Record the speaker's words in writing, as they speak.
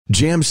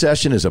Jam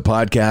Session is a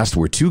podcast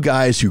where two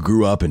guys who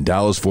grew up in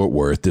Dallas-Fort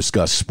Worth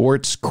discuss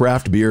sports,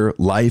 craft beer,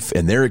 life,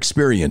 and their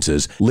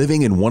experiences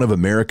living in one of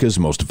America's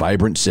most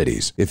vibrant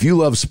cities. If you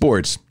love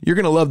sports, you're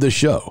going to love this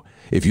show.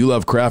 If you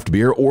love craft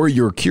beer or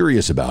you're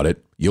curious about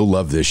it, you'll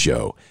love this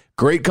show.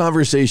 Great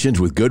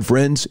conversations with good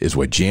friends is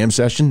what Jam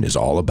Session is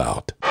all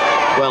about.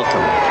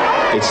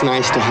 Welcome. It's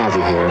nice to have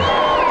you here.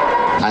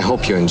 I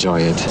hope you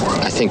enjoy it.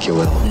 I think you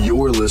will.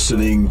 You're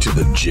listening to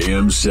the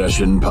Jam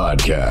Session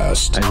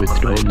Podcast. I was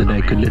told that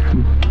I could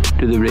listen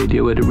to the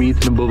radio at a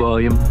reasonable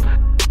volume.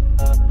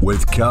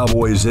 With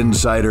Cowboys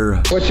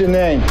insider... What's your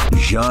name?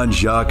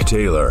 Jean-Jacques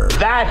Taylor.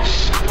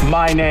 That's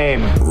my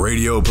name.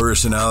 Radio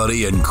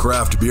personality and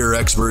craft beer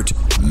expert,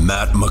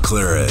 Matt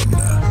McLaren.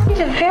 He's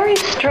a very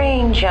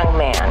strange young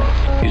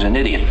man. He's an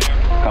idiot.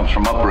 Comes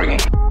from upbringing.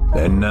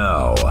 And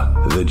now,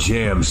 the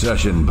Jam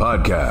Session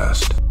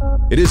Podcast.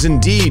 It is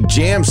indeed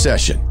Jam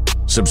Session.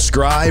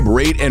 Subscribe,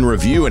 rate, and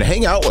review, and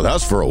hang out with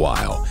us for a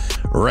while.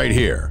 Right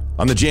here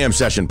on the Jam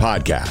Session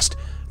Podcast.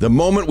 The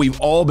moment we've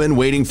all been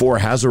waiting for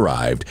has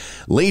arrived.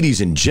 Ladies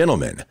and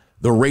gentlemen,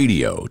 the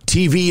radio,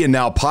 TV, and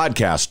now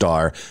podcast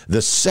star,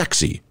 the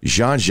sexy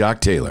Jean-Jacques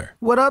Taylor.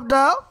 What up,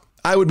 dog?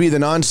 I would be the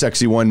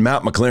non-sexy one,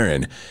 Matt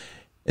McLaren.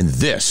 And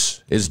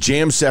this is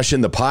Jam Session,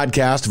 the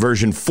podcast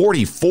version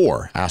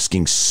 44,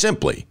 asking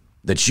simply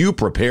that you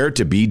prepare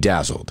to be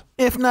dazzled,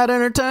 if not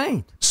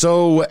entertained.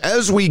 So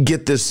as we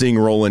get this thing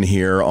rolling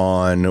here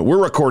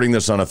we're recording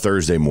this on a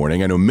Thursday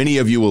morning. I know many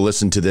of you will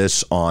listen to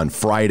this on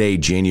Friday,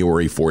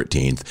 January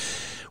 14th.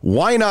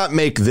 Why not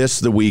make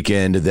this the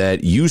weekend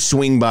that you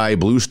swing by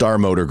Blue Star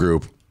Motor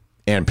Group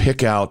and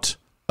pick out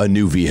a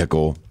new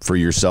vehicle for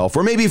yourself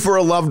or maybe for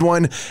a loved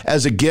one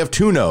as a gift,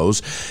 who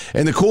knows?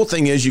 And the cool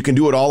thing is you can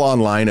do it all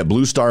online at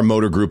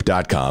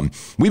bluestarmotorgroup.com.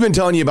 We've been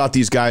telling you about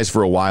these guys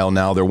for a while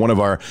now. They're one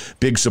of our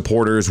big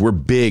supporters. We're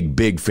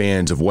big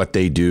fans of what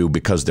they do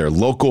because they're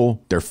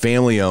local, they're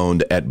family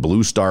owned at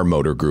Blue Star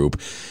Motor Group.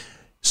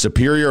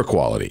 Superior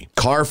quality,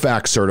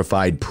 Carfax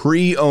certified,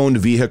 pre-owned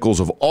vehicles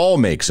of all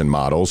makes and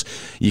models.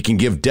 You can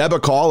give Deb a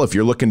call if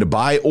you're looking to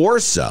buy or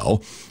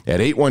sell at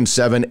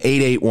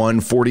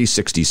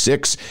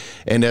 817-881-4066.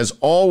 And as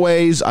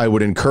always, I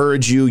would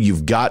encourage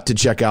you've got to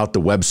check out the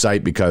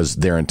website because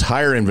their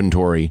entire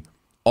inventory,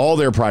 all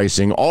their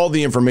pricing, all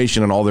the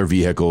information on all their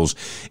vehicles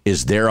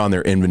is there on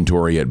their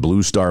inventory at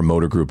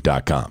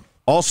bluestarmotorgroup.com.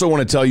 Also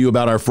want to tell you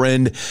about our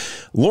friend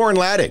Lauren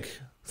Laddick,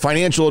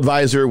 financial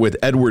advisor with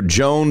Edward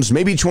Jones.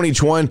 Maybe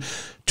 2020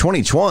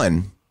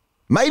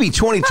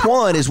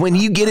 is when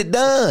you get it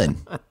done.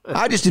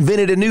 I just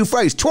invented a new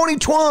phrase.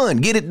 2020,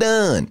 get it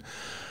done.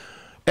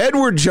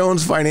 Edward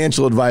Jones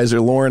financial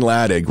advisor, Lauren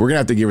Laddick. We're going to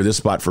have to give her this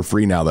spot for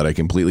free now that I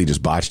completely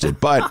just botched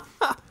it. But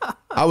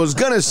I was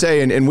going to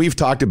say, and we've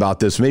talked about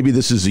this, maybe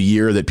this is a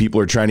year that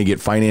people are trying to get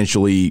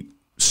financially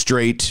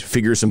straight,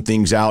 figure some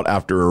things out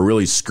after a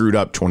really screwed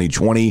up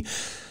 2020.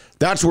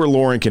 That's where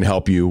Lauren can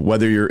help you,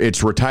 whether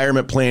it's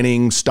retirement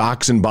planning,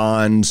 stocks and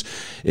bonds,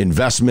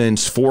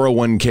 investments,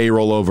 401k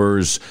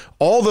rollovers,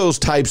 all those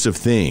types of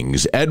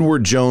things.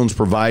 Edward Jones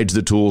provides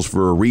the tools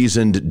for a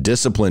reasoned,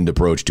 disciplined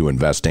approach to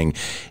investing.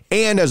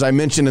 And as I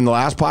mentioned in the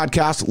last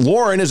podcast,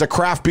 Lauren is a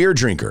craft beer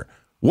drinker.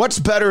 What's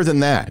better than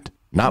that?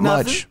 Not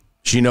much.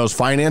 She knows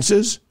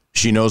finances.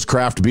 She knows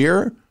craft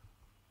beer.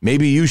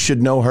 Maybe you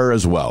should know her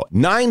as well.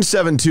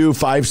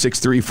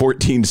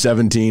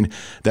 972-563-1417.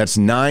 That's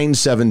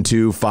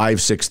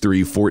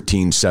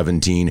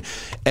 972-563-1417.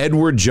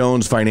 Edward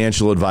Jones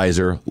financial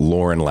advisor,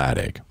 Lauren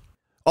Laddick.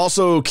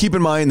 Also, keep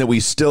in mind that we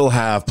still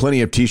have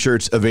plenty of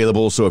t-shirts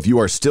available. So if you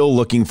are still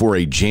looking for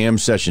a Jam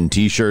Session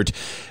t-shirt,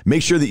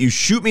 make sure that you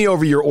shoot me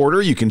over your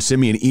order. You can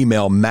send me an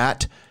email,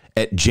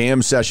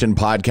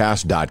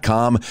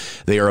 matt@jamsessionpodcast.com.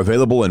 They are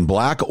available in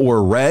black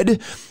or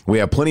red. We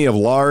have plenty of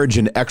large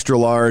and extra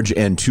large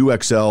and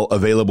 2XL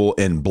available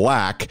in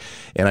black.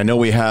 And I know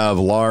we have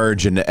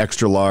large and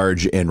extra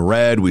large in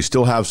red. We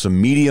still have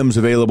some mediums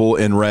available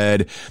in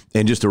red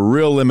and just a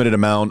real limited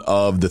amount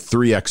of the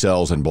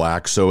 3XLs in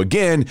black. So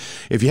again,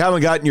 if you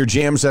haven't gotten your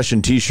Jam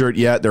Session t-shirt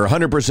yet, they're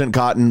 100%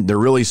 cotton. They're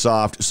really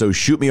soft. So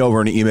shoot me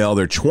over an email.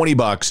 They're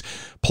 $20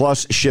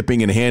 plus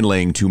shipping and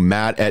handling to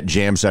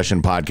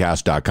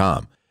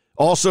matt@jamsessionpodcast.com.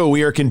 Also,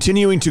 we are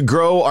continuing to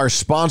grow our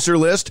sponsor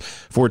list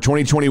for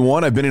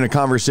 2021. I've been in a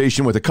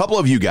conversation with a couple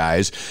of you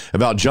guys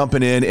about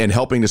jumping in and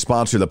helping to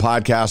sponsor the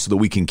podcast so that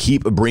we can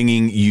keep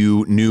bringing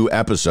you new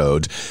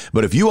episodes.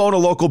 But if you own a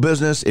local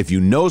business, if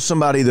you know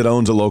somebody that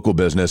owns a local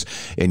business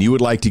and you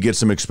would like to get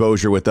some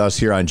exposure with us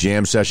here on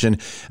Jam Session,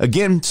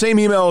 again, same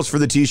emails for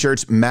the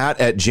t-shirts,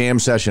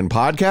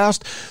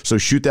 matt@jamsessionpodcast. So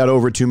shoot that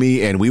over to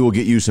me and we will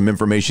get you some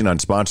information on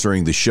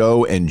sponsoring the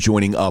show and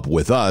joining up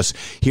with us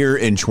here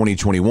in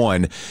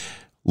 2021.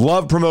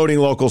 Love promoting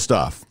local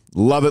stuff.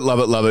 Love it, love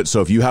it, love it.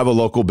 So if you have a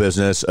local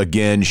business,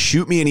 again,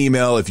 shoot me an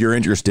email if you're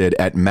interested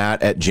at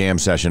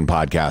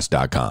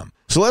matt@jamsessionpodcast.com.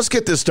 So let's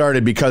get this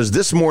started because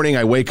this morning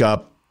I wake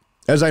up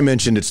As I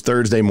mentioned, it's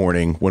Thursday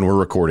morning when we're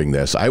recording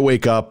this. I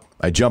wake up,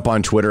 I jump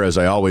on Twitter as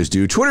I always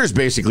do. Twitter is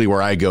basically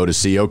where I go to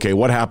see, okay,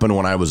 what happened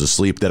when I was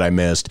asleep that I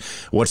missed?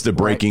 What's the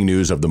breaking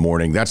news of the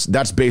morning?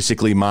 That's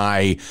basically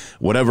my,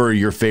 whatever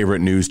your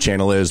favorite news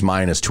channel is,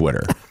 mine is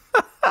Twitter.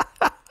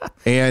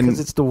 And because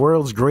it's the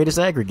world's greatest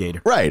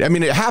aggregator. Right. I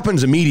mean, it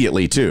happens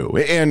immediately, too.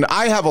 And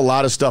I have a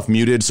lot of stuff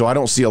muted, so I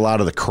don't see a lot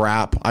of the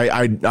crap.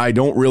 I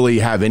don't really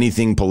have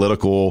anything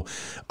political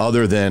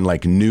other than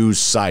like news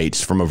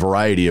sites from a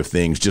variety of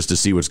things just to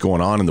see what's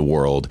going on in the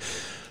world.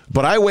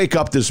 But I wake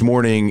up this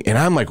morning and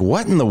I'm like,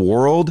 what in the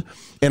world?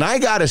 And I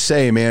got to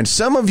say, man,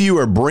 some of you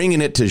are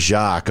bringing it to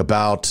Jacques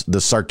about the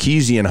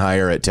Sarkisian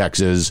hire at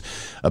Texas,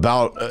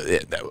 about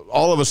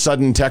all of a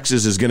sudden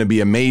Texas is going to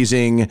be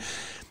amazing.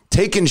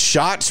 Taking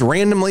shots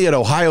randomly at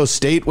Ohio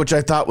State, which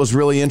I thought was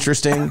really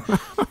interesting.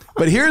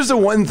 But here's the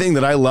one thing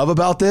that I love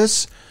about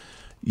this.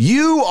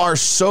 You are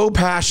so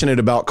passionate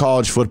about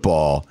college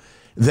football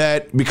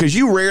that because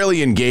you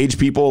rarely engage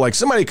people, like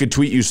somebody could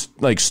tweet you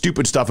like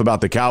stupid stuff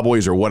about the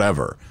Cowboys or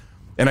whatever.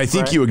 And I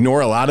think you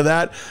ignore a lot of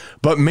that.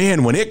 But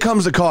man, when it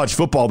comes to college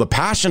football, the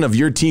passion of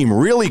your team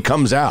really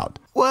comes out.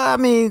 Well, I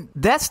mean,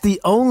 that's the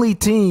only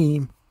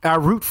team I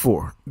root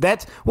for.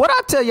 That's what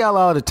I tell y'all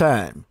all the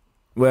time.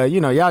 Well,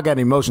 you know, y'all got an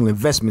emotional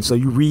investment, so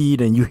you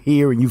read and you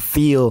hear and you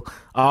feel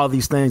all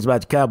these things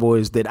about the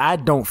Cowboys that I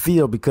don't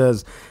feel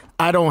because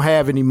I don't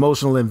have an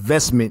emotional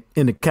investment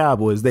in the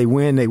Cowboys. They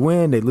win, they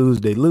win. They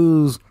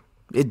lose.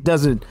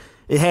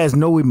 It has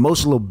no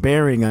emotional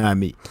bearing on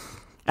me.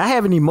 I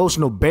have an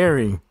emotional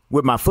bearing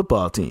with my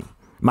football team,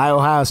 my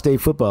Ohio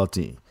State football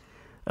team.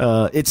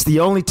 It's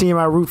the only team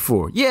I root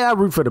for. Yeah, I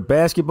root for the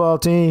basketball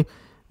team.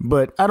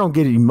 But I don't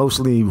get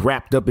emotionally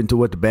wrapped up into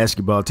what the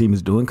basketball team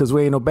is doing because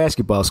we ain't no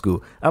basketball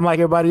school. I'm like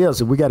everybody else.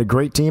 If we got a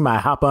great team, I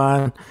hop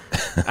on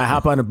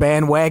the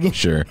bandwagon.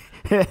 Sure.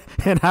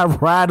 And I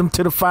ride them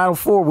to the Final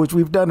Four, which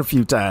we've done a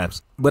few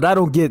times. But I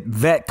don't get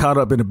that caught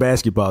up in the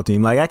basketball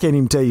team. Like, I can't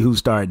even tell you who's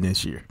starting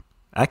this year.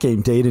 I can't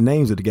even tell you the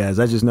names of the guys.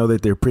 I just know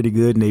that they're pretty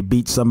good and they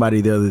beat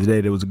somebody the other day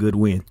that was a good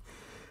win.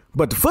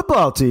 But the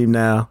football team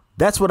now,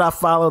 that's what I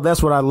follow.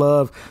 That's what I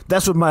love.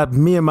 That's what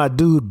me and my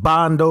dude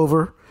bond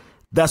over.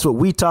 That's what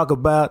we talk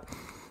about.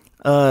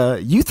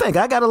 You think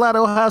I got a lot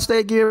of Ohio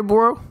State gear,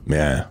 bro?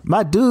 Yeah.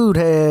 My dude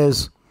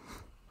has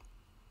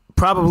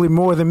probably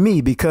more than me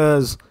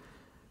because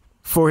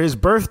for his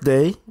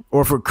birthday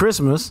or for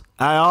Christmas,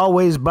 I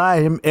always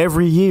buy him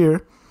every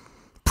year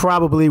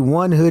probably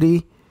one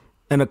hoodie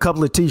and a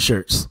couple of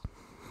T-shirts.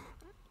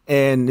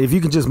 And if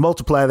you can just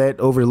multiply that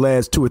over the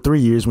last 2 or 3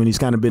 years when he's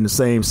kind of been the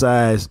same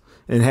size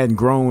and hadn't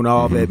grown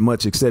all that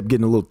much except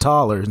getting a little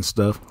taller and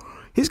stuff,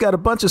 he's got a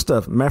bunch of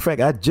stuff. Matter of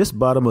fact, I just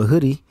bought him a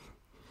hoodie,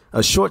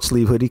 a short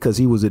sleeve hoodie, because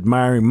he was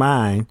admiring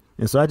mine.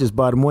 And so I just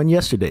bought him one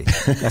yesterday.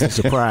 That's a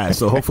surprise.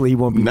 So hopefully he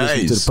won't be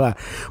listening to the pod.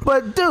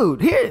 But, dude,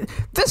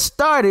 this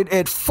started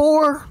at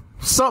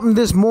 4-something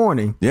this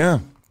morning. Yeah.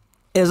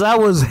 As I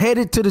was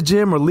headed to the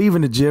gym or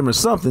leaving the gym or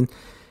something.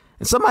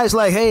 And somebody's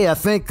like, hey, I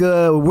think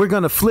we're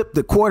going to flip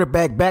the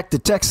quarterback back to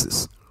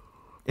Texas.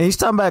 And he's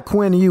talking about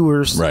Quinn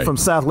Ewers from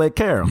South Lake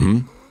Carroll.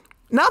 Mm-hmm.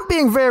 Not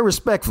being very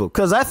respectful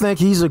because I think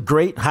he's a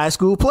great high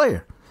school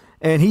player.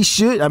 And he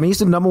should. I mean, he's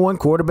the number one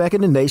quarterback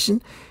in the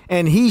nation.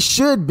 And he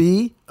should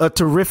be a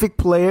terrific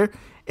player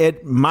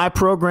at my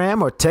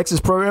program or Texas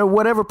program or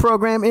whatever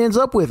program ends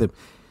up with him.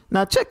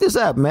 Now, check this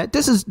out, Matt.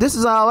 This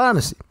is all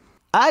honesty.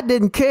 I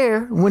didn't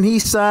care when he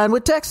signed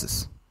with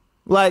Texas.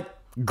 Like,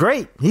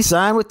 great. He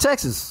signed with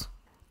Texas.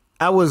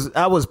 I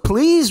was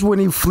pleased when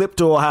he flipped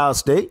to Ohio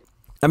State.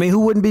 I mean,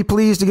 who wouldn't be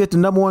pleased to get the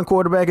number one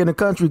quarterback in the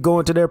country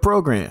going to their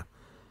program?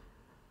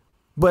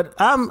 But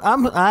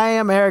I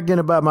am arrogant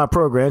about my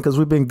program because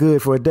we've been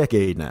good for a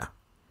decade now.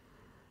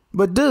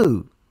 But,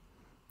 dude,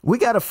 we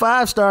got a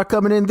 5-star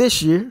coming in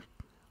this year.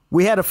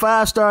 We had a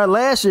 5-star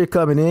last year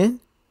coming in.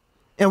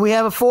 And we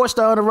have a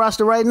 4-star on the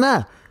roster right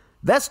now.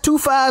 That's 2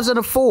 5s and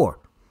a 4.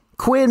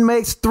 Quinn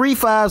makes 3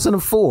 5s and a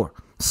 4.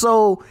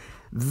 So,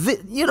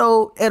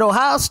 at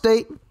Ohio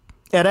State,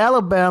 at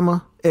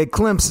Alabama, at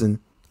Clemson,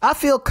 I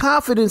feel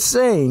confident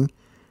saying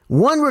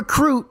one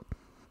recruit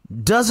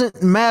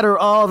doesn't matter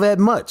all that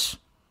much.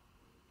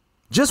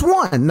 Just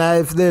one. Now,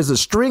 if there's a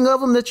string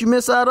of them that you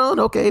miss out on,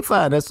 okay,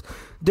 fine. That's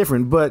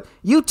different. But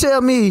you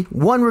tell me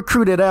one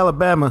recruit at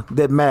Alabama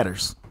that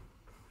matters.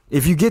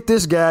 If you get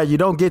this guy, you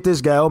don't get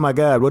this guy, oh, my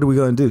God, what are we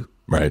going to do?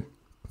 Right.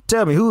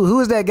 Tell me, who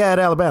is that guy at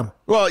Alabama?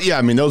 Well, yeah,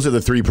 I mean, those are the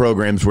 3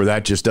 programs where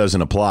that just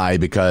doesn't apply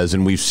because,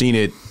 and we've seen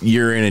it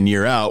year in and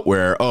year out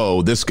where,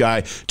 oh, this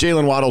guy,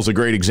 Jalen Waddle's a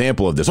great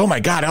example of this. Oh, my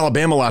God,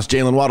 Alabama lost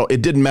Jalen Waddle.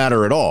 It didn't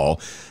matter at all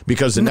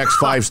because the next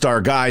 5-star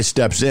guy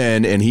steps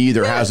in and he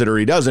either has it or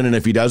he doesn't. And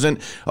if he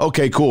doesn't,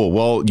 okay, cool.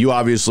 Well, you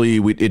obviously,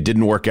 it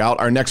didn't work out.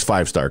 Our next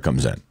 5-star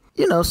comes in.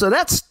 So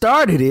that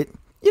started it.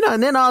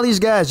 And then all these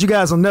guys, you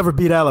guys will never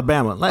beat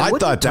Alabama. Like, I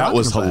thought that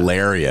was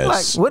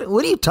hilarious. Like,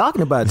 what are you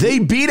talking about? They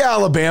beat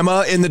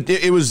Alabama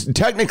it was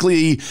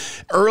technically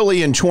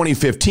early in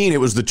 2015. It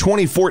was the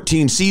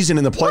 2014 season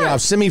in the playoff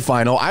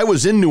semifinal. I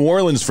was in New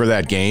Orleans for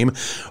that game.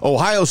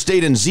 Ohio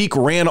State and Zeke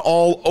ran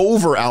all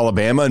over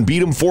Alabama and beat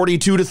them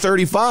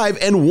 42-35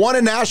 and won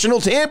a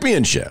national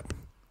championship.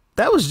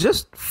 That was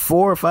just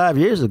 4 or 5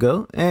 years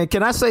ago. And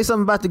can I say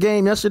something about the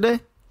game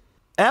yesterday?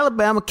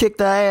 Alabama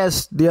kicked our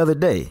ass the other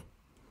day.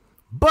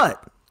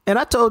 But, and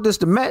I told this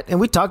to Matt, and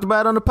we talked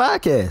about it on the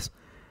podcast,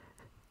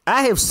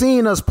 I have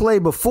seen us play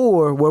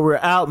before where we're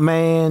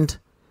outmanned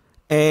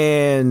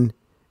and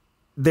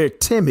they're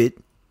timid.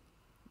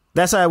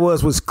 That's how it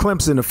was with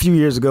Clemson a few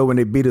years ago when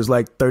they beat us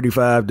like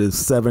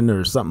 35-7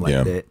 or something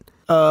like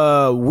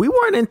that. We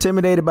weren't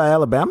intimidated by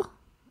Alabama.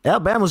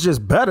 Alabama was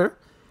just better,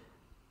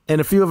 and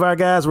a few of our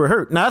guys were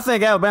hurt. Now, I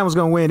think Alabama's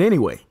going to win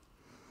anyway.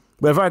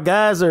 But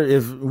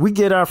if we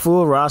get our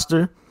full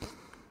roster,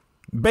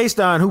 based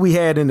on who we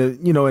had in the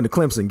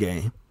Clemson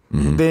game,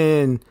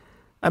 then,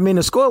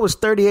 the score was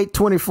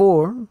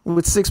 38-24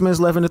 with 6 minutes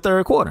left in the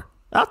third quarter.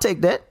 I'll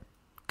take that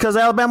because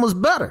Alabama was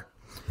better.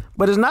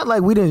 But it's not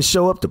like we didn't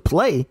show up to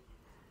play.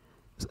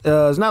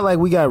 It's not like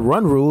we got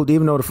run ruled,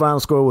 even though the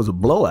final score was a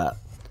blowout.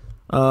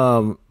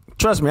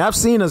 Trust me, I've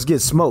seen us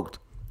get smoked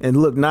and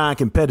look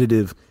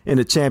non-competitive in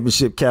a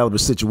championship caliber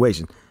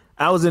situation.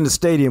 I was in the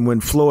stadium when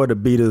Florida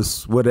beat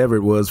us, whatever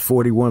it was,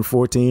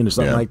 41-14 or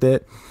something like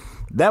that.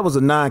 That was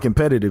a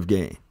non-competitive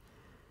game,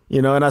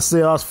 and I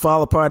saw us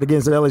fall apart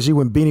against LSU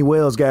when Beanie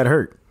Wells got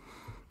hurt.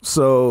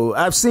 So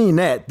I've seen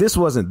that. This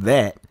wasn't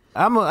that.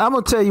 I'm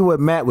going to tell you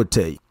what Matt would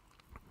tell you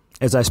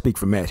as I speak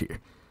for Matt here.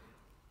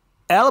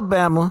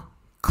 Alabama,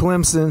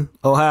 Clemson,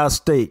 Ohio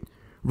State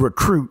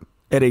recruit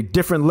at a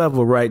different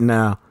level right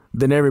now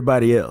than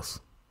everybody else.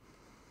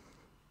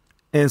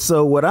 And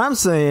so what I'm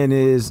saying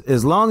is,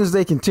 as long as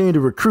they continue to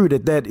recruit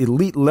at that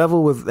elite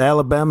level with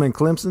Alabama and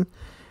Clemson,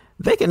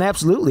 they can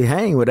absolutely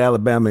hang with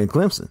Alabama and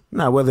Clemson.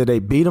 Now, whether they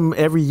beat them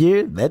every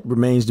year, that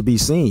remains to be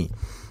seen.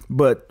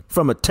 But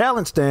from a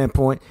talent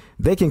standpoint,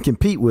 they can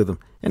compete with them.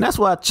 And that's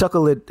why I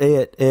chuckle at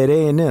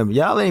A&M.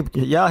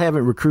 Y'all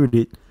haven't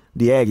recruited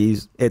the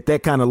Aggies at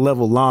that kind of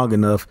level long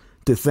enough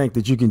to think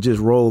that you can just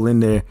roll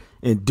in there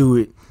and do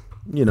it,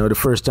 the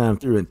first time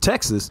through. In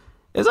Texas,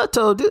 as I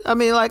told you, I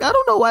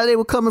don't know why they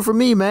were coming for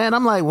me, man.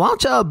 I'm like, why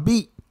don't y'all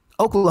beat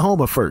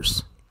Oklahoma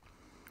first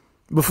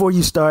before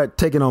you start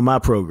taking on my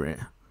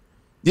program?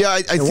 Yeah,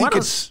 I think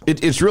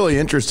it's really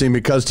interesting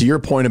because to your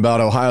point about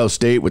Ohio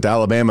State with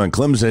Alabama and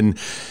Clemson,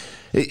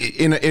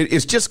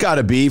 it's just got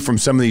to be from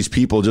some of these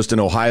people just an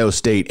Ohio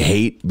State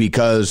hate,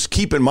 because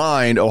keep in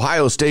mind,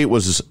 Ohio State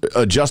was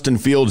a Justin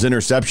Fields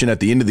interception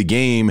at the end of the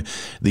game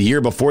the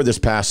year before this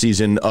past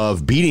season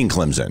of beating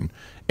Clemson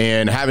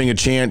and having a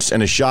chance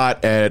and a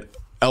shot at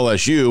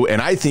LSU,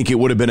 and I think it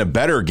would have been a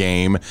better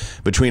game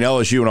between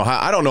LSU and Ohio.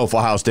 I don't know if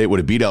Ohio State would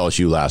have beat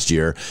LSU last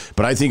year,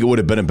 but I think it would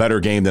have been a better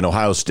game than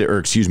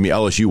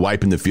LSU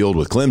wiping the field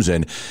with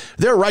Clemson.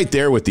 They're right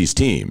there with these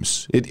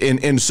teams.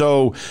 And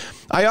so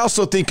I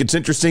also think it's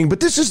interesting, but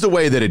this is the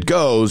way that it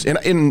goes.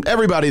 And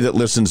everybody that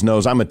listens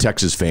knows I'm a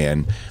Texas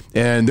fan,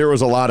 and there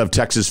was a lot of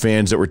Texas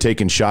fans that were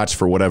taking shots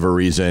for whatever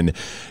reason.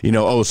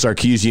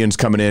 Sarkisian's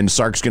coming in.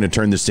 Sark's going to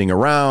turn this thing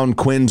around.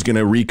 Quinn's going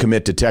to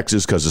recommit to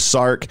Texas because of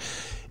Sark.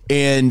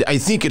 And I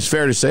think it's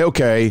fair to say,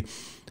 okay,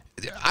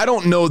 I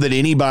don't know that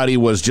anybody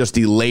was just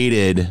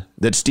elated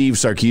that Steve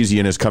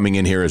Sarkisian is coming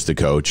in here as the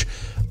coach.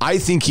 I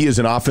think he is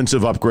an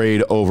offensive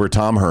upgrade over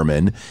Tom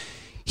Herman.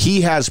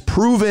 He has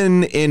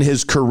proven in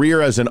his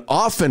career as an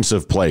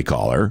offensive play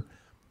caller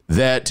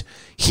that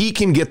he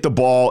can get the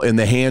ball in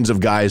the hands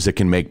of guys that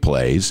can make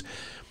plays.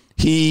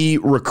 He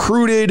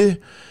recruited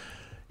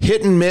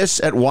hit and miss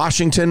at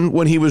Washington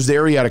when he was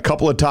there. He had a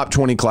couple of top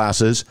 20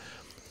 classes.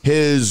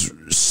 His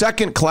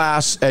second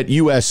class at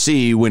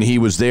USC when he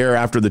was there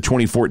after the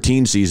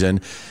 2014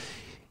 season,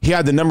 he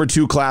had the number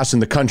 2 class in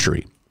the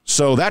country.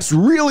 So that's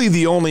really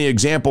the only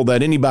example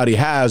that anybody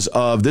has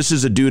of this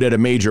is a dude at a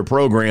major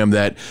program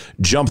that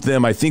jumped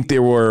them. I think they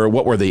were,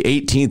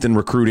 18th in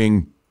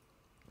recruiting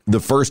the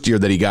first year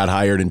that he got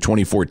hired in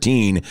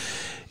 2014,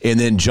 and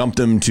then jumped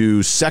them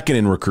to second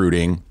in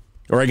recruiting,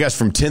 or I guess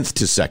from 10th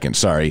to second,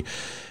 sorry.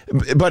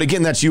 But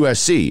again, that's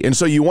USC. And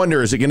so you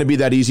wonder, is it going to be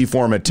that easy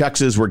for him at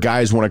Texas where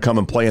guys want to come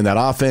and play in that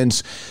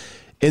offense?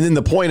 And then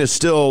the point is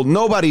still,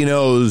 nobody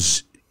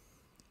knows.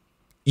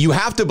 You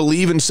have to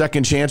believe in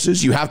second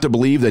chances. You have to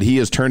believe that he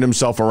has turned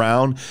himself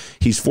around.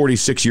 He's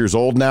 46 years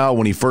old now.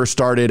 When he first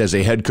started as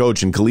a head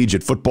coach in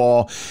collegiate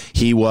football,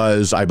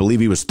 I believe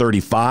he was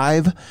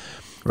 35.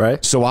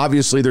 Right. So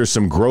obviously there's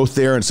some growth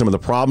there and some of the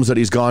problems that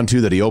he's gone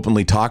to that he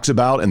openly talks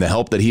about and the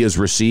help that he has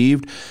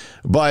received.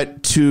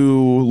 But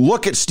to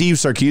look at Steve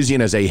Sarkisian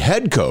as a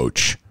head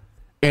coach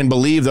and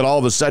believe that all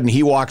of a sudden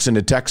he walks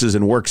into Texas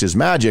and works his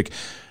magic,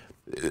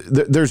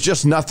 there's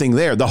just nothing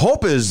there. The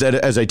hope is that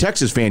as a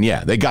Texas fan,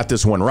 they got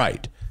this one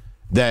right.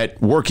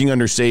 that working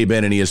under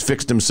Saban, and he has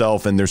fixed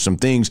himself, and there's some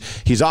things.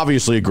 He's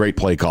obviously a great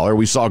play caller.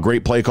 We saw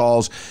great play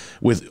calls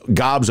with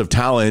gobs of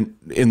talent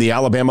in the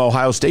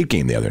Alabama-Ohio State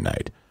game the other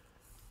night.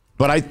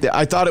 But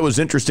I thought it was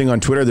interesting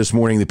on Twitter this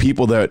morning, the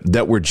people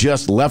that were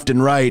just left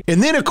and right.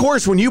 And then, of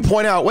course, when you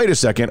point out, wait a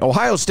second,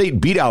 Ohio State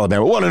beat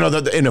Alabama. Well, no,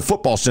 in a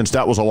football sense,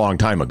 that was a long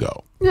time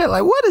ago. Yeah,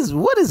 like what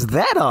is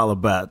that all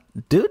about?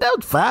 Dude, that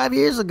was 5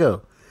 years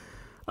ago.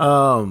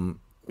 Man,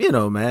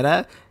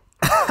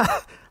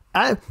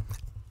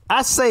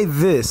 I say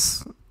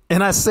this,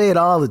 and I say it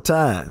all the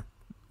time.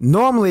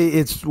 Normally,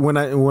 it's when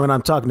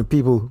I'm talking to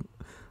people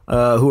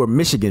who are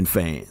Michigan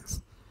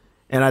fans,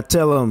 and I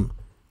tell them,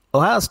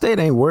 Ohio State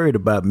ain't worried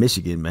about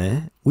Michigan,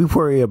 man. We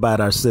worry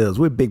about ourselves.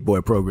 We're a big boy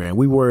program.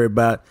 We worry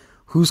about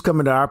who's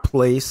coming to our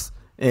place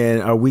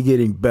and are we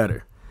getting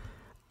better.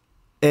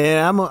 And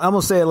I'm going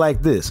to say it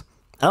like this.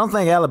 I don't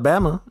think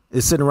Alabama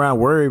is sitting around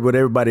worried what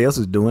everybody else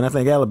is doing. I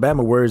think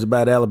Alabama worries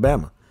about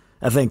Alabama.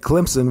 I think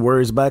Clemson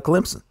worries about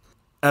Clemson.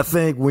 I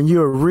think when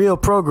you're a real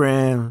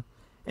program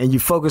and you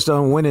focused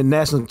on winning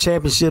national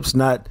championships,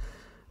 not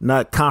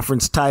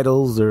conference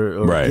titles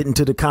or right, getting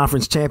to the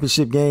conference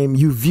championship game,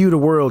 you view the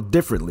world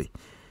differently.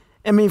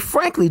 I mean,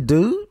 frankly,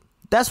 dude,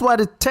 that's why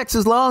the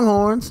Texas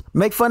Longhorns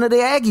make fun of the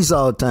Aggies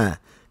all the time,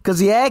 because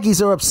the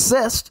Aggies are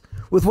obsessed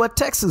with what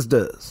Texas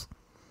does.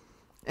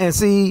 And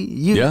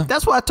see,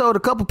 that's why I told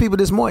a couple people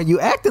this morning, you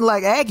acting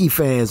like Aggie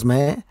fans,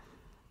 man.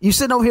 You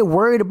sitting over here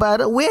worried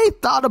about it. We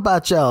ain't thought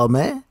about y'all,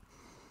 man.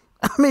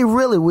 I mean,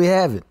 really, we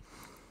haven't.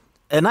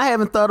 And I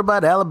haven't thought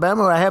about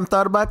Alabama, or I haven't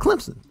thought about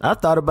Clemson. I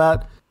thought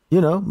about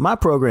my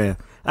program.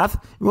 You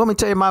want me to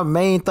tell you my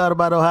main thought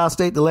about Ohio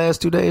State the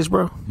last 2 days,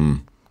 bro?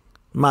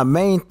 My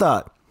main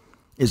thought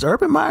is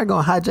Urban Meyer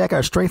going to hijack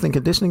our strength and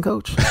conditioning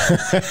coach?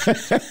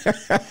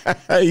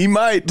 He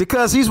might.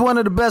 Because he's one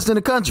of the best in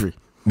the country.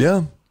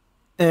 Yeah.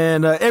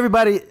 And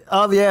everybody,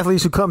 all the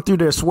athletes who come through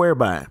there swear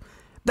by him.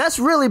 That's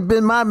really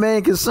been my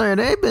main concern.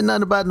 There ain't been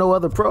nothing about no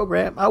other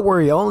program. I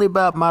worry only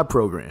about my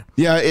program.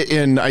 Yeah,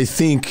 and I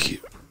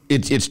think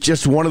it's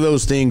just one of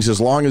those things.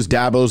 As long as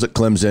Dabo's at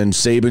Clemson,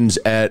 Saban's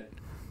at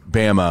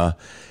Bama,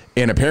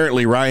 and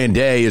apparently Ryan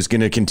Day is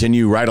going to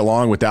continue right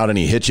along without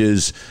any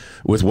hitches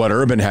with what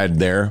Urban had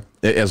there.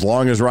 As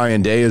long as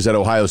Ryan Day is at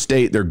Ohio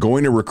State, they're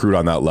going to recruit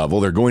on that level.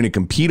 They're going to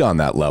compete on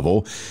that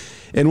level,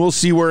 and we'll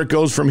see where it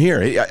goes from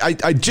here.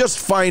 I just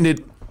find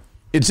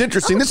it's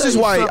interesting. This is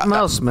why something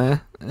else, man.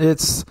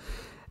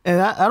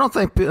 I don't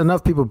think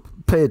enough people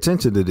pay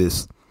attention to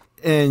this.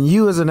 And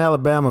you as an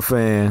Alabama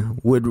fan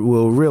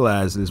will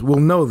realize this,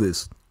 will know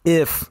this.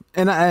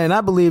 And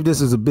I believe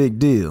this is a big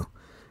deal,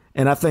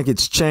 and I think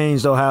it's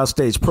changed Ohio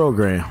State's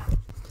program.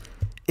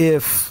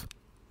 If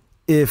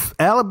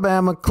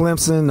Alabama,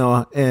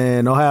 Clemson,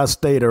 and Ohio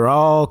State are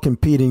all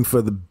competing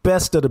for the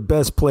best of the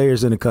best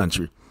players in the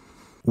country,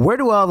 where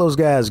do all those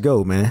guys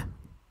go, man?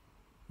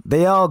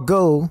 They all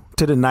go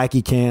to the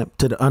Nike camp,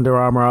 to the Under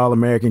Armour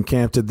All-American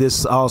camp, to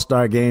this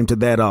All-Star game, to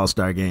that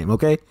All-Star game,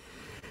 okay?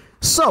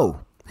 So,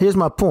 here's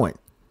my point.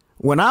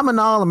 When I'm an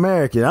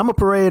All-American, I'm a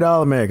parade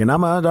All-American,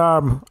 I'm an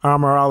Under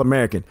Armour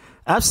All-American,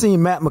 I've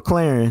seen Matt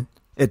McLaren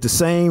at the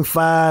same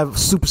 5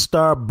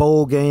 Superstar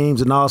Bowl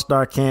games and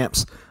All-Star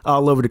camps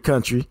all over the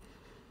country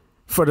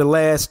for the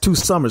last 2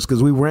 summers,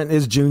 because we went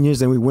as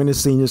juniors and we went as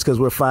seniors because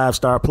we're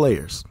 5-star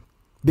players.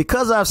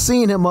 Because I've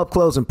seen him up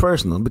close and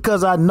personal,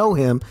 because I know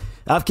him,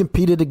 I've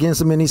competed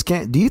against him in these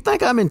camps. Do you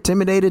think I'm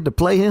intimidated to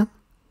play him?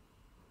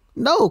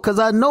 No, because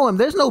I know him.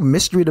 There's no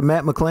mystery to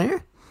Matt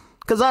McLaren,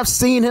 because I've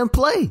seen him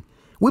play.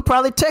 We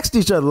probably text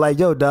each other like,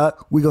 yo,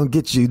 Doc, we're going to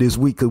get you this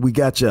week because we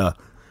got y'all.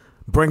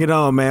 Bring it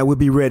on, man. We'll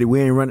be ready.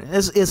 We ain't running.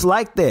 It's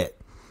like that.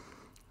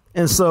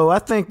 And so I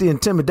think the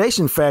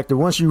intimidation factor,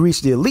 once you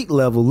reach the elite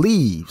level,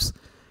 leaves.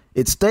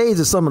 It stays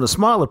at some of the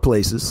smaller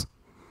places.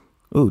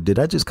 Ooh, did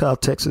I just call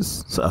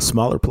Texas a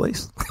smaller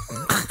place?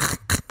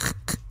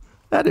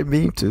 I didn't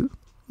mean to.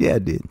 Yeah, I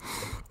did.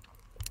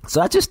 So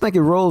I just think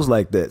it rolls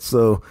like that.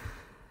 So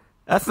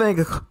I think,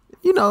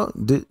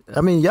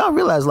 y'all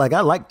realize, like, I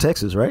like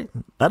Texas, right?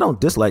 I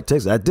don't dislike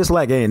Texas. I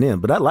dislike A&M,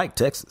 but I like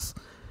Texas.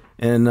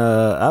 And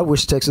I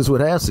wish Texas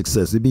would have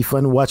success. It'd be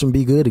fun to watch them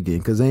be good again,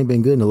 because they ain't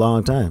been good in a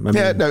long time.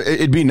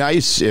 It'd be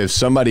nice if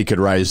somebody could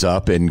rise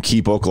up and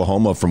keep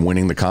Oklahoma from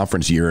winning the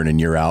conference year in and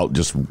year out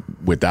just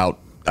without.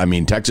 I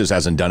mean, Texas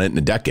hasn't done it in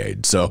a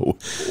decade, so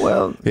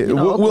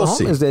we'll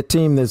see. Is that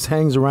team that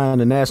hangs around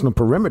the national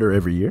perimeter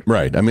every year,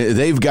 right? I mean,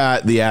 they've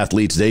got the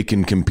athletes; they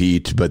can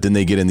compete, but then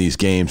they get in these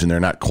games and they're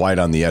not quite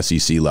on the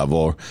SEC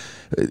level.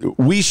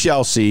 We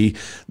shall see.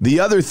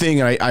 The other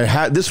thing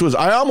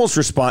I almost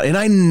respond, and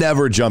I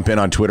never jump in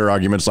on Twitter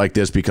arguments like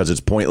this because it's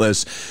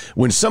pointless.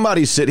 When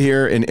somebody sit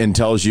here and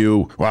tells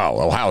you, "Wow,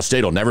 Ohio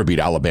State will never beat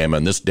Alabama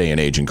in this day and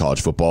age in college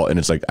football," and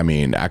it's like, I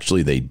mean,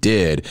 actually they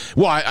did.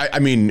 Well, I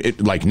mean,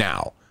 like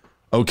now.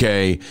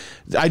 Okay,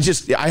 I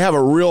have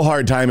a real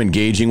hard time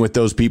engaging with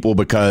those people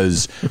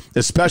because,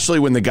 especially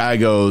when the guy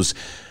goes,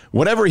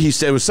 whatever he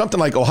said was something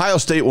like Ohio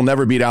State will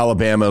never beat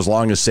Alabama as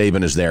long as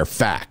Saban is there.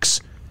 Facts.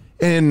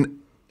 And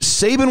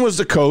Saban was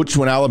the coach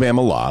when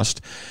Alabama lost.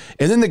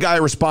 And then the guy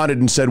responded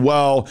and said,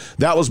 well,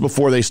 that was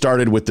before they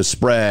started with the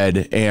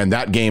spread, and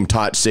that game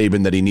taught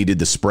Saban that he needed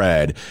the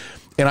spread.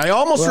 And I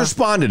almost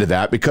responded to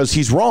that because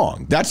he's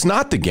wrong. That's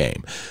not the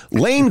game.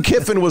 Lane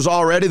Kiffin was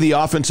already the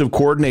offensive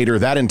coordinator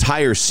that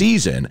entire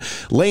season.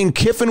 Lane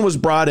Kiffin was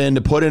brought in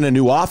to put in a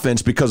new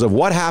offense because of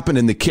what happened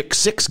in the kick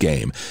 6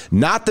 game,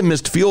 not the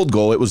missed field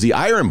goal. It was the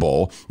Iron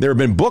Bowl. There have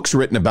been books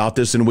written about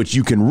this in which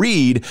you can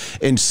read.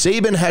 And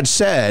Saban had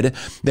said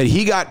that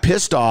he got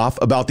pissed off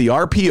about the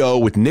RPO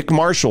with Nick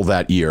Marshall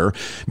that year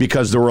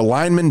because there were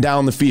linemen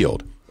down the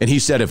field. And he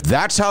said, if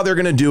that's how they're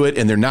going to do it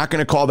and they're not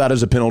going to call that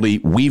as a penalty,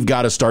 we've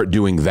got to start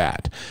doing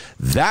that.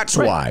 That's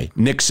why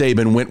Nick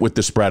Saban went with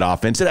the spread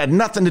offense. It had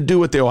nothing to do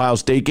with the Ohio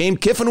State game.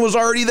 Kiffin was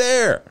already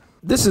there.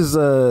 This is,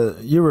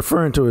 you're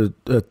referring to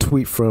a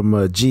tweet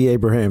from G.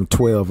 Abraham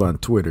 12 on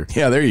Twitter.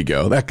 Yeah, there you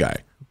go. That guy.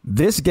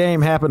 This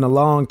game happened a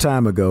long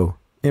time ago,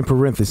 in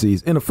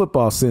parentheses, in a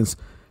football sense.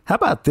 How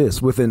about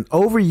this? With an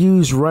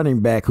overused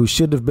running back who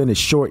should have been a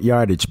short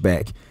yardage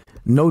back.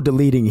 No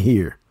deleting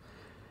here.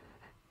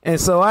 And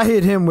so I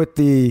hit him with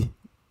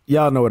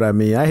y'all know what I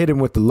mean. I hit him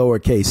with the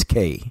lowercase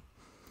k,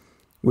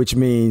 which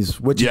means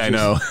what you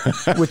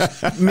which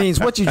means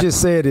what you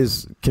just said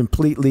is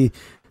completely,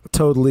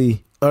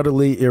 totally,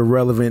 utterly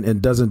irrelevant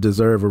and doesn't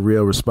deserve a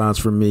real response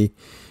from me,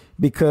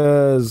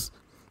 because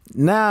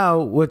now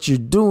what you're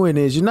doing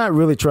is you're not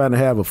really trying to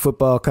have a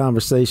football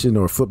conversation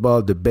or a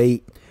football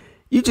debate.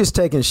 You're just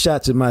taking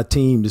shots at my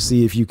team to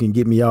see if you can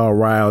get me all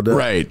riled up.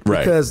 Right.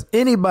 Because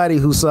anybody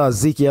who saw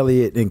Zeke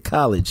Elliott in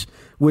college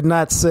would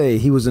not say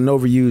he was an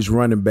overused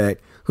running back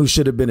who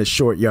should have been a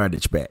short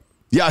yardage back.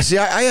 Yeah, see,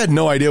 I had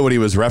no idea what he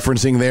was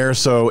referencing there.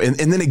 So, and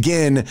then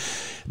again,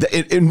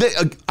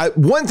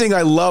 one thing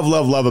I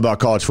love about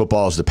college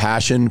football is the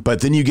passion.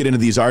 But then you get into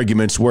these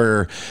arguments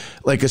where,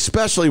 like,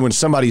 especially when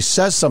somebody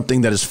says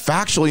something that is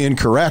factually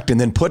incorrect and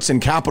then puts in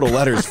capital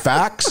letters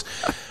facts,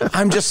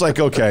 I'm just like,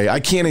 okay, I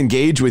can't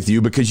engage with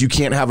you because you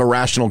can't have a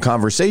rational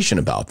conversation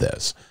about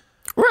this.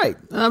 Right.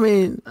 I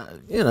mean,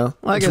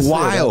 like it's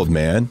wild,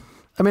 man.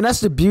 I mean,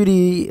 that's the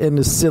beauty and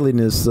the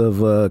silliness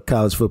of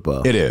college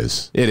football. It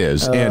is.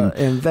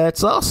 And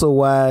that's also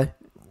why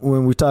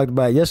when we talked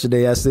about it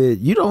yesterday, I said,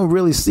 you don't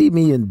really see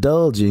me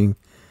indulging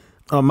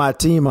on my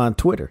team on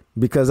Twitter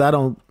because I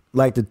don't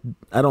like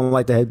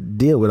to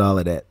deal with all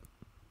of that.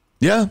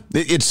 Yeah,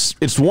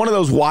 it's one of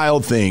those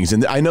wild things.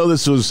 And I know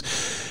this was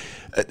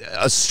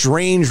a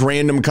strange,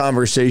 random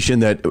conversation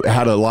that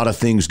had a lot of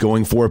things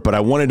going for it, but I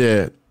wanted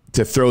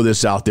to throw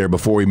this out there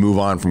before we move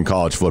on from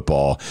college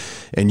football.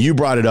 And you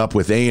brought it up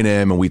with A&M,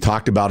 and we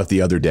talked about it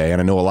the other day, and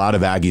I know a lot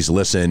of Aggies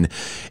listen,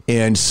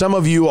 and some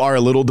of you are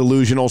a little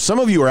delusional. Some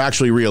of you are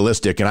actually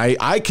realistic, and I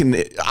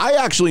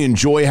actually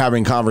enjoy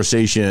having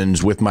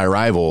conversations with my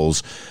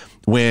rivals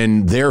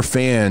when their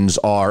fans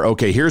are,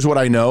 okay, here's what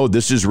I know,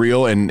 this is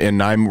real,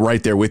 and I'm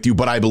right there with you,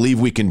 but I believe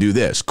we can do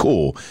this.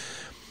 Cool.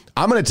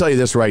 I'm going to tell you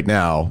this right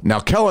now.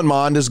 Now, Kellen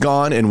Mond is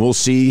gone, and we'll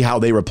see how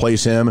they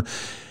replace him.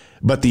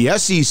 But the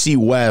SEC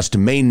West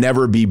may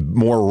never be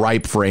more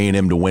ripe for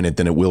A&M to win it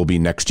than it will be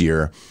next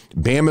year.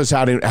 Bama's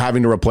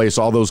having to replace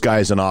all those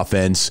guys in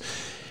offense.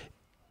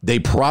 They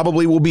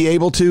probably will be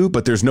able to,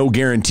 but there's no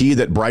guarantee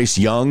that Bryce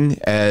Young,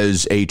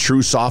 as a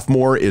true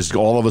sophomore, is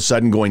all of a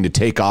sudden going to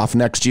take off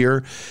next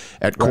year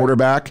at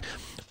quarterback.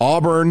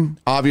 Auburn,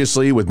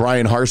 obviously, with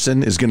Brian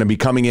Harsin, is going to be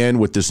coming in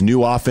with this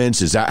new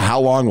offense.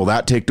 How long will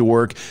that take to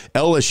work?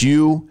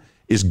 LSU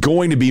is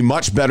going to be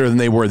much better than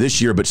they were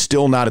this year, but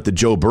still not at the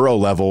Joe Burrow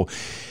level.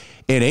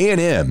 And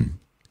A&M,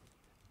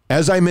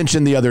 as I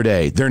mentioned the other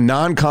day, their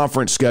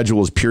non-conference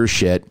schedule is pure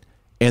shit,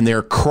 and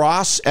their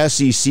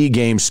cross-SEC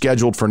games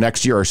scheduled for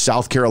next year are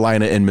South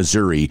Carolina and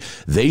Missouri.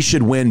 They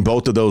should win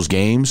both of those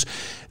games.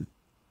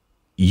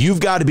 You've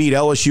got to beat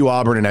LSU,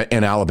 Auburn,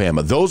 and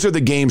Alabama. Those are the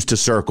games to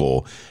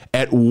circle.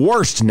 At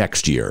worst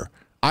next year,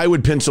 I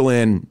would pencil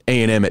in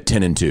A&M at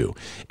 10-2.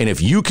 And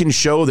if you can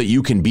show that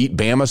you can beat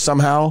Bama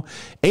somehow,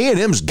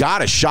 A&M's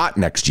got a shot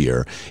next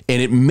year. And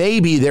it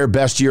may be their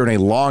best year in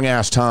a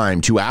long-ass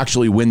time to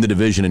actually win the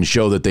division and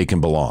show that they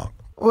can belong.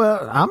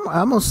 Well, I'm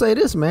going to say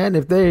this, man.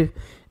 If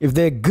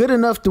they're good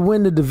enough to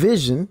win the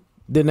division,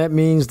 then that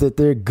means that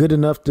they're good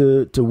enough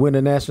to win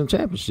a national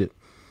championship.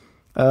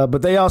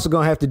 But they also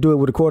going to have to do it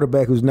with a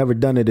quarterback who's never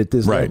done it at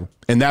this level.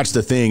 And that's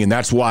the thing. And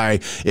that's why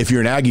if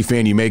you're an Aggie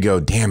fan, you may go,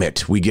 damn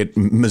it, we get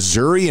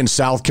Missouri and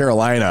South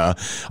Carolina.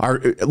 Are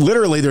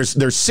literally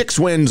there's 6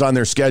 wins on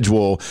their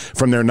schedule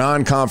from their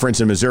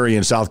non-conference in Missouri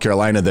and South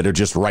Carolina that are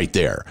just right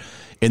there.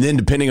 And then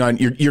depending on,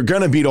 you're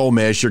going to beat Ole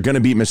Miss, you're going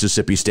to beat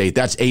Mississippi State.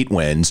 That's 8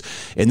 wins.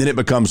 And then it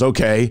becomes,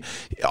 okay,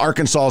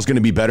 Arkansas is going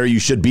to be better. You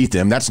should beat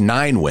them. That's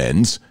 9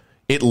 wins.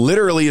 It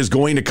literally is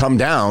going to come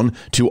down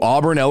to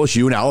Auburn,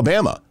 LSU, and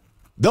Alabama.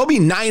 They'll be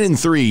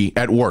 9-3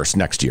 at worst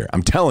next year.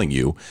 I'm telling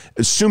you,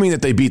 assuming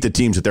that they beat the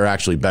teams that they're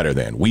actually better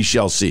than. We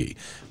shall see.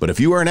 But if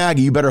you are an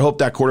Aggie, you better hope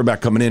that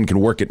quarterback coming in can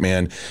work it,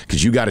 man,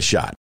 because you got a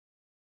shot.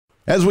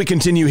 As we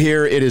continue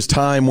here, it is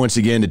time once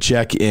again to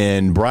check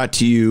in, brought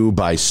to you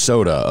by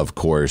Soda, of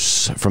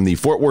course, from the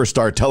Fort Worth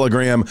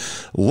Star-Telegram,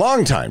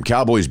 longtime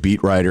Cowboys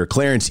beat writer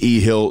Clarence E.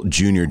 Hill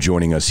Jr.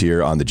 joining us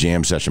here on the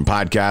Jam Session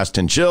podcast.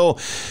 And Chill,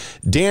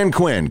 Dan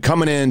Quinn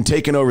coming in,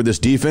 taking over this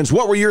defense.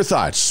 What were your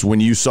thoughts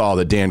when you saw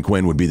that Dan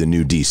Quinn would be the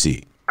new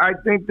DC? I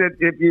think that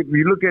if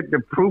you look at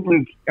the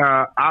proven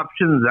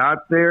options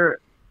out there,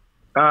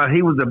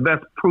 he was the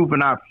best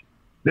proven option.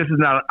 This is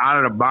not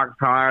out of the box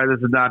hire. This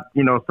is not,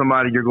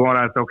 somebody you're going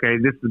out and say, okay,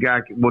 this is a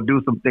guy will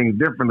do some things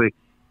differently.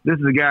 This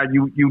is a guy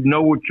you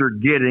know what you're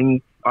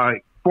getting.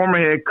 Former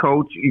head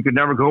coach, you could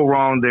never go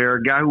wrong there.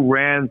 A guy who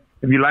ran,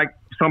 if you like,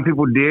 some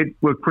people did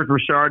what Chris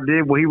Richard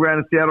did. Well, he ran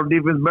the Seattle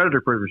defense better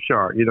than Chris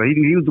Richard. He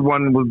was the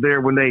one who was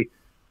there when they,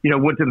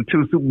 went to the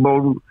 2 Super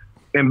Bowls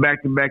in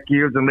back-to-back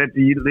years and led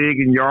the league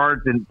in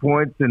yards and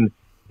points. And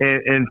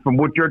from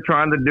what you're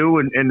trying to do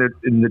and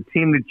the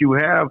team that you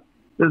have,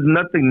 there's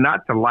nothing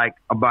not to like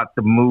about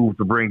the move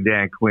to bring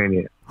Dan Quinn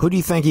in. Who do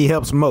you think he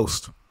helps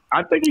most?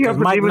 I think he helps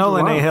the Mike defensive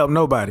Nolan line. ain't helped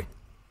nobody.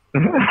 I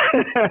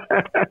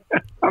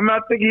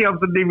think he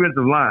helps the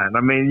defensive line. I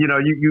mean,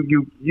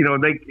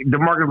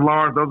 DeMarcus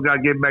Lawrence, those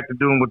guys get back to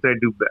doing what they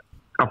do best.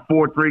 A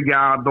 4-3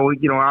 guy, though,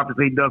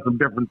 obviously he does some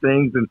different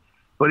things,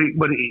 but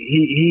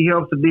he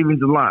helps the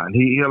defensive line.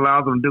 He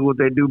allows them to do what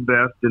they do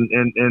best,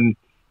 and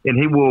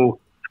he will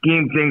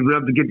scheme things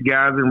up to get the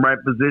guys in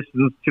right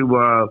positions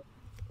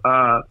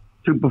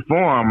to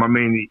perform. I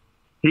mean,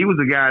 he was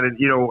a guy that,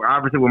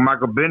 obviously when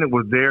Michael Bennett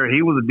was there,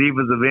 he was a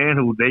defensive end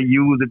who they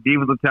used a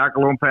defensive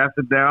tackle on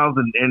passing downs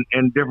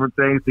and different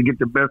things to get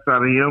the best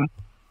out of him.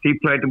 He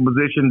played the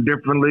position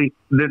differently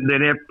than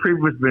they've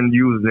previously been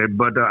using it.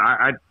 But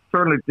I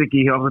certainly think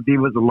he helps the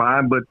defensive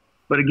line. But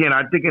again,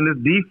 I think in this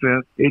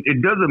defense,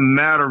 it doesn't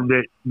matter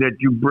that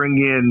you bring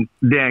in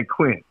Dan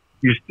Quinn.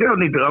 You still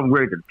need to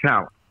upgrade the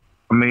talent.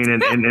 I mean,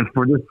 and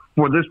for this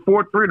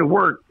 4-3 to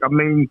work, I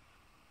mean,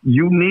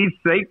 you need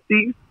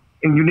safety,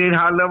 and you need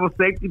high-level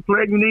safety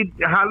play. You need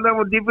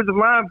high-level defensive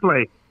line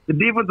play. The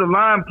defensive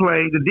line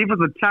play, the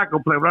defensive tackle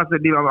play, when I say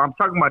defensive, I'm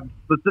talking about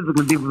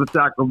specifically defensive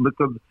tackle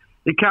because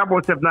the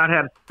Cowboys have not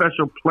had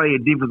special play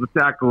at defensive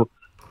tackle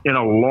in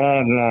a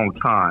long, long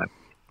time.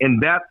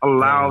 And that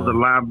allows the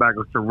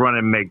linebackers to run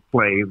and make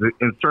plays.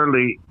 And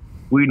certainly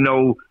we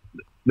know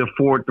the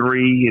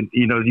 4-3, and,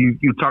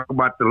 you talk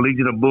about the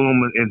Legion of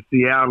Boom in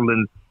Seattle,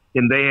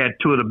 and they had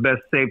two of the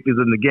best safeties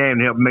in the game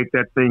to help make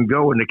that thing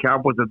go, and the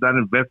Cowboys have not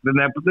invested in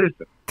that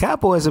position.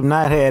 Cowboys have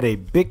not had a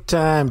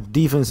big-time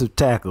defensive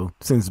tackle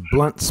since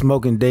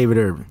blunt-smoking David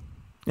Irving,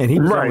 and he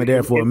was only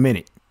there for a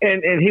minute.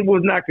 And he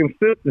was not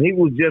consistent. He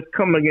was just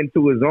coming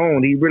into his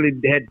own. He really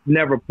had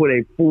never put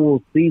a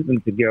full season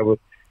together.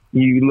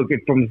 You look at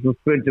from the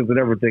suspensions and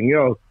everything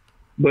else.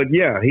 But,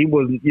 yeah, he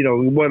was,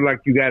 it wasn't like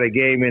you got a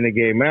game in, a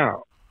game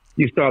out.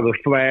 You saw the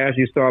flash.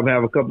 You saw him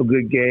have a couple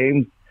good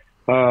games.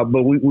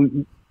 But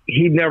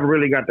he never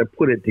really got to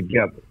put it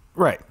together.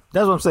 Right.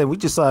 That's what I'm saying. We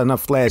just saw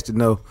enough flash to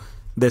know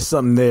there's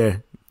something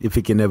there if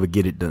he can ever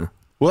get it done.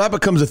 Well, that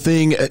becomes a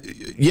thing.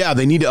 Yeah,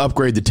 they need to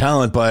upgrade the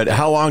talent, but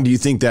how long do you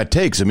think that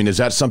takes? I mean, is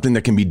that something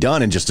that can be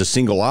done in just a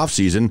single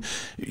offseason?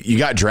 You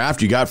got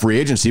draft, you got free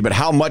agency, but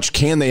how much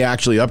can they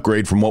actually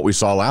upgrade from what we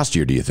saw last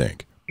year, do you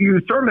think?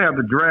 You certainly have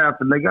the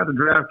draft, and they got the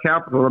draft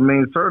capital. I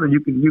mean, certainly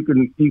you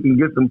can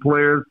get some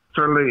players,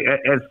 certainly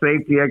at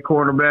safety, at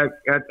cornerback,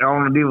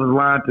 on the defensive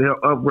line to help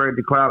upgrade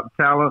the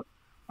talent.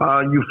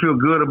 You feel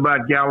good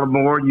about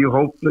Gallimore. You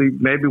hopefully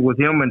maybe with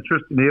him and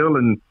Tristan Hill,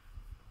 and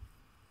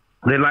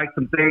they like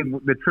some things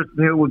that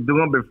Tristan Hill was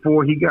doing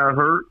before he got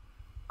hurt,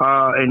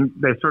 and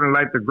they certainly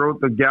like the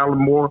growth of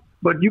Gallimore.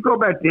 But you go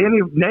back to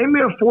name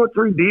me a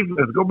 4-3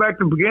 defense. Go back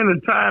to the beginning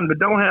of time that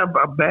don't have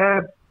a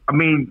badass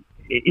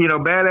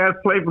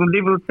play from the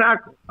defensive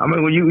tackle. I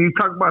mean, when you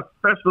talk about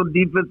special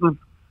defenses,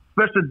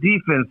 special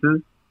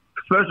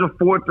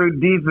 4-3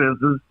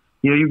 defenses,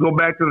 you go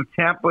back to the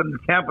Tampa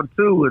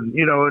 2,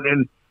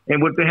 and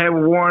what they had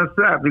with Warren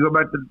Sapp. You go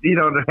back to,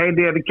 the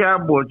heyday of the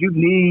Cowboys. You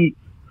need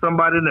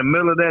somebody in the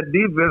middle of that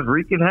defense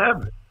wreaking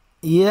havoc.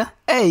 Yeah.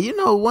 Hey,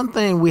 one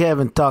thing we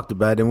haven't talked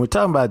about, and we're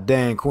talking about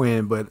Dan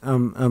Quinn, but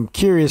I'm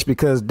curious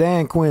because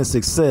Dan Quinn's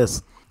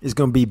success is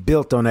going to be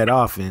built on that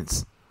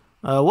offense.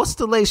 What's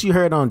the latest you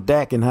heard on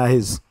Dak and how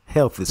his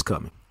health is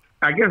coming?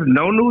 I guess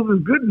no news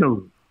is good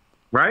news,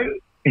 right?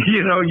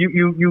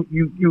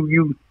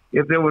 You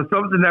if there was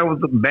something that was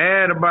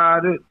bad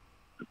about it,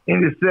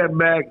 any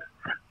setbacks,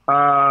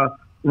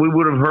 we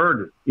would have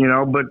heard it,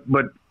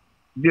 but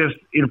just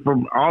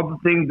from all the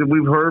things that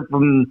we've heard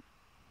from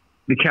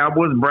the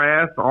Cowboys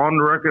brass, on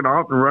the record,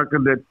 off the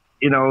record, that,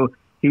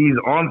 he's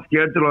on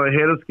schedule or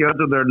ahead of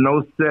schedule. There are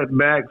no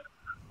setbacks.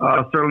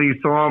 Certainly you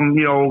saw him,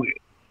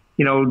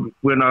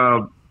 when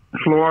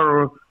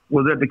Florida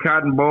was at the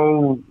Cotton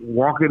Bowl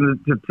walking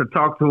to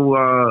talk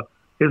to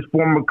his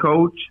former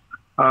coach.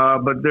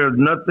 But there's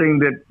nothing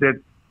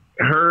that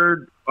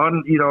heard,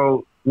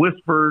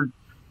 whispered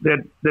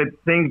that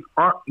things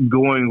aren't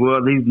going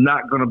well. He's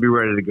not going to be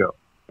ready to go.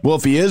 Well,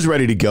 if he is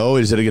ready to go,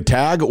 is it a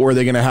tag or are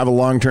they going to have a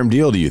long-term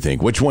deal, do you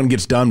think? Which one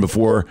gets done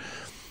before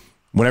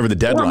whenever the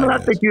deadline I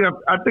is. think you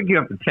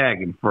have to tag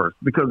him first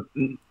because,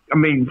 I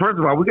mean, first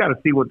of all, we got to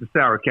see what the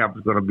salary cap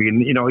is going to be.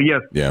 And,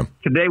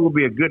 today will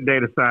be a good day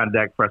to sign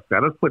Dak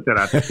Prescott. Let's put that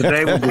out there.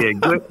 Today will be a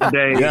good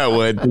day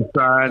to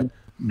sign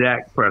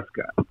Dak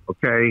Prescott,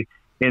 okay?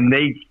 And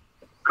they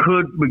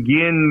could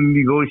begin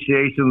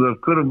negotiations or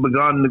could have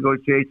begun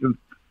negotiations,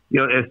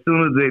 as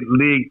soon as the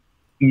league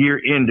year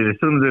ended, as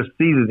soon as their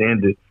season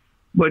ended.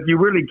 But you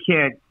really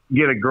can't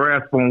get a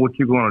grasp on what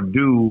you're going to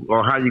do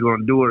or how you're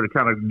going to do it or the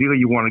kind of deal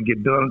you want to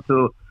get done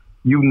until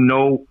you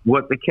know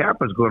what the cap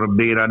is going to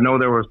be. And I know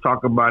there was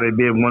talk about it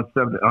being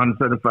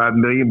 $175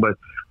 million, but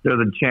there's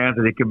a chance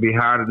that it could be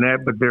higher than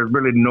that. But there's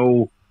really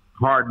no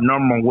hard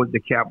number on what the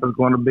cap is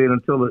going to be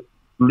until the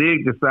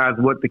league decides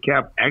what the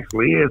cap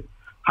actually is.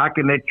 How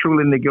can they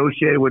truly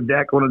negotiate with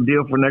Dak on a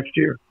deal for next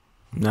year?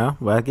 No,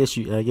 well, I guess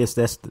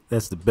that's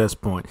the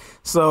best point.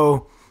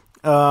 So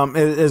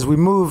as we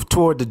move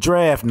toward the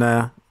draft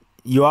now,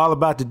 you all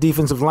about the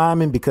defensive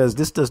linemen because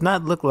this does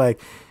not look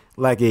like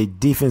a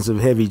defensive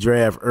heavy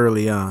draft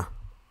early on.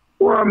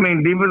 Well, I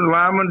mean, defensive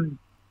linemen,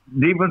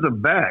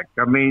 defensive back.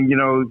 I mean,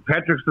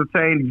 Patrick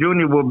Surtain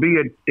Jr.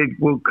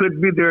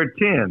 could be there at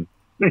 10.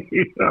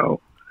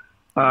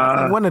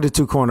 One of the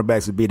two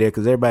cornerbacks would be there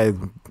because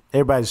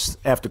everybody's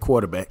after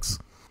quarterbacks.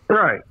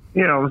 Right. So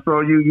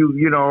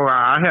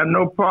I have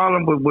no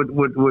problem with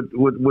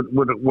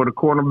a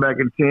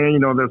cornerback at 10.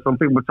 There's some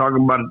people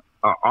talking about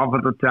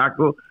offensive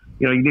tackle.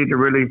 You need to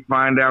really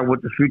find out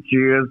what the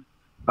future is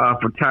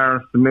for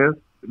Tyron Smith.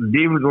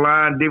 Defensive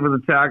line,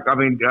 defensive tackle.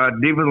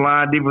 Defensive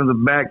line,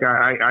 defensive back.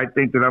 I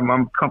think that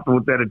I'm comfortable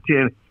with that at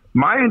 10.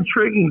 My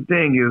intriguing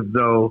thing is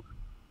though,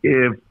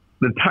 if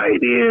the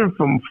tight end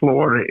from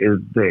Florida is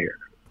there.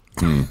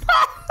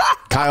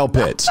 Kyle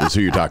Pitts is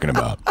who you're talking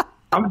about.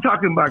 I'm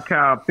talking about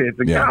Kyle Pitts.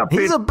 Yeah. Kyle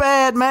Pitts, he's a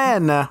bad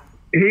man now.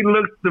 He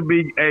looks to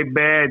be a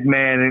bad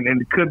man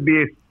and could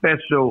be a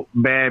special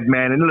bad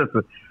man. And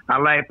listen, I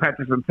like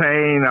Patrick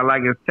Surtain. I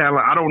like his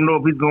talent. I don't know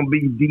if he's going to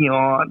be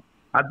Dion.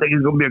 I think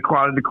he's going to be a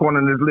quality corner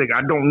in this league.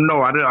 I don't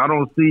know. I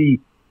don't see,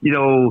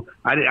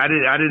 I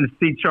didn't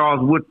see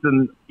Charles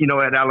Woodson,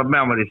 at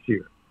Alabama this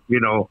year,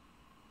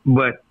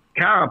 But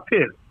Kyle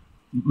Pitts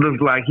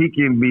looks like he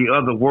can be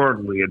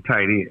otherworldly at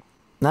tight end.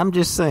 I'm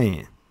just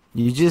saying.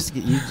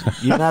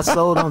 You're not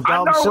sold on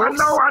Dalton Schultz?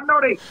 I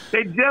know.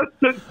 They just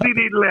took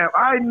CD Lamb.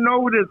 I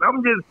know this.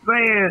 I'm just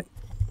saying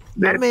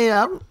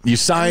that. You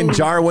signed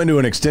Jarwin to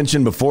an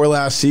extension before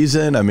last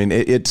season. I mean,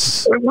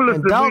 it's.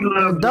 And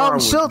Dalton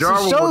Schultz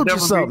has showed you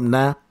something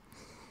now.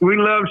 We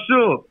love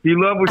Schultz.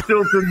 You love what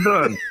Schultz has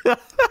done.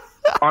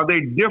 Are they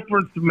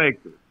difference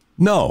makers?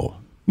 No,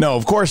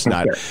 of course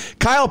not. Okay.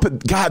 Kyle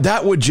Pitts, God,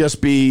 that would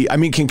just be. I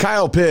mean, can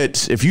Kyle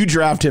Pitts, if you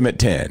draft him at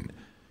 10,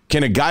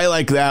 can a guy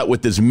like that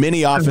with as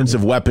many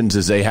offensive weapons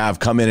as they have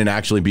come in and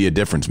actually be a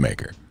difference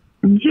maker?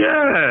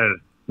 Yes.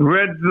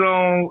 Red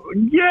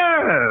zone.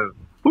 Yes.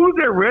 Who's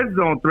their red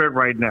zone threat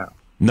right now?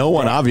 No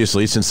one,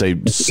 obviously, since they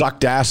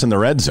sucked ass in the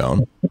red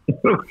zone.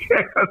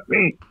 Okay. I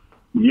mean,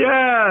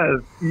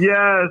 yes.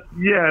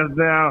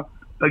 Now,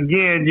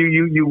 again,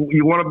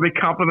 you want to be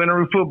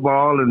complimentary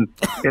football, and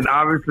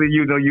obviously,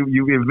 you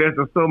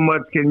invested so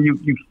much.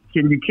 You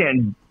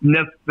can't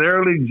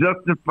necessarily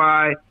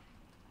justify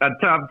a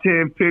top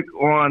 10 pick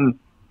on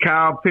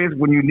Kyle Pitts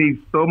when you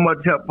need so much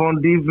help on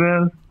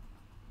defense.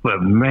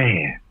 But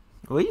man,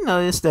 well,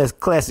 it's that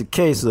classic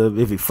case of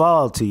if he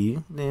fall to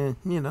you, then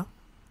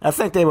I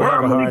think they would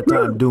have a hard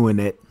time doing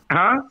that.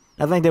 Huh?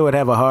 I think they would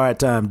have a hard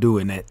time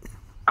doing that.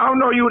 I don't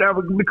know you would have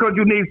because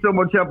you need so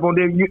much help on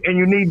defense, and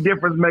you need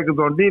difference makers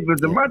on defense.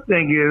 And my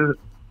thing is,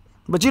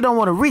 but you don't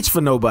want to reach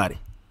for nobody.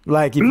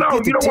 Like if you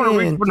get to you don't 10 want to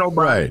reach for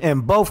nobody,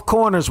 and both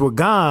corners were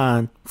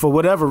gone for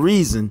whatever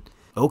reason.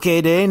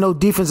 Okay, there ain't no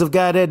defensive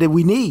guy there that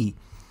we need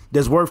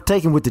that's worth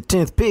taking with the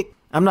 10th pick.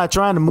 I'm not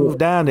trying to move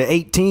down to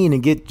 18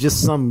 and get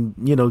just some,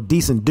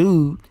 decent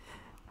dude.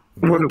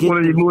 What if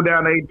you move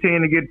down to 18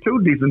 and get two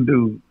decent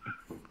dudes?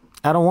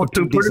 I don't want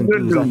two decent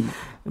dudes.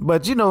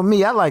 But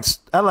me, I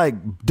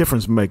like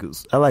difference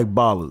makers. I like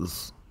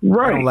ballers.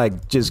 Right. I don't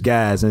like just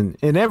guys. And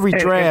in every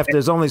draft,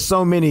 there's only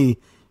so many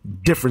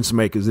difference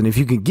makers. And if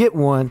you can get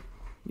one,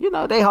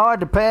 they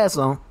hard to pass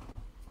on.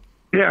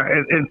 Yeah,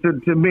 and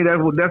to me,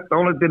 that's the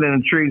only thing that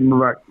intrigues me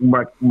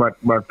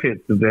about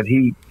Pitts is that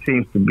he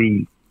seems to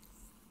be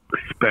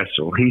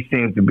special. He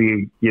seems to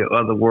be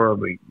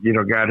otherworldly,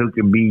 guy who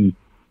can be,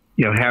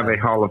 have a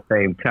Hall of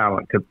Fame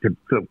talent to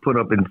put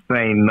up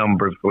insane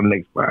numbers for the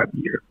next 5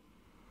 years.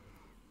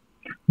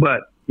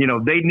 But they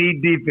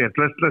need defense.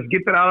 Let's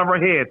get that out of our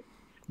head.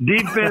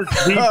 Defense.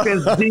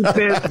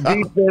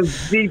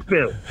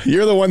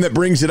 You're the one that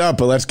brings it up,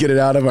 but let's get it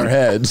out of our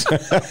heads.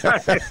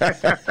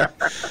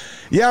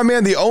 Yeah,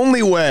 man, the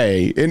only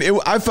way, and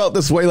I felt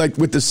this way like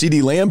with the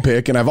CD Lamb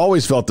pick, and I've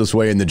always felt this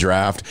way in the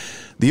draft,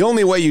 the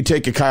only way you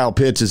take a Kyle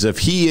Pitts is if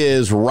he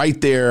is right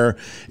there,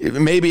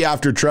 maybe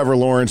after Trevor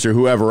Lawrence or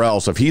whoever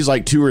else, if he's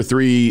like 2 or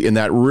 3 in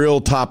that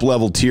real top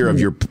level tier of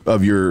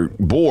your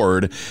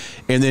board,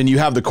 and then you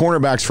have the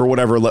cornerbacks for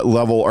whatever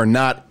level are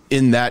not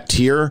in that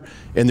tier,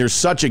 and there's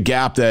such a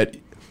gap that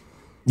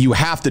you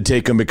have to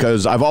take him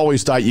because I've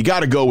always thought you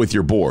got to go with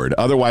your board.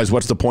 Otherwise,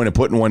 what's the point of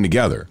putting one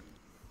together?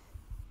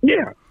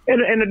 Yeah.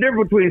 And the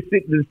difference between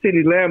the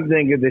CeeDee Lamb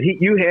thing is that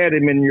you had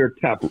him in your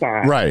top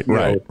 5. Right.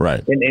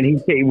 And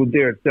he was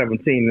there at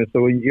 17. And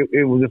so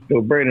it was just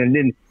no brainer. And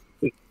then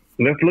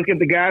let's look at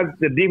the guys,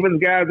 the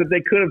defense guys that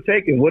they could have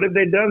taken. What have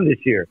they done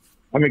this year?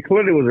 I mean,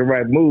 clearly it was the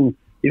right move.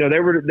 They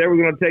were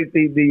going to take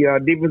the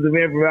defensive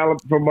end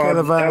from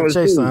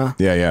LSU.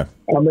 Yeah.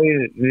 I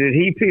mean, did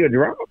he see a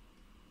drop?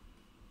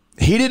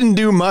 He didn't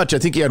do much. I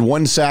think he had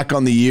 1 sack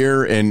on the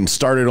year and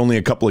started only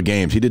a couple of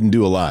games. He didn't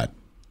do a lot.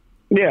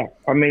 Yeah,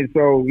 I mean,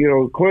 so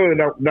clearly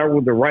that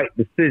was the right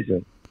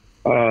decision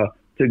to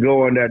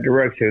go in that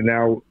direction.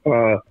 Now,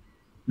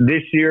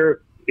 this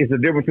year it's a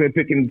difference between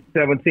picking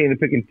 17 and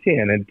picking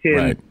 10. And 10,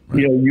 right.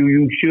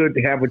 You should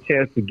have a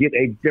chance to get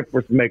a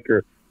difference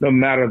maker no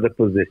matter the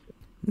position.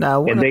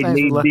 Now, and they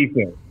need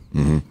defense.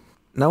 Mm-hmm.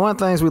 Now, one of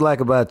the things we like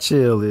about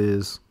Chill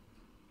is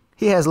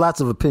he has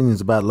lots of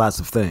opinions about lots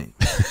of things.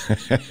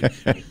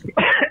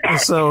 And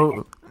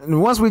so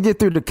once we get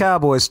through the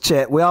Cowboys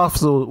chat, we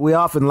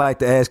often like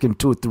to ask him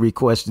 2 or 3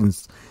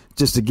 questions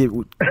just to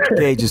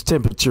gauge his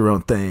temperature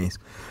on things.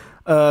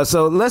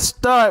 So let's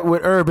start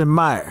with Urban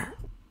Meyer.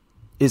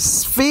 It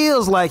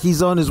feels like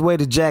he's on his way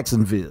to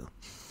Jacksonville.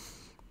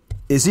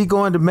 Is he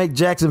going to make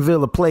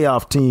Jacksonville a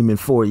playoff team in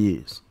 4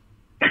 years?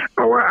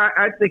 Oh,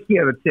 I think he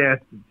has a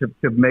chance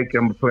to make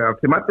him a playoff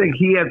team. I think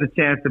he has a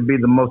chance to be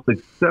the most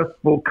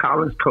successful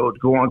college coach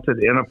going to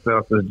the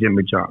NFL since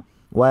Jimmy Johnson.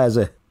 Why is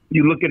that?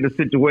 You look at the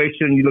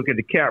situation, you look at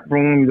the cap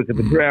room, you look at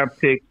the draft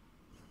pick,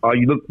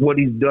 you look what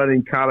he's done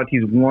in college.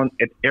 He's won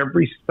at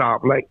every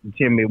stop, like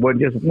Jimmy. It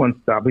wasn't just one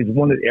stop. He's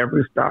won at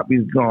every stop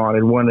he's gone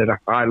and won at a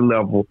high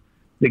level.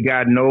 The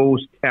guy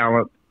knows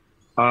talent,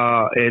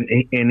 and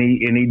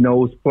he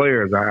knows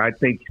players. I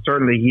think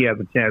certainly he has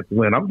a chance to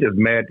win. I'm just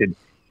mad that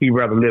he'd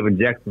rather live in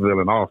Jacksonville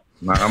than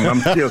Austin. I'm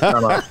still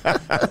kind of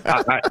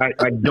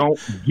I don't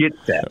get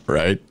that.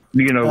 Right.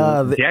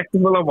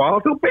 Jacksonville over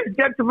Austin. Who picks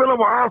Jacksonville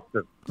over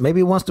Austin? Maybe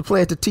he wants to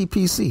play at the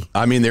TPC.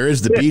 I mean, there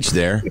is the beach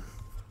there.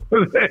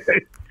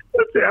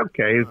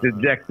 Okay, it's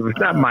in Jacksonville. It's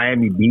not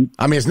Miami Beach.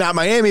 I mean, it's not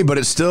Miami, but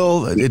it's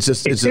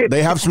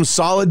they have some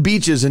solid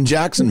beaches in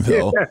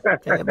Jacksonville.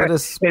 Yeah, but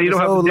it's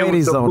old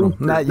ladies on them,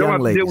 not young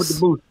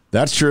ladies.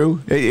 That's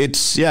true.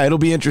 It'll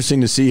be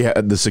interesting to see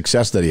the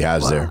success that he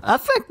has there. I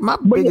think my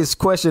biggest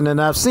question, and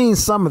I've seen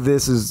some of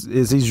this,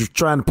 is he's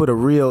trying to put a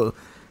real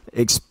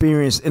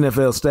experienced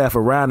NFL staff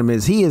around him.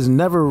 Is he has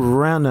never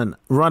run an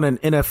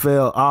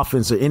NFL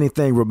offense or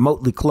anything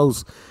remotely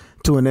close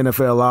to an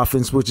NFL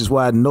offense, which is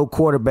why no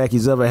quarterback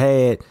he's ever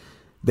had.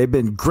 They've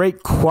been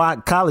great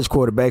college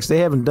quarterbacks. They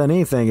haven't done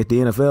anything at the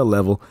NFL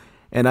level,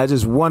 and I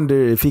just wonder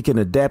if he can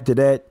adapt to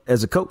that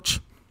as a coach.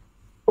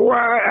 Well,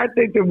 I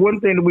think the one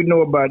thing that we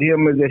know about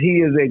him is that he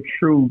is a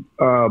true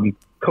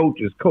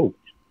coach's coach,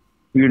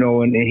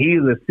 and he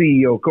is a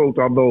CEO coach.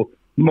 Although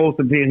most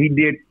of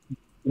it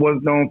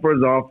was known for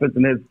his offense,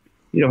 and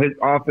his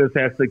offense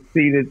has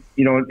succeeded,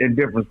 in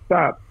different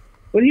stops.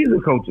 But he's a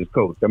coach's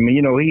coach. I mean,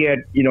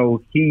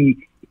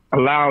 he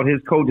allowed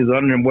his coaches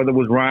under him, whether it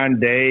was Ryan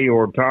Day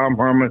or Tom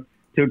Herman,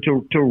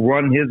 to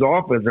run his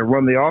offense and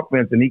run the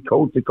offense, and he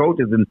coached the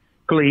coaches, and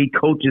clearly he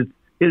coaches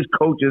his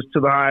coaches to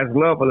the highest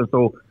level. And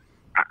so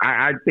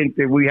I think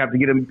that we have to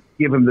give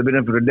him the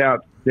benefit of the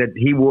doubt that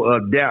he will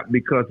adapt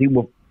because he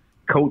will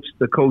coach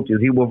the coaches.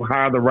 He will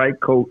hire the right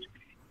coach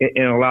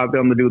and allow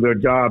them to do their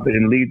job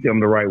and lead them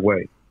the right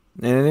way.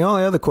 And the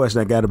only other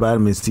question I got about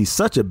him is he's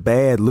such a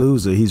bad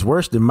loser. He's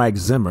worse than Mike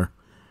Zimmer.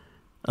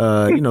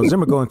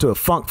 Zimmer going into a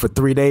funk for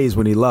 3 days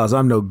when he lost.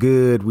 I'm no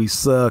good. We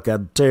suck.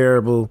 I'm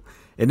terrible.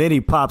 And then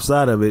he pops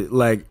out of it.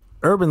 Like,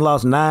 Urban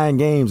lost 9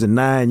 games in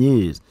 9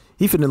 years.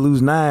 He finna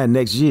lose 9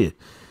 next year.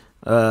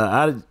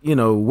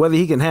 Whether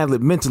he can handle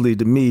it mentally,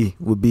 to me,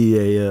 would be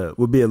a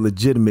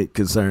legitimate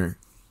concern.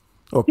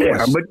 Or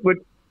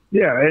question.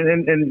 Yeah,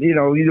 and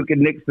you look at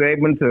Nick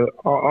Saban to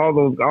all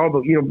those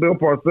Bill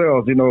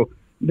Parcells,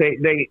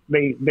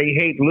 they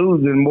hate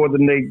losing more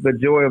than the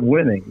joy of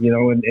winning,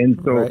 and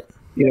so right.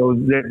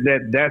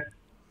 That's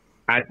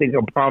I think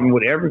a problem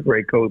with every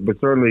great coach, but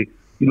certainly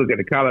you look at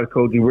the college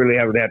coach, you really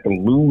haven't had to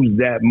lose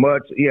that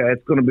much. Yeah,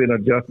 it's going to be an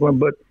adjustment,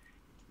 but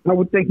I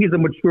would think he's a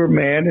mature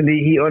man and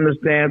he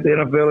understands the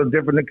NFL is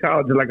different than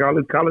college. Like all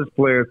these college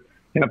players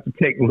have to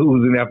take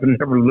losing after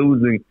never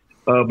losing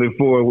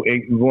before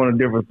going to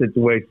different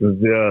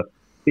situations.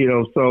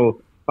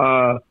 So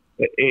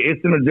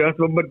it's an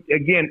adjustment, but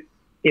again,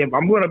 if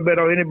I'm going to bet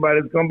on anybody,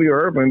 it's going to be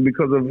Urban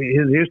because of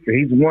his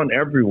history. He's won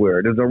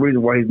everywhere. There's no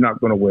reason why he's not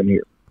going to win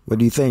here. What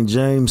do you think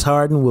James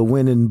Harden will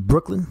win in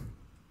Brooklyn?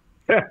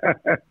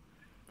 That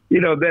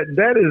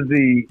is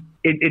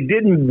it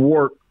didn't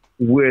work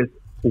with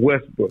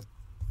Westbrook.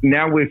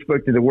 Now we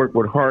expect it to work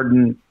with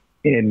Harden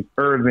and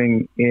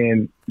Irving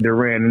and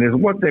Durant. And there's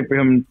one thing for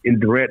him and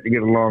Durant to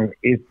get along.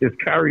 It's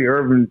Kyrie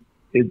Irving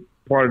is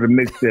part of the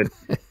mix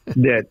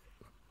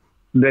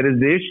that is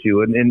the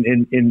issue, and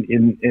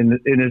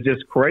it's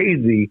just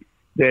crazy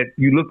that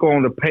you look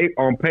on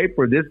on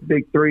paper, this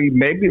big three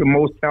may be the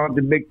most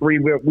talented big three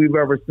we've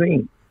ever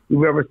seen.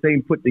 We've ever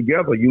seen put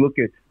together. You look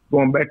at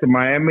going back to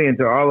Miami and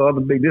to all the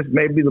other this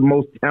may be the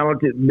most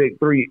talented big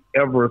three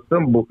ever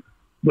assembled.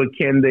 But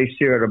can they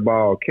share the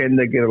ball? Can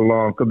they get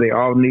along? Because they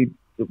all need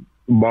the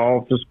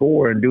ball to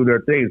score and do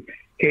their things.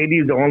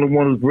 KD is the only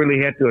one who's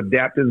really had to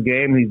adapt his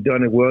game. He's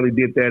done it well. He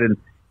did that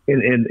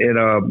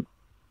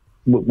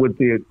with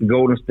the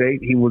Golden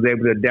State. He was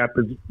able to adapt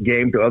his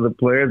game to other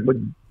players. But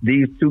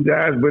these two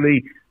guys,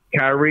 really,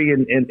 Kyrie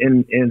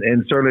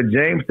and certainly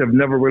James, have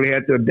never really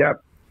had to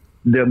adapt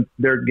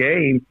their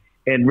game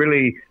and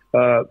really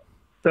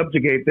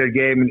subjugate their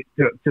game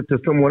to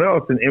someone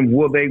else. And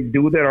will they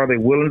do that? Are they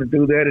willing to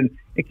do that? And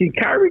can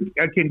Kyrie,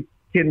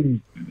 can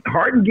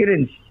Harden get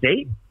in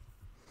shape?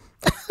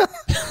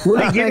 Will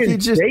he get in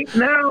shape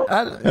now?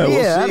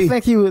 I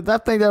think he would. I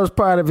think that was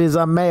part of his.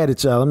 I'm mad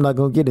at y'all. I'm not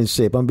gonna get in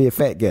shape. I'm gonna be a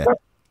fat guy.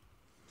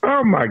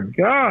 Oh my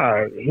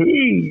God,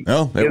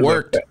 it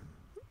worked.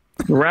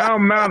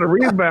 Round amount of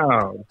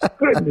rebounds.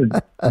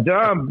 Goodness,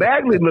 John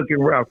Bagley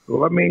looking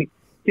rascal. I mean,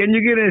 can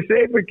you get in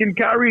shape or can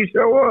Kyrie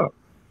show up?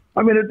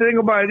 I mean, the thing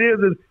about it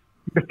is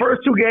the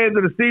first two games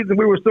of the season,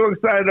 we were so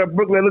excited that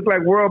Brooklyn looked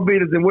like world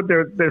beaters, and what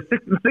they're 6-6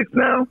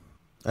 now.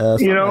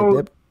 You know,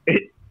 like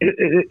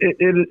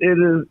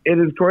it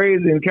is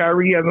crazy. And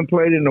Kyrie hasn't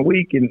played in a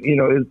week, and you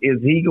know,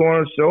 is he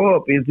going to show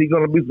up? Is he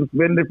going to be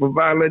suspended for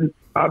violating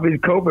obvious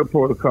COVID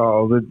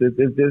protocols?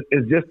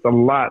 It's just a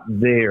lot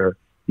there.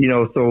 You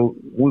know, so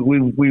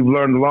we've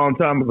learned a long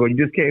time ago. You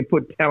just can't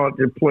put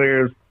talented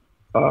players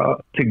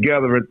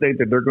together and think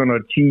that they're going to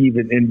achieve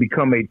and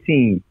become a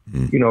team.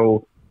 You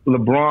know,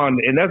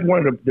 LeBron, and that's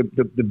one of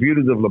the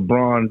beauties of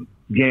LeBron's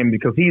game,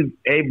 because he's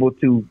able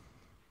to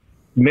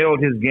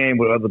meld his game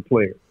with other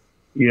players.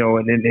 You know,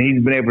 and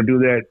he's been able to do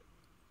that,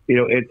 you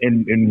know,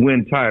 and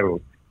win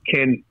titles.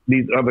 Can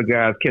these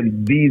guys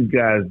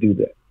do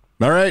that?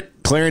 All right.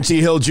 Clarence E.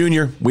 Hill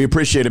Jr., we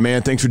appreciate it,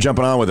 man. Thanks for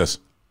jumping on with us.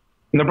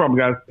 No problem,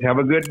 guys. Have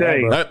a good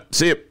day. All right,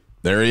 see you.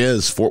 There he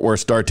is, Fort Worth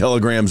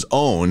Star-Telegram's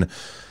own.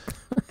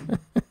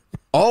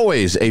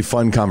 Always a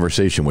fun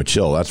conversation with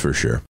Chill, that's for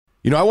sure.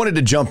 You know, I wanted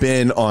to jump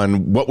in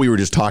on what we were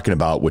just talking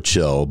about with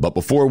Chill, but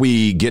before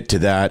we get to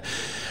that,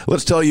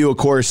 let's tell you, of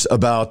course,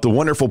 about the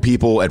wonderful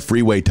people at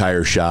Freeway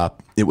Tire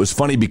Shop. It was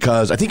funny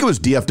because I think it was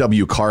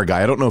DFW Car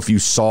Guy. I don't know if you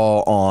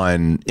saw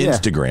on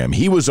Instagram.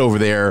 He was over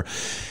there.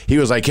 He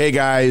was like, hey,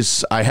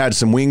 guys, I had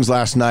some wings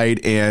last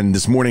night, and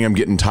this morning I'm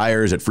getting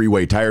tires at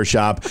Freeway Tire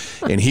Shop.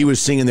 And he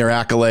was singing their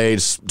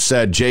accolades,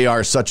 said,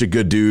 JR's such a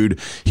good dude.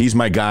 He's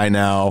my guy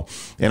now.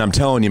 And I'm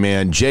telling you,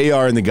 man,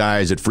 JR and the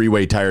guys at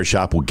Freeway Tire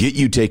Shop will get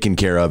you taken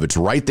care of. It's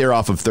right there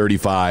off of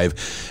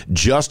 35,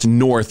 just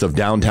north of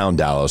downtown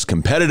Dallas.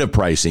 Competitive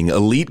pricing,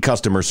 elite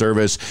customer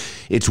service.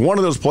 It's one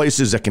of those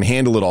places that can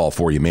handle it all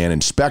for you, man.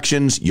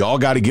 Inspections, y'all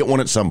got to get one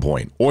at some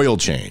point. Oil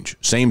change,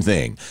 same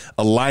thing.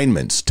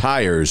 Alignments,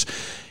 tires.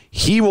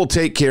 He will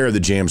take care of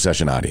the jam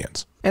session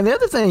audience. And the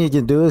other thing he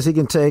can do is he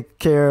can take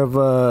care of,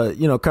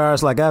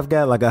 cars like I've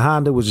got, like a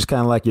Honda, which is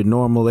kind of like your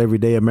normal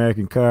everyday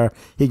American car.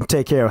 He can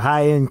take care of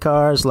high-end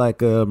cars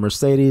like a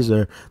Mercedes,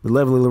 or the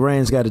lovely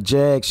Lorraine's got a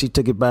Jag. She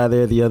took it by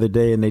there the other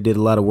day, and they did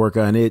a lot of work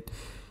on it.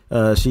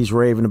 She's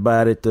raving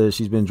about it.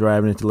 She's been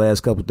driving it the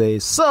last couple of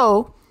days.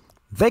 So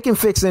they can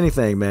fix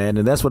anything, man,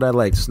 and that's what I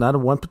like. It's not a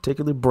one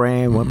particular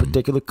brand, one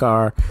particular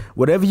car.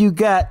 Whatever you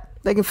got,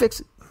 they can fix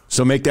it.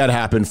 So make that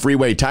happen.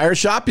 Freeway Tire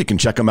Shop. You can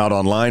check them out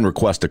online,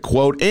 request a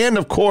quote. And,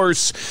 of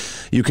course,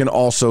 you can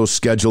also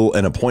schedule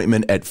an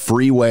appointment at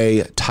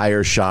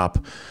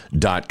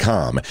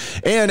freewaytireshop.com.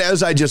 And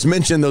as I just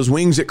mentioned, those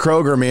wings at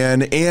Kroger,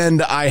 man,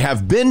 and I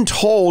have been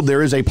told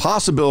there is a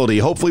possibility,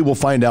 hopefully we'll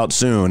find out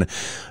soon,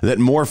 that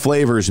more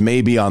flavors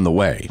may be on the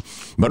way.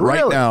 But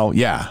right now,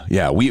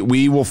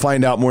 we will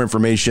find out more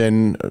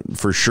information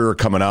for sure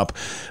coming up.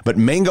 But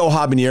mango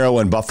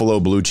habanero and buffalo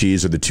blue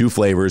cheese are the two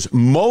flavors.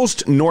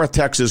 Most North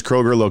Texas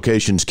Kroger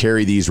locations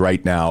carry these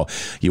right now.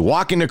 You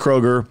walk into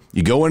Kroger,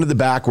 you go into the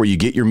back where you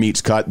get your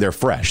meats cut. They're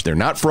fresh. They're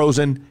not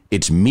frozen.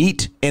 It's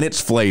meat and it's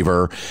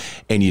flavor.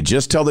 And you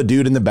just tell the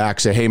dude in the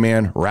back, say, hey,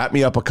 man, wrap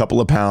me up a couple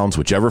of pounds,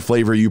 whichever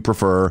flavor you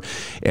prefer.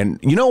 And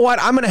you know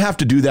what? I'm going to have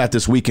to do that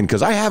this weekend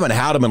because I haven't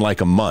had them in like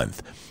a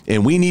month.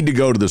 And we need to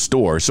go to the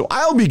store. So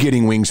I'll be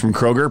getting wings from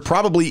Kroger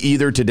probably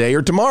either today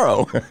or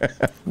tomorrow.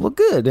 Well,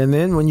 good. And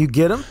then when you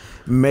get them,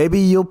 maybe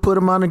you'll put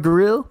them on a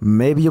grill.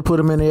 Maybe you'll put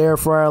them in the air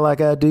fryer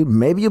like I do.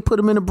 Maybe you'll put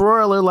them in a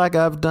broiler like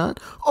I've done.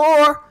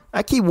 Or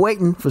I keep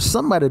waiting for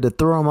somebody to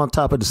throw them on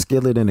top of the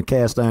skillet in a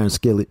cast iron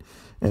skillet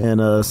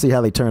and see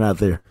how they turn out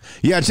there.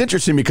 Yeah, it's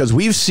interesting because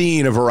we've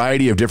seen a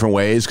variety of different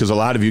ways because a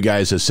lot of you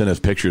guys have sent us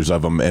pictures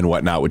of them and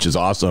whatnot, which is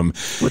awesome.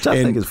 Which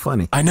I think is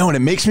funny. I know, and it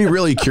makes me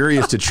really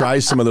curious to try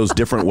some of those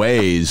different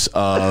ways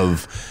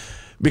of...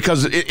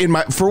 Because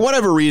for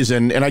whatever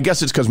reason, and I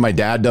guess it's because my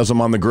dad does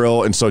them on the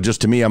grill, and so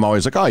just to me, I'm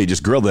always like, oh, you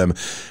just grill them.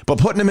 But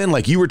putting them in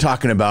like you were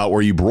talking about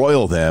where you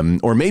broil them,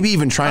 or maybe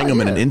even trying them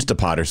in an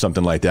Instapot or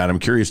something like that, I'm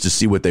curious to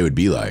see what they would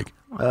be like.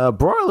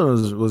 Broiler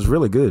was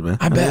really good, man.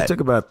 I bet. It took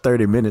about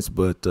 30 minutes,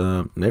 but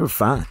they were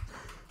fine.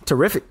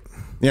 Terrific.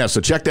 Yeah,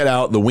 so check that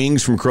out. The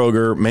wings from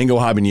Kroger, mango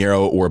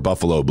habanero, or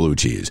buffalo blue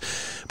cheese.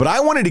 But I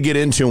wanted to get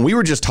into, and we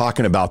were just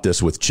talking about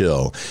this with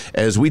Chill,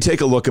 as we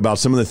take a look about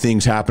some of the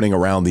things happening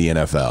around the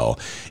NFL.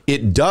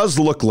 It does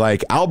look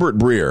like Albert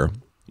Breer,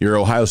 your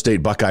Ohio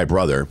State Buckeye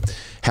brother,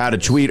 had a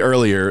tweet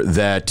earlier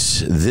that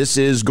this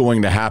is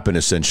going to happen,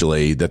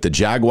 essentially, that the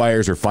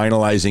Jaguars are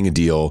finalizing a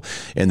deal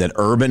and that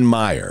Urban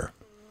Meyer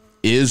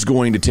is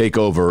going to take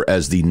over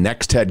as the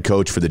next head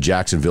coach for the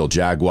Jacksonville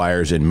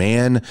Jaguars. And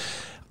man,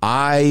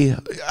 I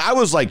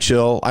was like,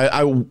 Chill.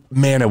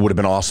 Man, it would have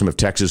been awesome if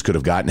Texas could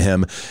have gotten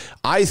him.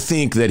 I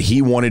think that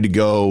he wanted to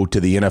go to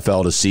the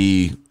NFL to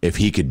see if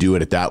he could do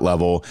it at that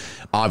level,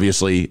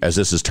 obviously, as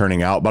this is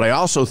turning out. But I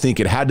also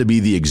think it had to be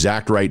the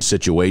exact right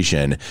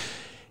situation.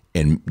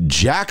 In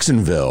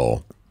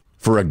Jacksonville,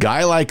 for a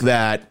guy like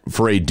that,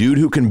 for a dude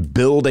who can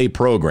build a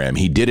program,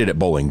 he did it at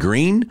Bowling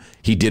Green.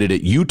 He did it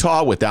at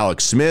Utah with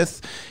Alex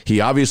Smith.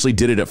 He obviously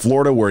did it at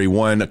Florida, where he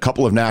won a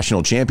couple of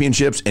national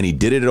championships, and he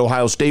did it at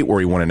Ohio State, where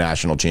he won a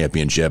national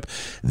championship.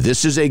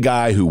 This is a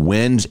guy who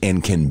wins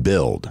and can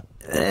build.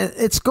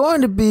 It's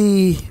going to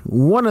be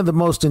one of the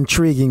most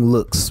intriguing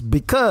looks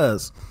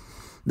because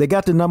they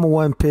got the number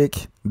 1 pick.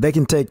 They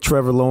can take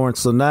Trevor Lawrence,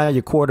 so now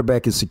your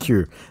quarterback is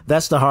secure.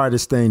 That's the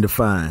hardest thing to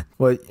find.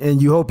 Well,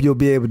 and you hope you'll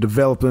be able to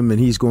develop him, and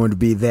he's going to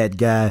be that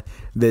guy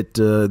that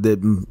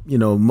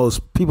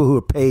most people who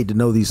are paid to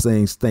know these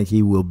things think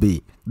he will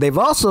be. They've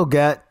also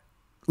got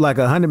like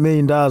 $100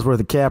 million worth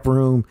of cap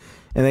room,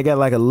 and they got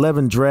like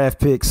 11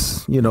 draft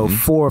picks, 4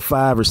 or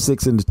 5 or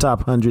 6 in the top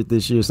 100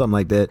 this year, something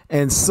like that.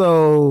 And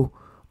so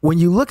when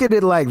you look at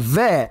it like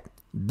that,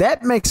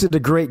 that makes it a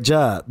great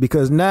job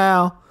because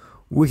now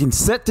we can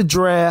set the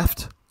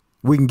draft.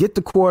 We can get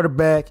the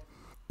quarterback.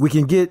 We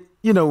can get,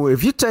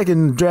 if you're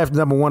taking draft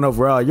number 1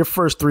 overall, your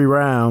first 3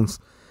 rounds,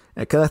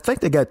 because I think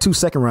they got 2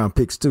 second-round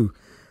picks too.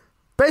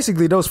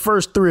 Basically, those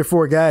first 3 or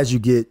 4 guys you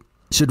get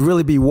should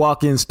really be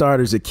walk-in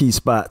starters at key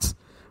spots.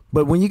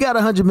 But when you got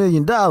 $100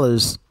 million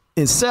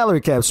in salary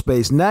cap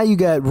space, now you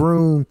got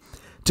room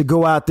to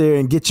go out there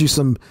and get you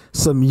some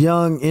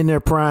young, in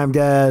their prime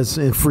guys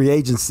in free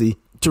agency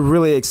to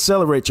really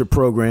accelerate your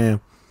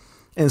program.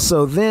 And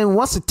so then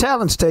once the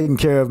talent's taken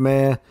care of,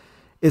 man,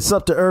 it's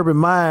up to Urban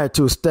Meyer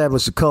to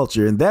establish a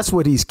culture. And that's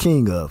what he's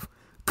king of.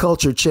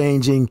 Culture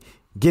changing,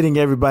 getting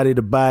everybody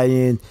to buy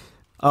in,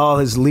 all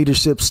his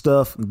leadership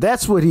stuff.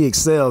 That's what he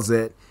excels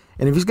at.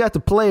 And if he's got the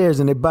players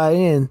and they buy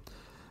in,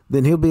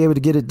 then he'll be able to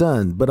get it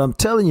done. But I'm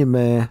telling you,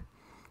 man,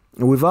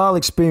 and we've all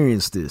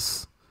experienced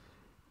this,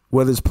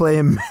 whether it's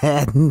playing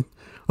Madden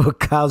or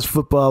college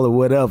football or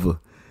whatever,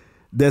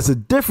 there's a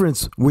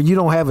difference when you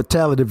don't have a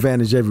talent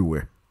advantage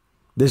everywhere.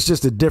 There's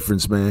just a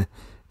difference, man.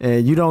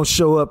 And you don't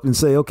show up and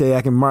say, okay,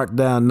 I can mark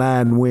down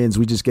 9 wins.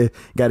 We just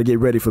got to get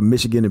ready for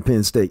Michigan and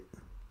Penn State.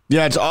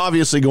 Yeah, it's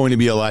obviously going to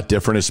be a lot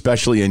different,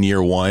 especially in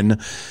year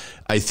 1.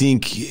 I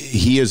think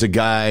he is a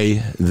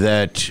guy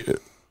that,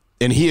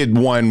 and he had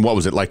won, what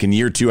was it, like in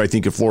year 2, I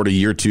think at Florida,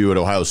 year 2 at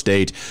Ohio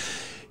State.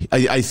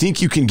 I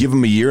think you can give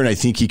him a year, and I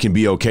think he can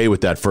be okay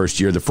with that first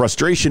year. The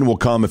frustration will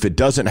come if it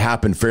doesn't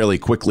happen fairly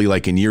quickly,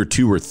 like in year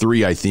 2 or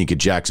 3, I think, at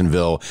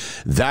Jacksonville.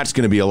 That's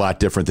going to be a lot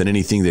different than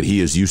anything that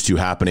he is used to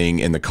happening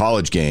in the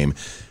college game.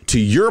 To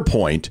your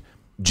point,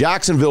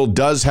 Jacksonville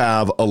does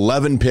have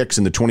 11 picks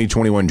in the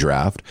 2021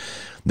 draft.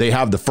 They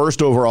have the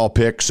first overall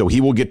pick, so he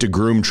will get to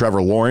groom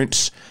Trevor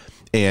Lawrence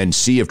and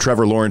see if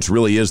Trevor Lawrence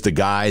really is the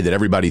guy that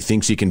everybody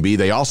thinks he can be.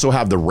 They also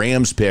have the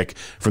Rams pick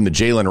from the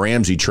Jalen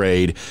Ramsey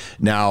trade.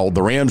 Now,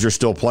 the Rams are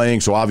still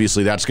playing, so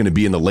obviously that's going to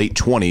be in the late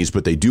 20s,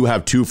 but they do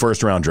have 2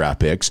 first-round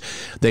draft picks.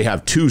 They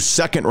have 2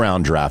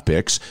 second-round draft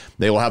picks.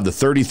 They will have the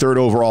 33rd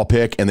overall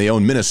pick, and they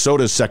own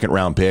Minnesota's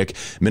second-round pick.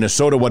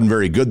 Minnesota wasn't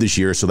very good this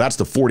year, so that's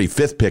the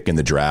 45th pick in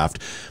the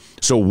draft.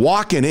 So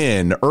walking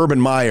in,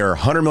 Urban Meyer,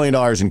 $100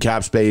 million in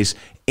cap space,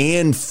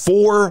 and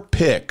 4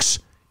 picks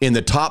in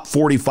the top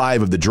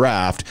 45 of the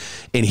draft.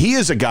 And he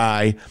is a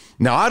guy,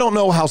 now I don't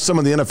know how some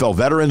of the NFL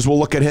veterans will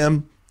look at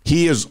him.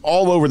 He is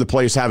all over the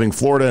place, having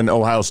Florida and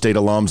Ohio State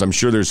alums. I'm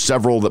sure there's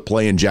several that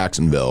play in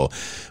Jacksonville.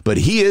 But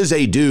he is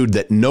a dude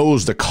that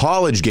knows the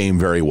college game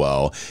very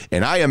well.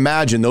 And I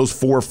imagine those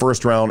 4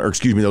 picks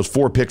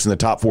in the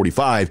top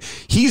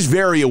 45, he's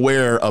very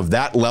aware of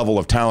that level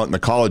of talent in the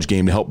college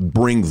game to help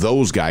bring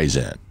those guys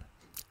in.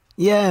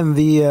 Yeah,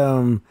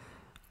 and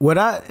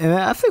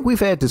I think we've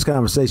had this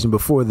conversation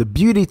before. The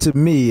beauty to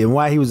me and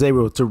why he was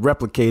able to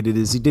replicate it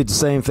is he did the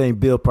same thing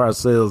Bill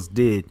Parcells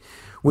did,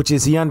 which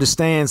is he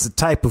understands the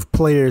type of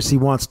players he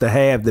wants to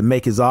have that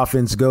make his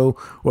offense go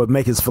or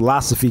make his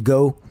philosophy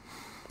go.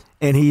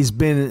 And he's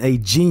been a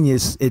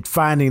genius at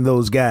finding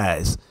those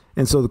guys.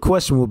 And so the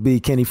question will be,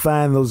 can he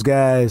find those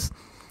guys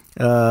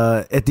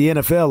at the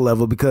NFL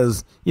level?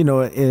 Because, in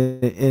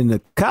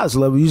the college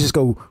level, you just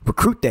go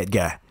recruit that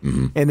guy.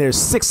 Mm-hmm. And there's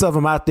 6 of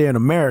them out there in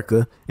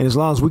America. And as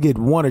long as we get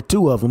 1 or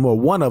 2 of them or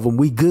 1 of them,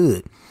 we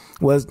good.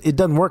 Well, it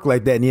doesn't work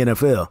like that in the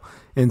NFL.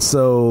 And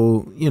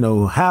so,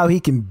 how he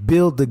can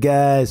build the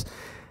guys,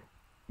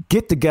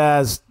 get the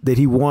guys that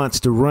he wants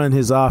to run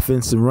his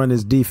offense and run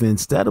his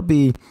defense, that'll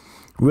be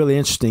really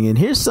interesting. And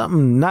here's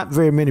something not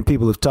very many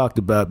people have talked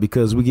about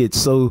because we get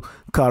so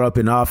caught up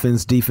in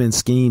offense, defense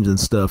schemes and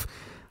stuff.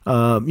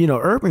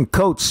 Urban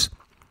coach,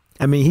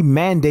 I mean, he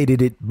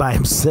mandated it by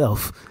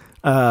himself,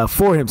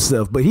 for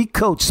himself, but he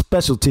coached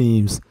special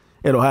teams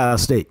at Ohio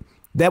State.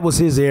 That was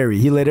his area.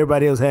 He let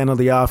everybody else handle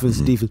the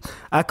offense, defense.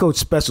 I coach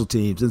special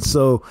teams. And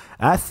so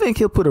I think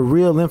he'll put a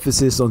real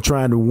emphasis on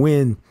trying to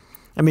win.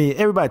 I mean,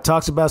 everybody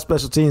talks about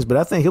special teams, but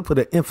I think he'll put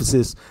an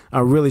emphasis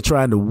on really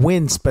trying to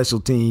win special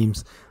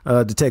teams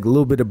to take a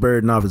little bit of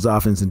burden off his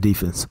offense and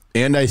defense.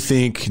 And I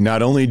think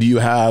not only do you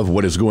have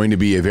what is going to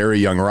be a very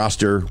young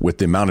roster with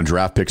the amount of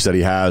draft picks that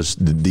he has,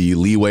 the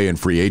leeway in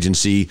free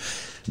agency,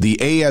 the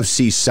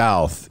AFC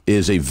South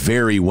is a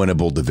very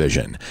winnable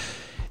division.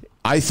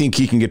 I think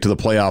he can get to the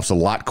playoffs a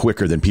lot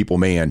quicker than people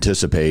may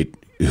anticipate.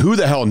 Who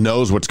the hell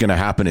knows what's going to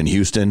happen in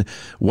Houston?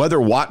 Whether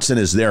Watson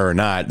is there or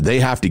not, they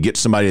have to get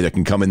somebody that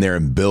can come in there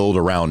and build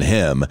around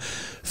him.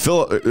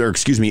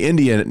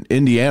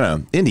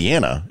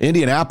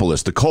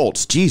 Indianapolis, the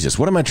Colts. Jesus,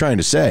 what am I trying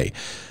to say?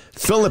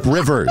 Phillip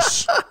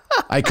Rivers.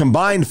 I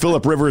combined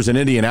Phillip Rivers and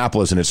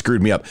Indianapolis, and it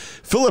screwed me up.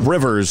 Phillip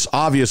Rivers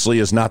obviously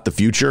is not the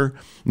future.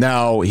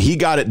 Now, he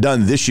got it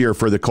done this year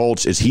for the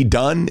Colts. Is he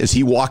done? Is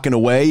he walking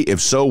away?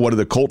 If so, what do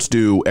the Colts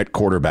do at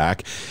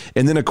quarterback?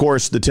 And then, of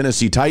course, the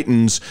Tennessee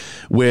Titans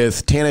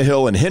with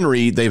Tannehill and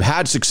Henry, they've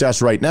had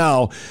success right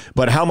now,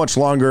 but how much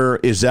longer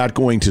is that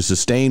going to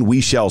sustain?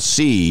 We shall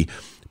see.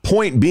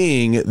 Point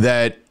being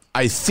that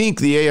I think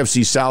the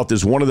AFC South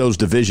is one of those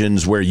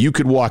divisions where you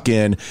could walk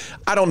in.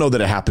 I don't know that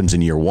it happens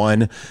in year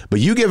one, but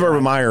you give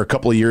Urban Meyer a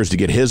couple of years to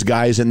get his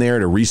guys in there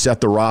to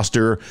reset the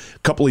roster, a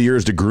couple of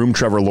years to groom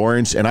Trevor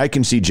Lawrence, and I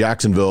can see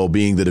Jacksonville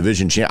being the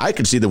division champ. I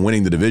could see them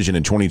winning the division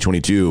in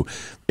 2022,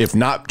 if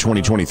not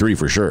 2023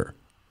 for sure.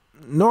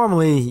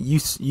 Normally,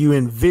 you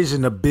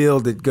envision a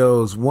build that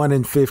goes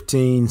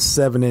 1-15,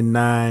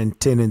 7-9,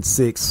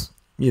 10-6,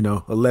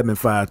 11-5,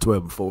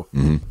 12-4.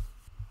 Mm-hmm.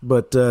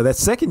 But that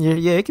second year,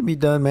 yeah, it can be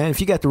done, man, if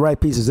you got the right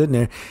pieces in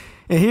there.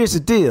 And here's the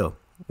deal.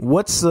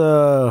 What does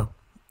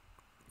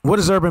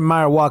Urban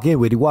Meyer walk in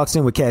with? He walks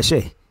in with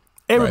cachet.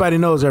 Everybody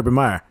knows Urban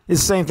Meyer.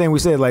 It's the same thing we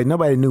said, like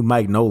nobody knew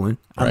Mike Nolan.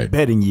 I'm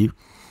betting you.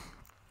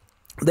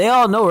 They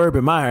all know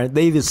Urban Meyer.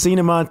 They either seen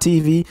him on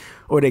TV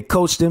or they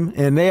coached him,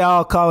 and they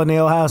all calling the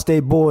Ohio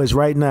State boys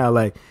right now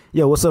like,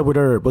 yo, what's up with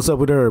Herb? What's up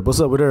with Herb? What's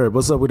up with Herb?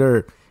 What's up with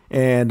Herb?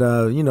 And,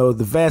 the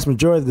vast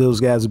majority of those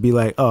guys would be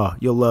like, oh,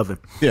 you'll love him.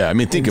 Yeah, I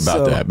mean, think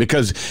about that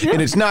because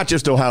and it's not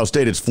just Ohio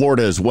State, it's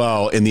Florida as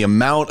well. And the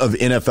amount of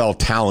NFL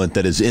talent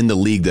that is in the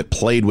league that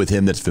played with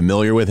him, that's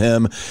familiar with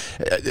him.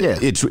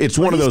 It's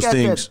one of those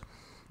things.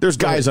 There's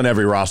guys on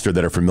every roster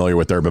that are familiar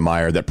with Urban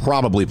Meyer that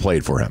probably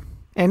played for him.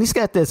 And he's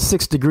got that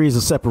 6 degrees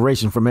of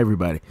separation from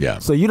everybody. Yeah.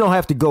 So you don't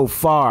have to go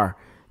far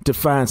to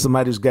find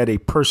somebody who's got a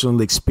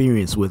personal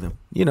experience with him.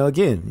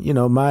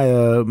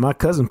 My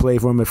cousin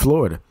played for him in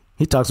Florida.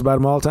 He talks about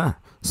him all the time.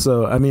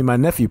 So, I mean, my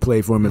nephew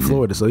played for him in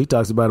Florida, so he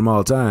talks about him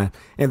all the time.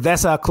 And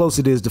that's how close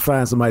it is to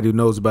find somebody who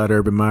knows about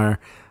Urban Meyer.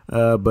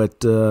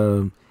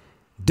 Dude,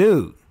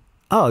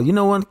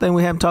 one thing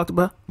we haven't talked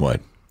about? What?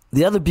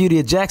 The other beauty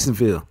of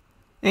Jacksonville.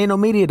 Ain't no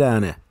media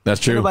down there. That's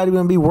true. Nobody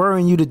going to be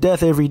worrying you to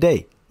death every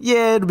day.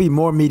 Yeah, it'll be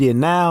more media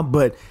now,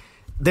 but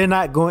they're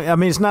not going. I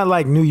mean, it's not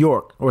like New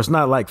York or it's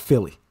not like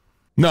Philly.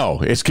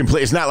 No, it's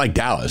complete. It's not like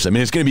Dallas. I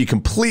mean, it's going to be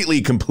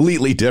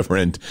completely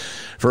different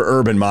for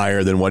Urban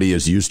Meyer than what he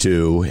is used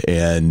to.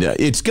 And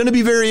it's going to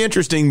be very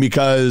interesting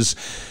because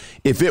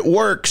if it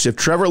works, if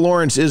Trevor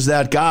Lawrence is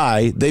that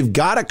guy, they've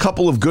got a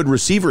couple of good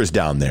receivers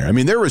down there. I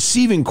mean, their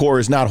receiving core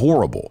is not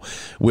horrible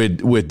with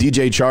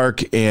DJ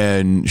Chark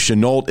and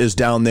Chenault is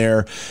down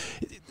there.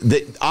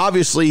 They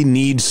obviously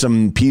need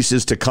some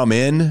pieces to come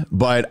in,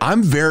 but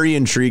I'm very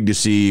intrigued to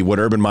see what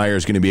Urban Meyer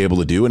is going to be able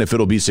to do and if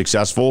it'll be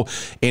successful.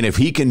 And if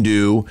he can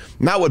do,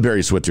 not what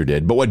Barry Switzer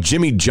did, but what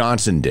Jimmy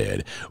Johnson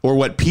did or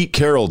what Pete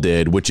Carroll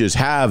did, which is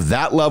have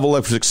that level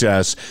of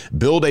success,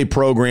 build a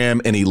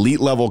program, an elite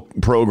level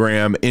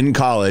program in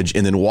college,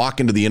 and then walk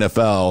into the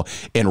NFL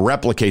and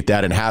replicate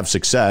that and have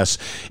success.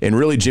 And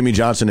really, Jimmy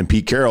Johnson and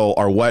Pete Carroll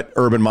are what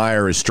Urban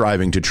Meyer is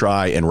striving to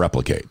try and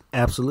replicate.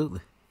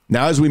 Absolutely.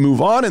 Now, as we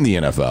move on in the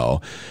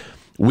NFL,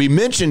 we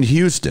mentioned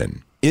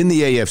Houston in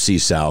the AFC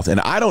South,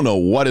 and I don't know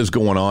what is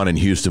going on in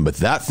Houston, but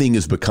that thing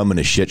is becoming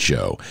a shit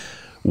show.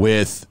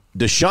 With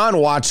Deshaun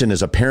Watson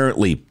is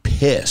apparently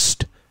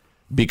pissed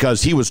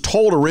because he was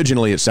told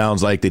originally, it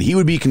sounds like, that he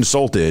would be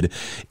consulted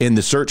in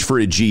the search for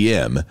a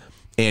GM,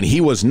 and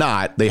he was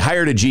not. They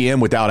hired a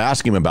GM without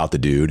asking him about the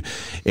dude.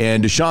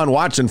 And Deshaun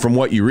Watson, from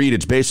what you read,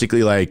 it's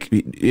basically like,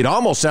 it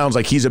almost sounds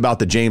like he's about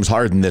to James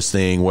Harden this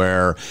thing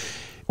or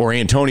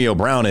Antonio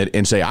Brown it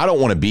and say, I don't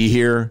want to be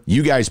here.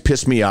 You guys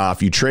pissed me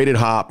off. You traded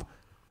Hop.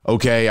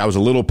 Okay, I was a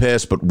little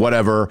pissed, but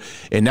whatever.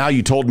 And now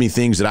you told me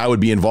things that I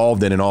would be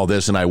involved in and all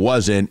this, and I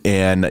wasn't.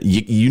 And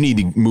you need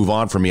to move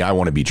on from me. I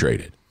want to be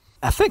traded.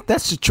 I think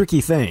that's the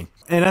tricky thing.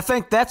 And I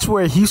think that's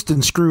where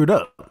Houston screwed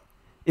up.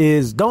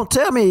 Is don't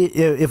tell me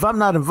if I'm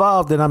not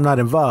involved, then I'm not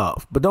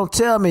involved. But don't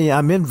tell me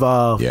I'm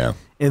involved. Yeah.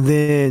 And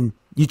then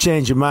you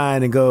change your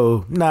mind and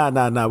go, nah,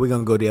 we're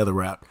going to go the other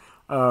route.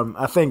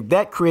 I think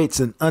that creates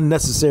an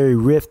unnecessary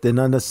rift and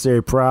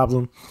unnecessary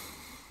problem.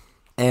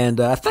 And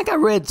I think I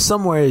read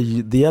somewhere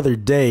the other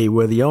day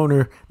where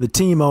the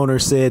team owner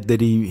said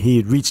that he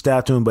had reached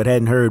out to him but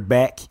hadn't heard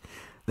back.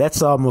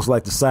 That's almost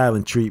like the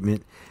silent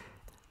treatment.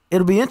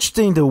 It'll be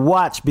interesting to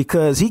watch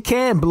because he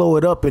can blow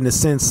it up in the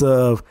sense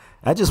of,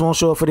 I just won't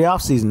show up for the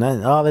offseason.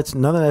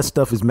 None of that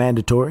stuff is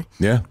mandatory.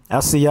 Yeah.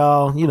 I'll see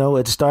y'all,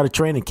 at the start of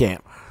training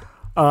camp.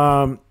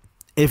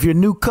 If you're a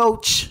new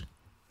coach,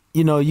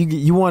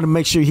 you want to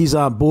make sure he's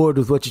on board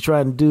with what you're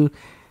trying to do.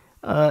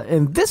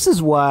 And this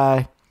is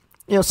why,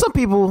 some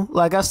people,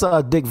 like I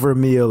saw Dick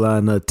Vermeil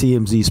on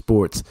TMZ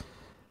Sports.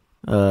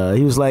 He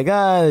was like,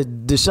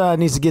 Deshaun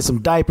needs to get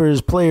some diapers.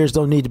 Players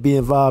don't need to be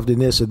involved in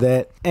this or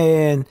that.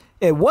 And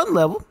at one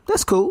level,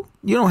 that's cool.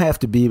 You don't have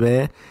to be,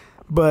 man.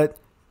 But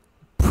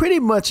pretty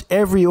much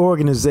every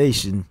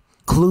organization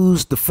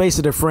clues the face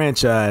of their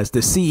franchise, the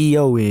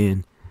CEO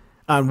in,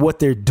 on what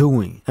they're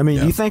doing. I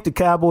mean, You think the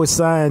Cowboys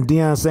signed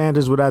Deion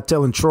Sanders without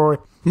telling Troy?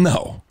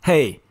 No.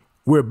 Hey,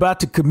 we're about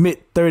to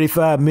commit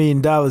 $35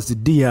 million to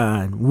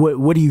Deion.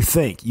 What do you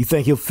think? You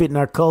think he'll fit in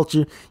our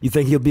culture? You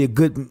think he'll be a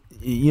good,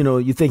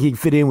 you think he can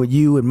fit in with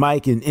you and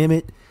Mike and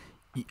Emmett?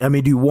 I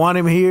mean, do you want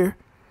him here?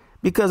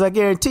 Because I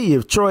guarantee you,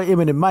 if Troy,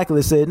 Emmett, and Michael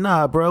had said,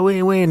 nah, bro, we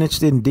ain't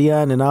interested in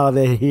Deion and all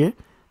that here,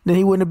 then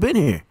he wouldn't have been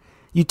here.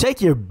 You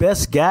take your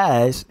best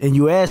guys and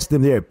you ask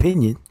them their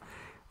opinion.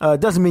 It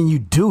doesn't mean you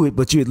do it,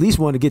 but you at least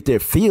want to get their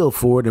feel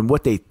for it and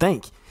what they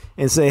think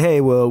and say,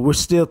 hey, well, we're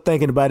still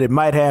thinking about it. It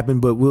might happen,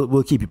 but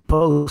we'll keep you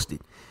posted.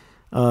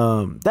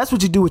 That's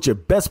what you do with your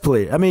best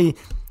player. I mean,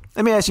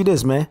 let me ask you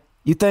this, man.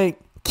 You think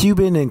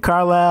Cuban and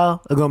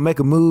Carlisle are going to make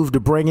a move to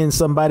bring in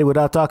somebody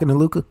without talking to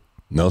Luka?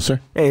 No, sir.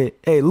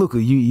 Hey,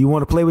 Luka, you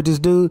want to play with this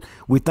dude?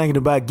 We're thinking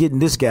about getting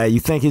this guy. You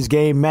think his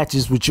game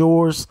matches with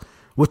yours?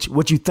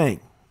 What you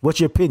think? What's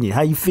your opinion?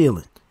 How you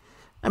feeling?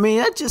 I mean,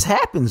 that just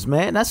happens,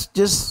 man.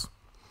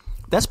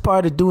 That's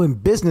part of doing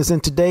business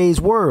in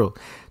today's world.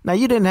 Now,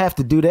 you didn't have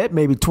to do that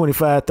maybe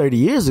 25, 30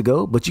 years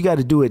ago, but you got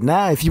to do it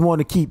now if you want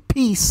to keep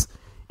peace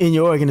in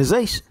your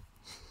organization.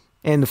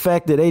 And the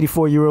fact that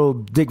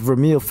 84-year-old Dick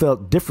Vermeil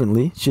felt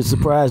differently should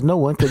surprise no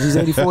one because he's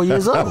 84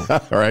 years old.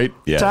 Right?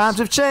 Yes. Times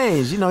have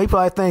changed. He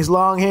probably thinks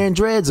long hair and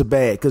dreads are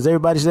bad because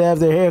everybody should have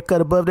their hair cut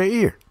above their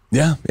ear.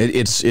 Yeah,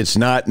 it's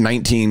not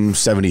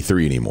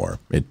 1973 anymore.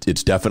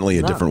 It's definitely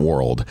a different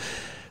world.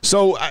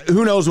 So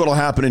who knows what will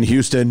happen in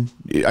Houston?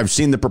 I've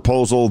seen the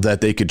proposal that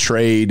they could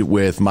trade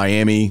with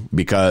Miami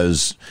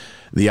because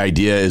the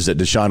idea is that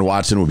Deshaun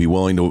Watson would be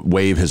willing to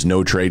waive his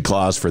no-trade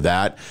clause for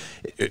that.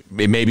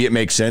 Maybe it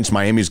makes sense.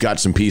 Miami's got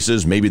some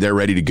pieces. Maybe they're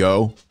ready to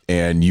go,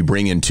 and you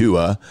bring in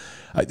Tua.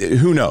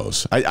 Who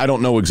knows? I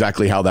don't know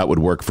exactly how that would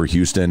work for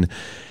Houston.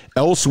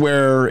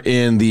 Elsewhere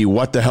in the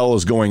what the hell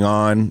is going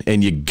on,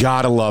 and you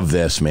got to love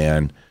this,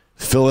 man,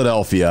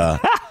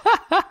 Philadelphia.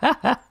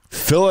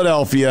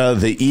 Philadelphia,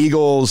 the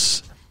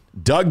Eagles,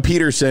 Doug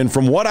Peterson,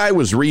 from what I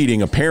was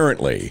reading,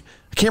 apparently,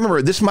 I can't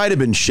remember, this might have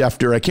been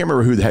Schefter, I can't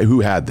remember who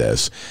had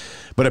this,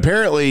 but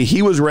apparently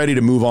he was ready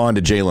to move on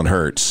to Jalen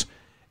Hurts.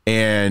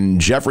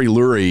 And Jeffrey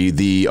Lurie,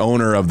 the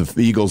owner of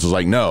the Eagles, was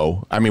like,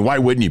 no. I mean, why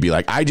wouldn't you be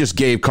like, I just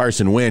gave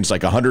Carson Wentz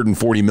like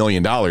 $140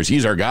 million.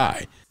 He's our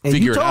guy. And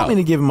you told me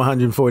to give him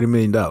 $140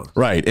 million.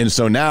 Right. And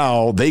so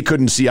now they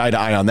couldn't see eye to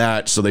eye on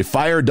that. So they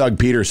fired Doug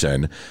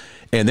Peterson,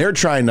 and they're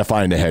trying to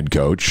find a head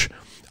coach.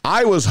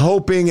 I was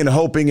hoping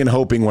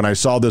when I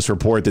saw this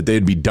report that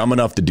they'd be dumb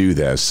enough to do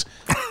this.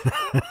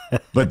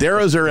 But there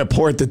was a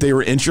report that they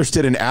were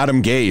interested in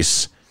Adam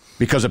Gase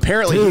because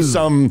apparently he's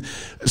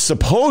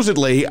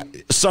supposedly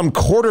some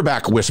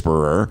quarterback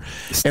whisperer.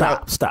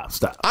 Stop.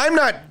 I'm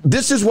not.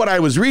 This is what I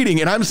was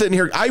reading, and I'm sitting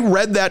here. I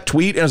read that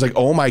tweet, and I was like,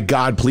 "Oh my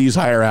God, please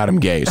hire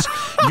Adam Gase.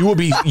 You will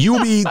be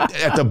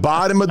at the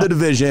bottom of the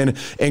division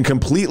and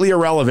completely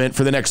irrelevant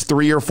for the next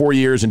 3 or 4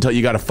 years until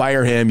you got to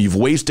fire him. You've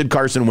wasted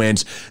Carson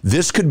Wentz.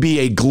 This could be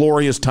a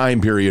glorious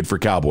time period for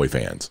Cowboy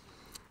fans."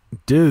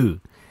 Dude,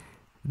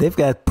 they've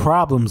got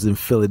problems in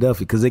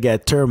Philadelphia because they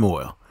got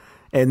turmoil.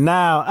 And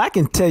now I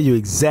can tell you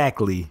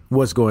exactly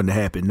what's going to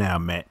happen now,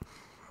 Matt.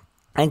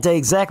 I can tell you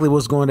exactly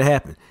what's going to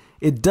happen.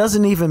 It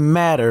doesn't even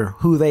matter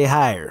who they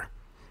hire.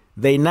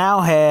 They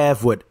now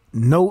have what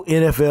no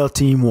NFL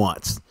team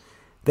wants.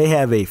 They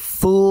have a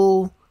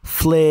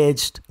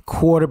full-fledged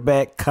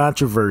quarterback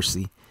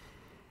controversy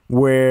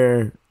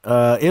where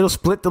it'll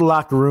split the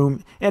locker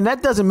room. And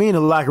that doesn't mean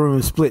the locker room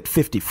is split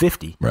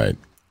 50-50. Right.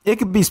 It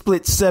could be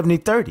split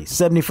 70-30,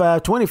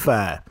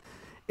 75-25.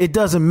 It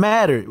doesn't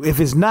matter. If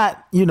it's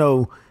not,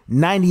 98%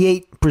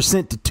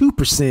 to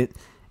 2%,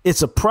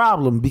 it's a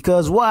problem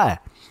because why?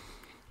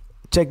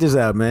 Check this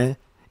out, man.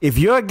 If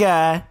your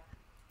guy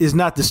is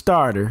not the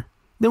starter,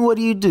 then what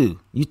do?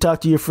 You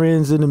talk to your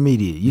friends in the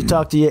media. You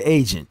talk to your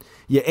agent.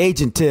 Your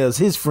agent tells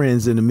his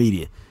friends in the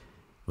media,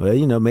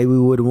 well, maybe we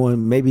would have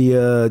won. Maybe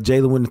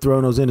Jalen wouldn't have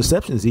thrown those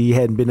interceptions. He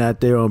hadn't been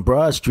out there on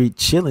Broad Street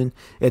chilling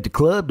at the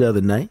club the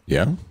other night.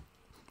 Yeah.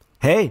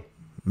 Hey,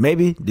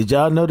 maybe, did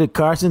y'all know that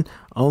Carson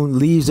only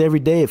leaves every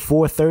day at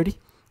 4:30?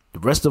 The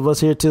rest of us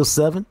here till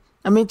 7?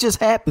 I mean, it just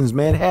happens,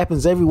 man. It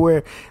happens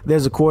everywhere.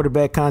 There's a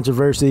quarterback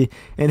controversy.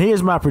 And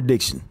here's my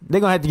prediction.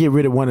 They're going to have to get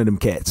rid of one of them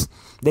cats.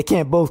 They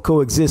can't both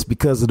coexist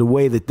because of the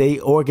way that they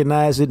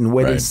organize it and the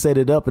way they set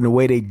it up and the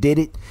way they did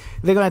it.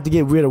 They're going to have to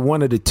get rid of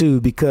one of the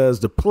two because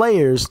the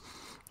players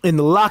in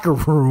the locker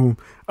room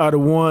are the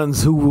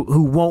ones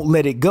who won't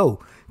let it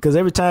go. Because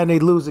every time they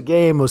lose a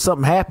game or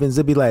something happens,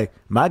 they'll be like,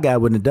 my guy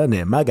wouldn't have done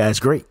that. My guy's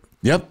great.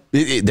 Yep.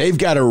 They've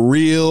got a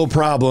real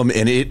problem,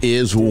 and it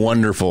is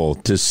wonderful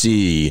to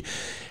see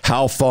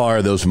how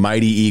far those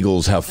mighty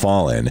Eagles have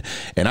fallen.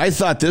 And I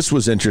thought this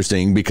was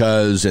interesting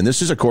because, and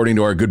this is according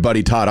to our good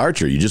buddy Todd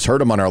Archer, you just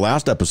heard him on our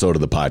last episode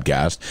of the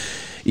podcast,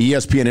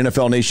 ESPN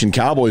NFL Nation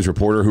Cowboys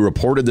reporter who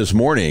reported this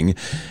morning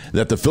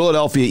that the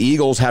Philadelphia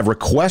Eagles have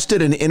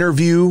requested an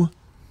interview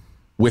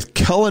with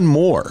Kellen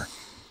Moore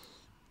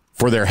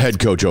for their head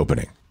coach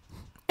opening.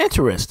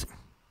 Interesting.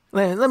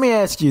 Let me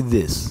ask you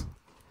this.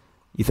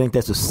 You think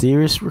that's a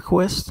serious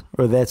request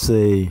or that's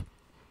a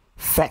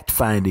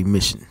fact-finding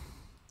mission?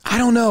 I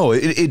don't know.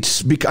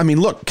 I mean,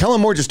 look, Kellen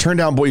Moore just turned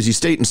down Boise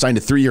State and signed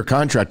a 3-year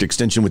contract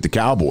extension with the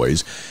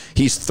Cowboys.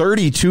 He's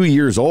 32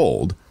 years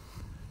old.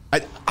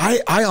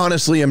 I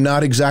honestly am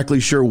not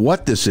exactly sure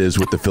what this is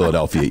with the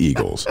Philadelphia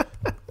Eagles.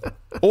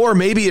 Or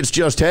maybe it's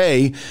just,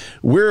 hey,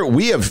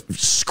 we have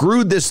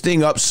screwed this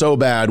thing up so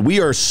bad.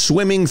 We are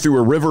swimming through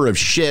a river of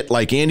shit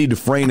like Andy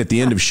Dufresne at the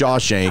end of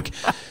Shawshank.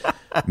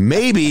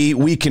 Maybe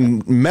we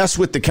can mess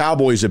with the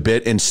Cowboys a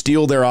bit and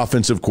steal their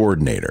offensive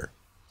coordinator.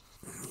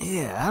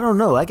 Yeah, I don't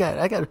know. I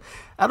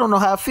don't know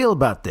how I feel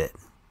about that.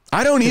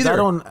 I don't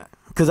either.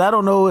 Because I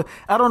don't know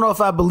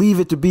if I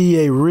believe it to be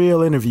a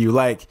real interview.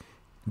 Like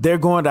they're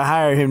going to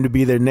hire him to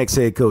be their next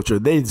head coach, or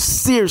they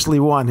seriously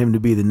want him to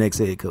be the next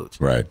head coach.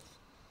 Right.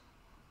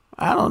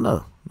 I don't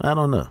know.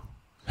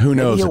 Who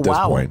knows at this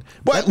point?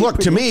 But look,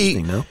 to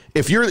me,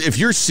 if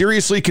you're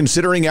seriously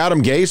considering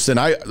Adam Gase, then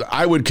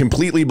I would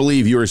completely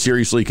believe you are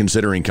seriously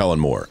considering Kellen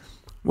Moore.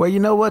 Well, you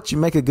know what? You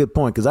make a good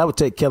point because I would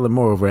take Kellen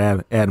Moore over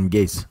Adam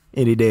Gase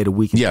any day of the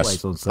week.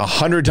 Yes,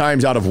 100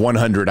 times out of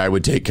 100, I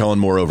would take Kellen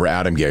Moore over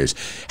Adam Gase.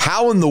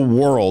 How in the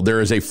world there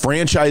is a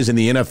franchise in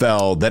the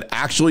NFL that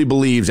actually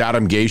believes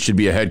Adam Gase should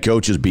be a head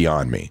coach is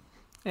beyond me.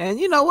 And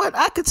you know what?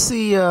 I could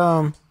see.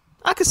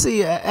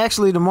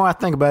 Actually, the more I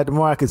think about it, the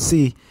more I could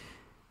see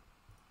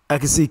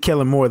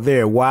Kellen Moore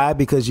there. Why?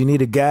 Because you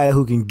need a guy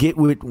who can get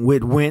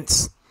with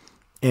Wentz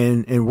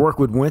and work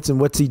with Wentz. And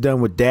what's he done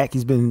with Dak?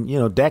 He's been,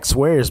 Dak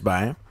swears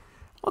by him.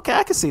 Okay,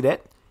 I can see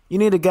that. You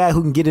need a guy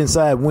who can get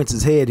inside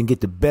Wentz's head and get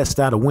the best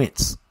out of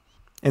Wentz.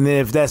 And then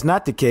if that's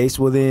not the case,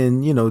 well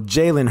then,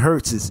 Jalen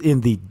Hurts is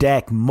in the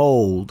Dak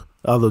mold,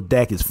 although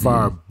Dak is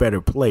far better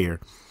player.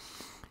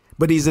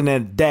 But he's in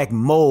that Dak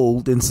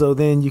mold, and so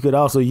then you could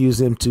also use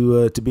him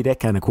to be that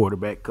kind of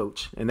quarterback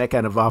coach and that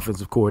kind of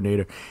offensive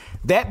coordinator.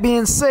 That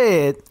being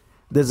said,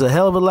 there's a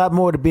hell of a lot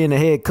more to being a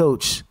head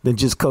coach than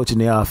just coaching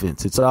the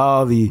offense. It's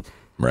all the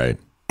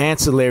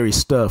ancillary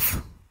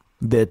stuff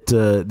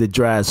that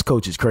drives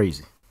coaches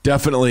crazy.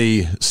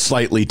 Definitely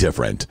slightly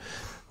different.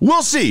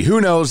 We'll see.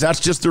 Who knows? That's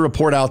just the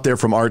report out there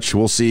from Arch.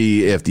 We'll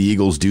see if the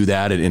Eagles do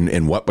that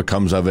and what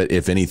becomes of it,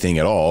 if anything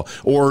at all,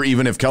 or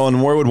even if Kellen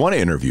Moore would want to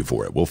interview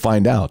for it. We'll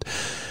find out.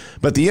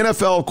 But the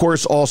NFL, of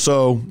course,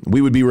 also,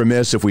 we would be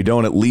remiss if we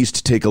don't at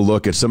least take a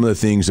look at some of the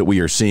things that we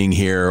are seeing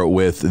here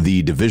with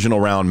the divisional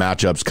round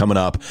matchups coming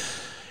up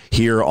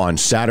here on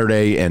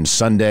Saturday and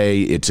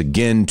Sunday. It's,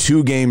 again,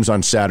 2 games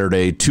on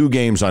Saturday, 2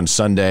 games on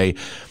Sunday.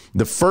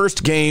 The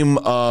first game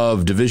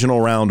of divisional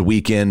round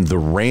weekend, the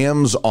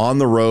Rams on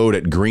the road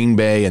at Green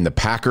Bay and the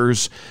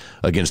Packers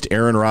against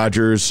Aaron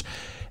Rodgers.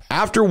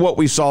 After what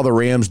we saw the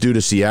Rams do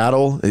to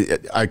Seattle,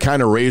 I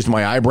kind of raised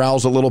my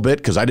eyebrows a little bit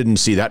because I didn't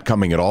see that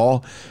coming at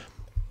all.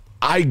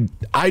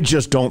 I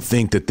just don't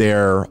think that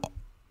they're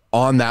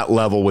on that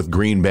level with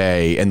Green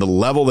Bay and the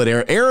level that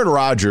Aaron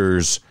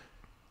Rodgers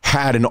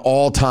had an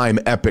all-time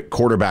epic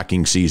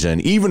quarterbacking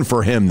season, even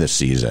for him this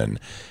season.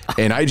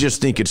 And I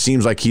just think it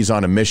seems like he's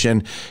on a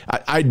mission.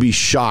 I'd be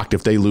shocked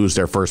if they lose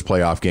their first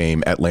playoff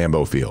game at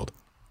Lambeau Field.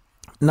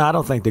 No, I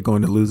don't think they're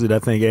going to lose it. I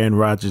think Aaron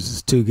Rodgers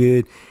is too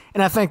good.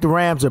 And I think the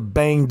Rams are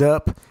banged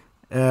up.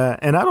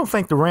 And I don't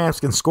think the Rams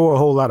can score a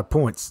whole lot of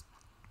points.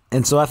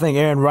 And so I think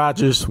Aaron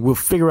Rodgers will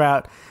figure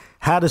out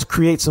how to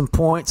create some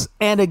points.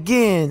 And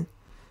again,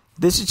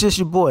 this is just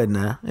your boy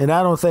now. And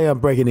I don't think I'm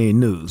breaking any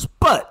news.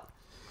 But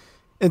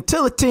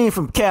until a team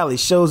from Cali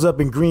shows up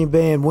in Green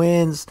Bay and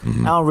wins,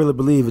 I don't really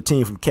believe a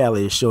team from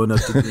Cali is showing up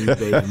to Green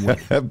Bay and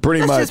winning. Pretty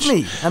much. That's just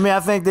me. I mean, I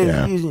think that,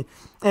 and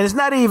it's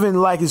not even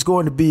like it's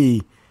going to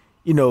be,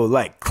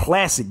 like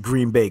classic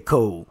Green Bay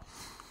cold.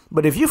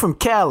 But if you're from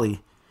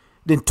Cali,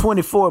 then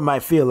 24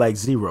 might feel like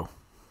 0.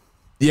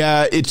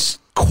 Yeah, it's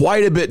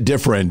quite a bit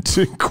different.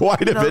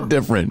 Bit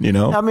different,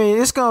 I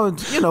mean, it's going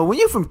to, when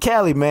you're from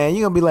Cali, man,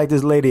 you're going to be like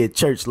this lady at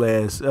church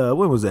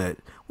when was that?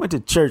 Went to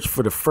church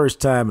for the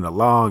first time in a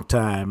long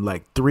time,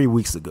 like 3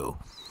 weeks ago.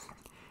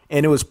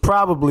 And it was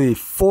probably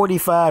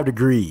 45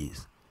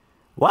 degrees.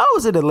 Why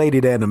was it a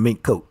lady that in a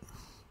mink coat?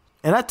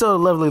 And I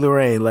told lovely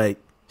Lorraine, like,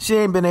 she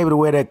ain't been able to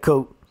wear that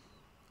coat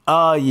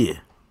all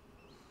year.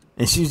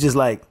 And she was just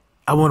like,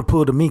 I want to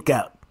pull the mink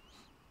out.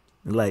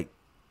 Like,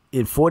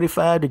 in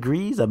 45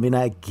 degrees? I mean,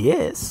 I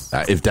guess.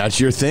 If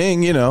that's your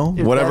thing,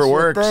 whatever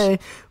works.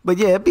 But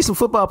yeah, it'd be some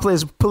football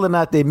players pulling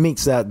out their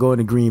minks out going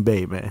to Green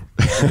Bay, man.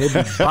 And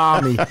it'd be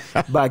balmy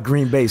by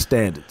Green Bay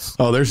standards.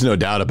 Oh, there's no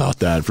doubt about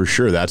that. For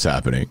sure that's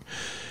happening.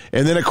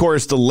 And then, of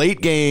course, the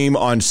late game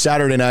on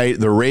Saturday night,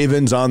 the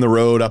Ravens on the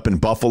road up in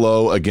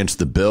Buffalo against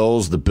the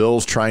Bills. The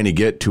Bills trying to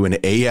get to an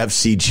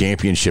AFC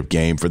championship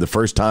game for the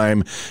first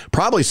time.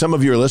 Probably some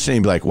of you are listening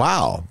and be like,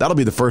 wow, that'll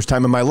be the first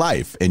time in my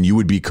life. And you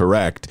would be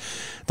correct.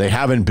 They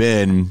haven't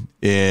been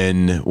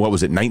in,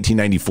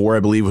 1994, I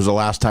believe, was the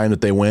last time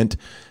that they went.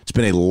 It's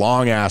been a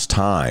long-ass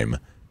time.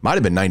 Might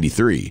have been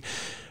 93.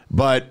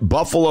 But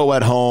Buffalo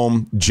at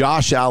home,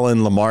 Josh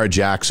Allen, Lamar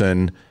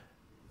Jackson.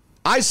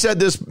 I said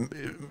this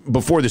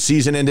before the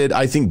season ended.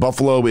 I think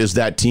Buffalo is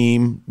that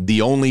team,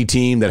 the only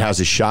team that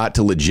has a shot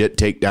to legit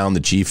take down the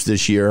Chiefs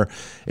this year.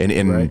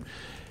 And right.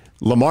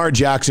 Lamar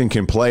Jackson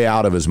can play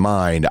out of his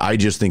mind. I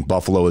just think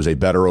Buffalo is a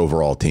better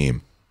overall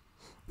team.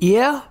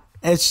 Yeah,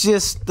 it's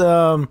just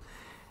I'm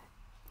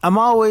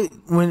always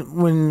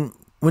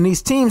when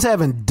these teams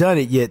haven't done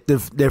it yet,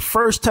 their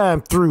first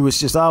time through, it's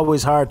just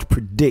always hard to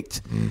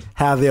predict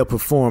how they'll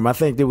perform. I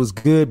think it was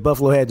good.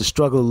 Buffalo had to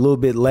struggle a little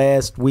bit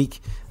last week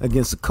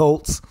against the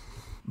Colts.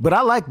 But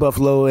I like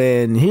Buffalo,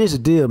 and here's the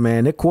deal,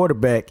 man. Their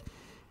quarterback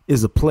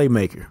is a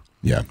playmaker.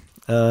 Yeah.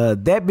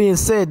 That being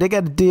said, they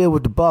got to deal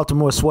with the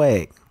Baltimore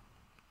swag.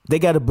 They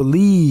got to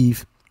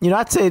believe.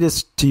 I say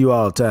this to you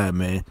all the time,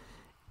 man.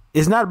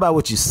 It's not about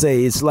what you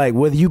say. It's like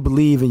whether you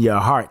believe in your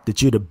heart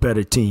that you're the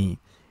better team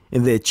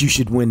and that you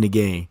should win the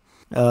game.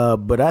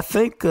 But I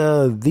think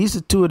these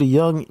are two of the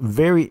young,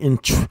 very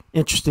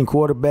interesting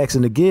quarterbacks.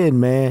 And again,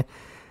 man,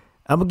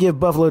 I'm going to give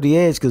Buffalo the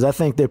edge because I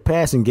think their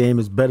passing game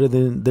is better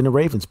than the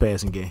Ravens'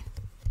 passing game.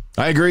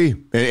 I agree.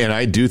 And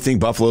I do think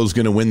Buffalo's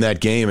going to win that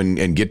game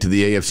and get to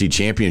the AFC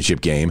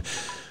Championship game.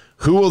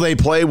 Who will they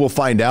play? We'll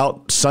find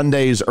out.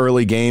 Sunday's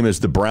early game is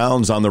the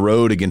Browns on the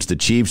road against the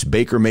Chiefs.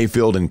 Baker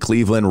Mayfield and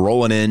Cleveland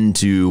rolling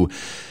into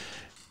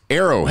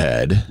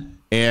Arrowhead.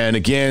 And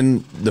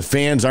again, the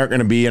fans aren't going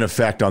to be in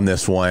effect on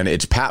this one.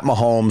 It's Pat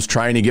Mahomes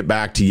trying to get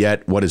back to a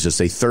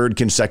third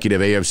consecutive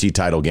AFC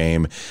title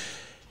game.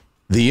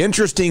 The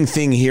interesting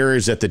thing here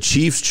is that the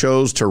Chiefs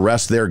chose to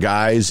rest their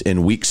guys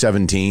in Week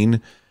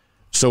 17.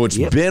 So it's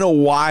been a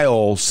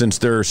while since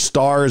their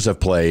stars have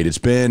played. It's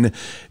been,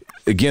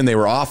 again, they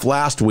were off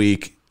last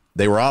week.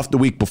 They were off the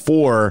week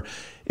before.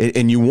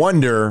 And you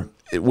wonder,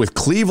 with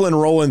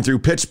Cleveland rolling through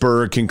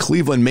Pittsburgh, can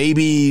Cleveland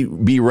maybe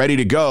be ready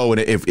to go?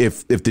 And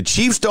if the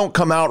Chiefs don't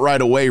come out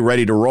right away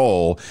ready to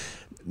roll,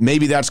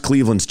 maybe that's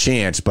Cleveland's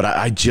chance. But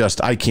I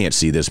can't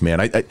see this,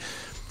 man.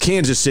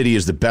 Kansas City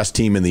is the best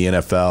team in the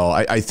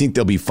NFL. I think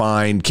they'll be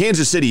fine.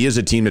 Kansas City is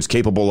a team that's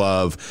capable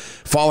of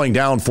falling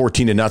down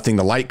 14-0,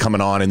 the light coming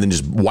on, and then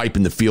just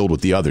wiping the field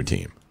with the other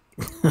team.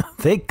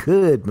 They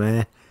could,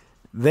 man.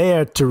 They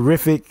are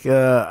terrific.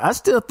 I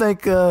still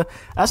think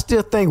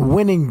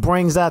winning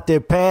brings out their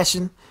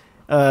passion.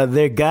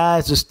 Their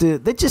guys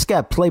they just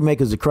got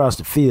playmakers across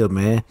the field,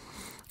 man.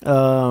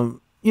 To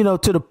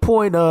the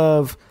point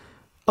of,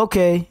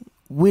 okay,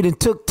 we done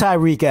took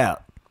Tyreek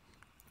out,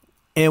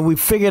 and we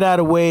figured out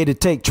a way to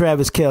take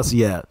Travis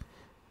Kelce out.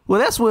 Well,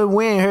 that's when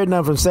we ain't heard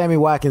nothing from Sammy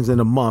Watkins in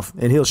a month,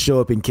 and he'll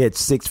show up and catch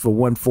 6 for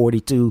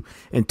 142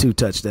 and 2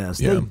 touchdowns.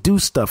 Yeah. They do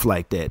stuff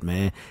like that,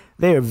 man.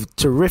 They're a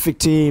terrific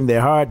team.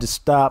 They're hard to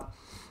stop.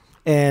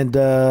 And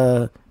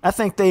I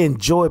think they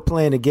enjoy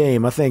playing the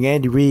game. I think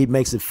Andy Reid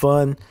makes it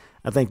fun.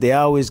 I think they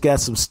always got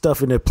some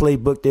stuff in their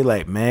playbook. They're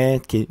like,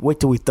 man, wait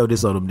till we throw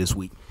this on them this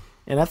week.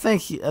 And I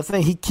think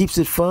he keeps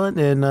it fun,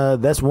 and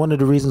that's one of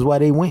the reasons why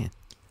they win.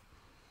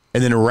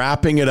 And then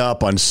wrapping it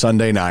up on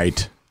Sunday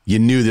night, you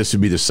knew this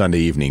would be the Sunday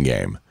evening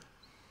game.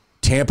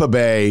 Tampa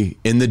Bay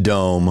in the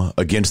Dome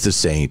against the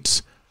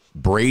Saints.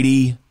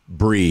 Brady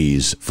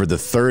Breeze for the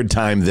third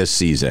time this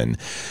season.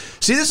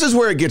 See, this is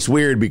where it gets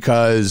weird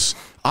because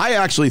I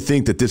actually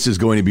think that this is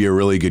going to be a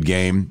really good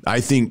game.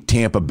 I think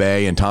Tampa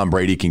Bay and Tom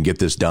Brady can get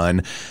this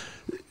done.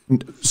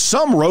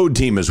 Some road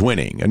team is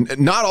winning, and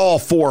not all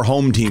 4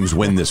 home teams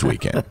win this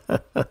weekend.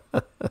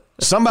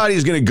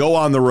 Somebody's going to go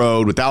on the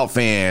road without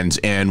fans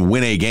and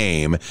win a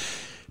game.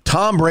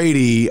 Tom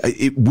Brady,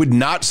 it would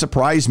not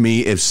surprise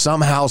me if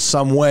somehow,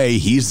 some way,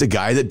 he's the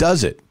guy that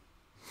does it.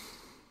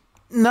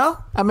 No,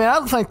 I mean, I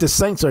don't think the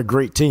Saints are a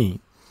great team.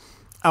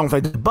 I don't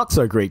think the Bucs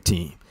are a great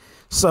team.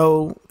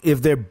 So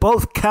if they're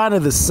both kind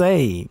of the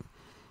same,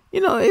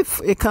 if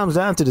it comes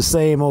down to the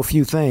same old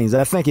few things.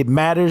 I think it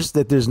matters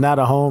that there's not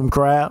a home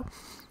crowd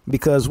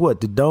because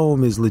the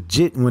Dome is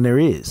legit when there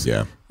is.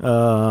 Yeah.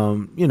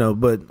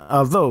 But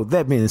although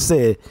that being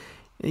said,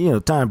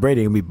 Tom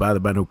Brady ain't gonna be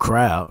bothered by no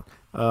crowd.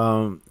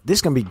 This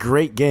is gonna be a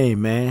great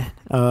game, man.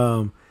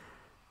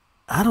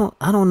 I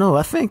don't know.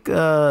 I think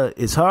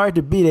it's hard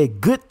to beat a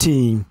good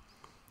team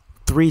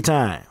 3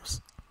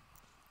 times.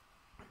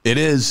 It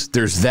is.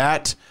 There's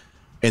that,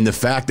 and the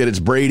fact that it's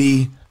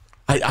Brady.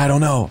 I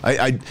don't know.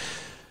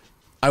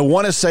 I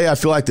want to say I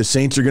feel like the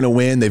Saints are going to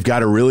win. They've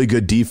got a really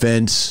good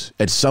defense.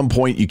 At some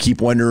point, you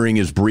keep wondering,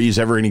 is Breeze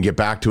ever going to get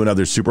back to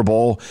another Super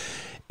Bowl?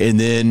 And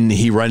then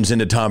he runs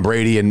into Tom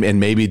Brady, and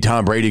maybe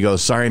Tom Brady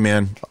goes, sorry,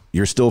 man,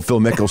 you're still Phil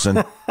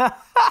Mickelson.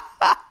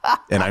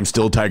 And I'm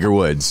still Tiger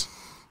Woods.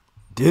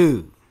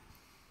 Dude.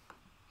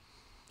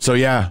 So,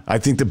 yeah, I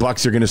think the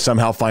Bucs are going to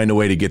somehow find a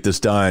way to get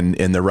this done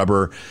in the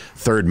rubber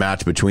third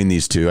match between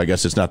these two. I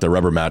guess it's not the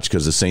rubber match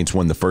because the Saints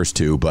won the first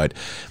two, but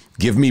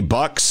give me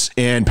Bucs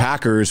and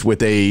Packers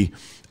with a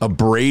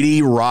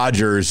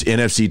Brady-Rodgers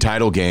NFC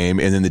title game,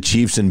 and then the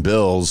Chiefs and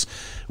Bills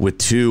with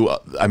two,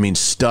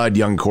 stud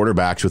young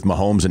quarterbacks with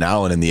Mahomes and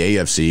Allen in the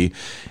AFC.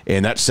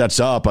 And that sets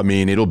up,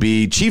 it'll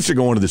be Chiefs are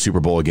going to the Super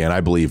Bowl again. I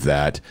believe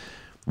that.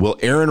 Will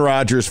Aaron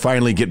Rodgers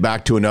finally get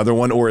back to another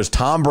one, or is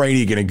Tom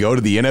Brady going to go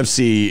to the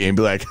NFC and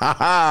be like,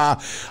 I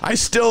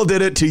still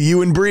did it to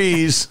you and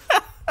Breeze?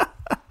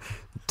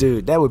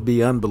 Dude, that would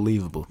be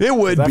unbelievable. It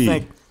would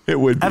be. It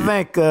would be. I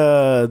think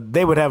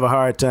they would have a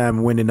hard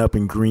time winning up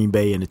in Green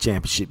Bay in the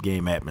championship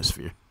game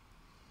atmosphere.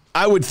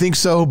 I would think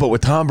so, but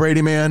with Tom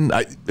Brady, man,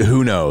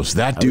 who knows?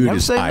 That dude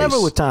is ice.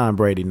 Never with Tom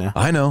Brady now.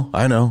 I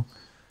know.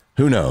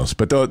 Who knows?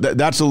 But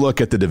that's a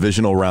look at the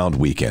divisional round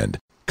weekend.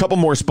 Couple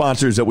more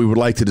sponsors that we would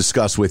like to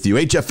discuss with you.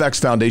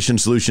 HFX Foundation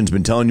Solutions,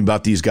 been telling you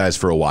about these guys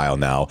for a while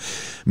now.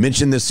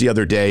 Mentioned this the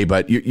other day,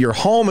 but your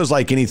home is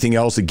like anything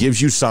else. It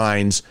gives you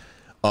signs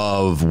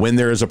of when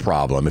there is a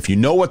problem. If you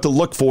know what to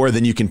look for,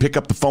 then you can pick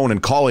up the phone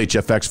and call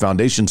HFX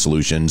Foundation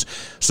Solutions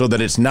so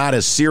that it's not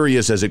as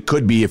serious as it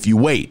could be if you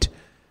wait.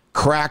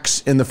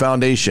 Cracks in the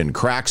foundation,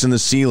 cracks in the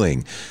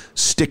ceiling,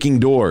 sticking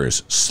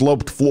doors,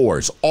 sloped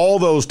floors, all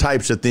those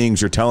types of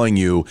things are telling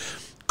you,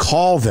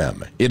 call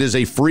them. It is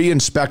a free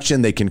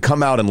inspection. They can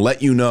come out and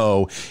let you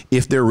know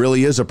if there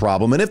really is a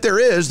problem. And if there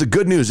is, the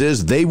good news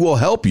is they will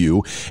help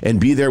you and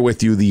be there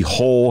with you the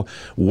whole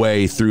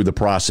way through the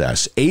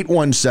process.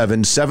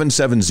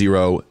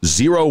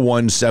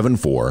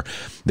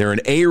 817-770-0174. They're an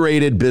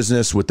A-rated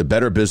business with the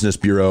Better Business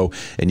Bureau,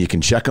 and you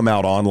can check them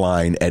out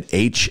online at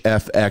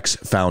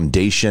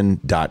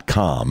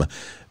hfxfoundation.com.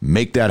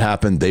 Make that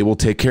happen. They will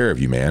take care of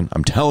you, man.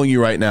 I'm telling you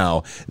right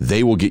now,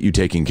 they will get you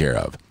taken care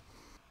of.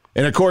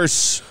 And, of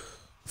course,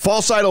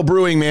 False Idol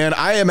Brewing, man,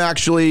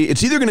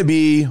 it's either going to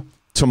be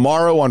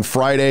tomorrow on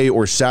Friday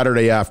or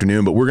Saturday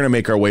afternoon, but we're going to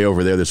make our way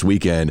over there this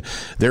weekend.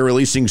 They're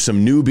releasing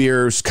some new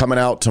beers coming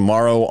out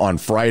tomorrow on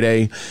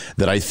Friday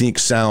that I think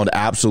sound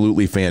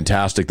absolutely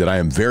fantastic, that I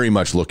am very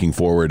much looking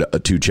forward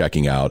to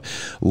checking out.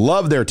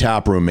 Love their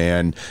tap room,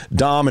 man.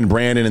 Dom and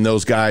Brandon and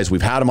those guys,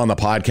 we've had them on the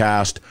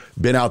podcast,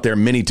 been out there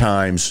many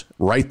times,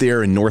 right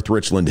there in North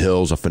Richland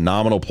Hills, a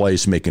phenomenal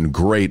place making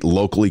great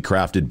locally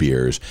crafted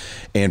beers.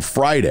 And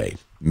Friday,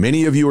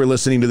 many of you are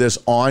listening to this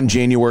on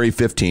January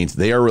 15th.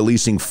 They are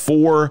releasing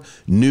 4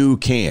 new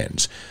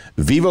cans.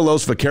 Viva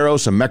Los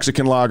Vaqueros, a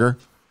Mexican lager.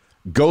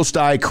 Ghost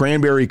Eye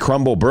Cranberry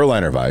Crumble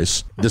Berliner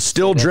Weiss. The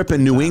Still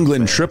Drippin' New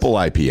England Triple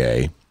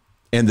IPA.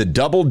 And the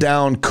Double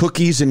Down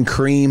Cookies and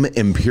Cream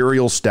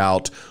Imperial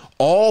Stout.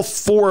 All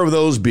 4 of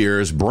those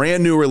beers,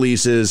 brand new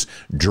releases,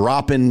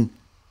 dropping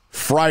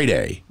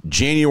Friday,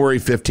 January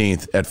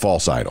 15th at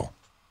False Idol.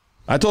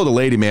 I told the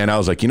lady, man, I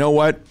was like, you know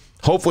what?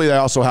 Hopefully they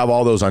also have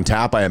all those on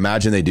tap. I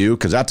imagine they do,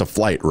 because that's a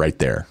flight right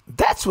there.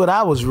 That's what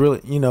I was really,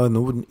 in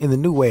the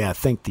new way I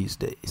think these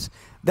days.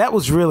 That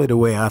was really the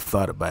way I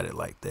thought about it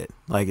like that.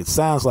 Like, it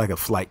sounds like a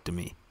flight to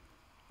me.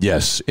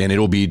 Yes, and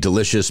it'll be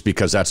delicious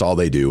because that's all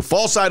they do.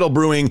 False Idol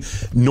Brewing,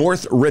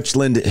 North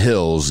Richland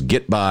Hills.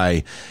 Get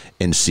by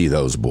and see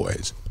those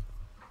boys.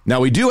 Now,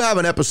 we do have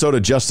an episode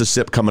of Just a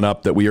Sip coming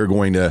up that we are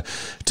going to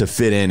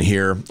fit in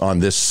here on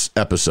this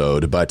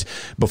episode. But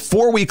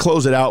before we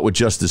close it out with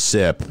Just a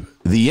Sip,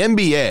 the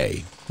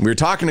NBA, we were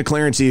talking to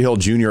Clarence E. Hill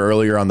Jr.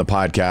 earlier on the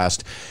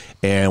podcast,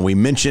 and we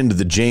mentioned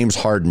the James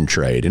Harden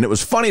trade. And it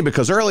was funny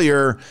because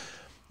earlier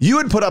you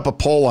had put up a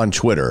poll on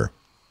Twitter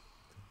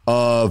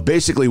of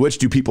basically which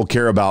do people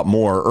care about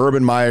more,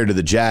 Urban Meyer to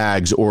the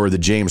Jags or the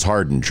James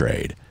Harden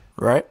trade.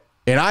 Right.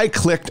 And I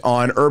clicked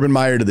on Urban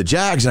Meyer to the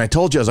Jags, and I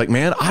told you, I was like,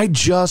 man,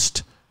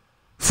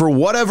 for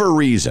whatever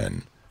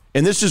reason,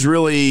 and this is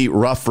really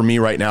rough for me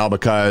right now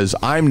because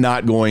I'm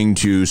not going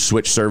to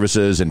switch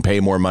services and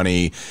pay more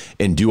money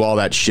and do all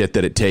that shit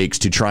that it takes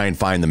to try and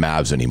find the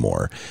Mavs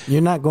anymore.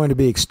 You're not going to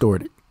be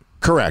extorted.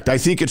 Correct. I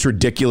think it's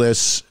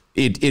ridiculous.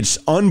 It's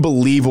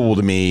unbelievable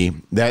to me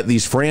that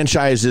these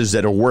franchises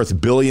that are worth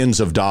billions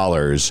of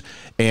dollars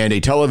and a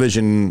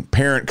television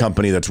parent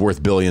company that's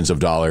worth billions of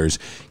dollars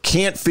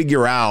can't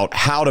figure out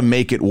how to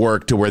make it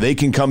work to where they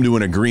can come to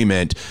an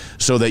agreement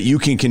so that you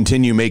can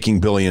continue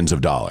making billions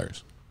of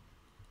dollars.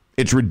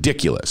 It's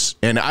ridiculous.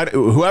 And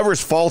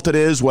whoever's fault it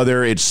is,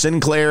 whether it's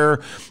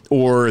Sinclair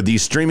or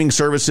these streaming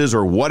services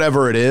or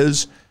whatever it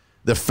is,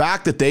 the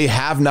fact that they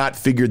have not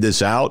figured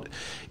this out,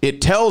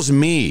 it tells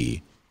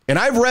me. And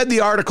I've read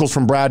the articles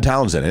from Brad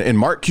Townsend, and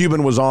Mark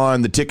Cuban was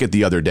on the ticket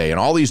the other day, and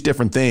all these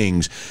different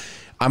things.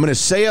 I'm going to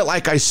say it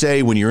like I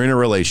say when you're in a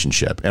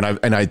relationship, and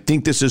I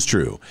think this is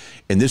true.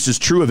 And this is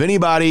true of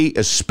anybody,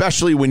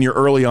 especially when you're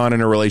early on in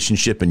a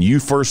relationship and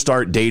you first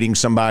start dating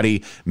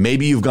somebody.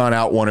 Maybe you've gone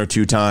out 1 or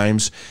 2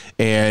 times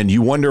and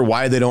you wonder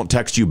why they don't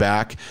text you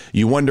back.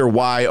 You wonder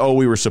why,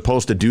 we were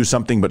supposed to do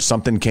something, but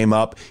something came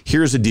up.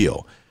 Here's the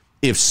deal.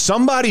 If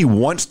somebody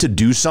wants to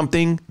do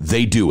something,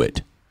 they do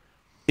it.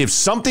 If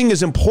something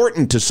is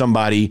important to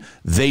somebody,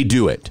 they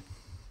do it.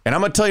 And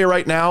I'm going to tell you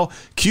right now,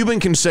 Cuban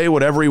can say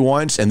whatever he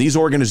wants, and these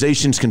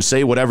organizations can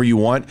say whatever you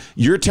want.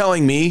 You're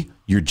telling me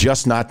you're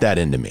just not that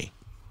into me.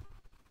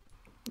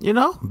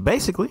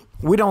 Basically,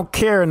 we don't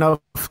care enough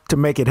to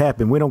make it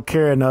happen. We don't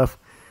care enough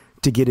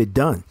to get it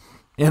done.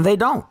 And they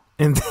don't.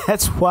 And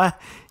that's why,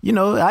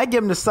 I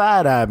give them the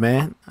side eye,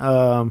 man.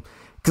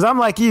 Because I'm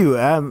like you.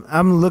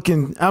 I'm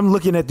looking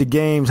at the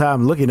games how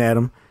I'm looking at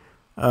them,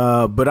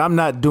 but I'm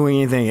not doing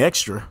anything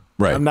extra.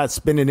 Right. I'm not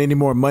spending any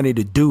more money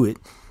to do it.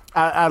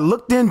 I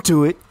looked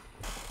into it,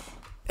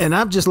 and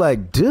I'm just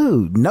like,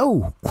 dude,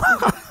 no.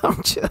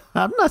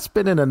 I'm not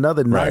spending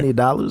another $90.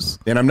 Right.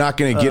 And I'm not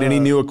going to get any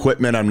new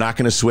equipment. I'm not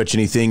going to switch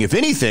anything. If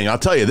anything, I'll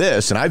tell you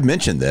this, and I've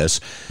mentioned this,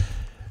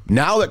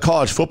 now that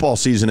college football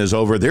season is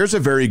over, there's a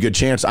very good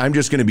chance I'm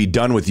just going to be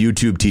done with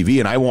YouTube TV,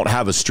 and I won't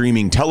have a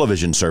streaming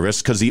television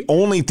service because the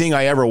only thing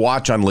I ever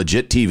watch on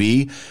legit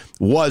TV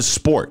was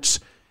sports.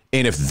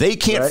 And if they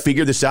can't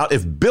figure this out,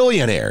 if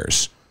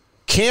billionaires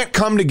can't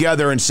come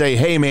together and say,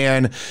 hey,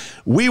 man,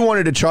 we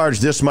wanted to charge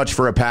this much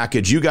for a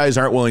package. You guys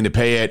aren't willing to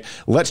pay it.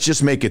 Let's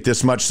just make it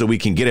this much so we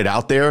can get it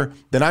out there.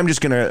 Then I'm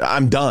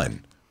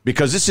done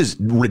because this is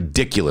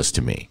ridiculous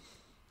to me.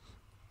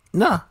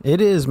 No,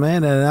 it is,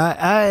 man. And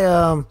I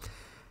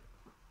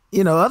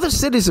other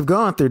cities have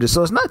gone through this.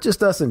 So it's not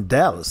just us in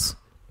Dallas.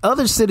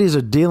 Other cities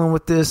are dealing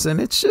with this,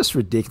 and it's just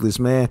ridiculous,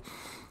 man.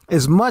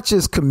 As much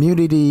as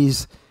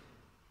communities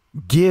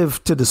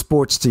give to the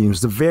sports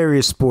teams, the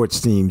various sports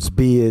teams,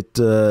 be it,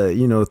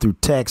 through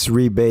tax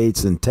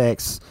rebates and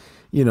tax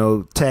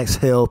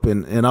help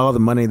and all the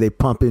money they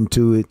pump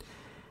into it,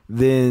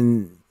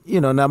 then,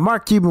 now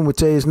Mark Cuban would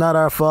tell you it's not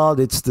our fault.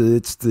 It's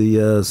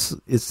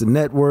the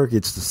network.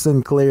 It's the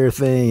Sinclair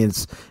thing.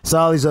 It's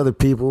all these other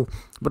people.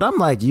 But I'm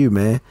like you,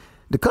 man.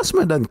 The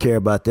customer doesn't care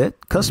about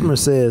that. Customer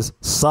says,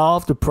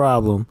 solve the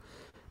problem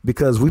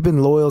because we've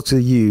been loyal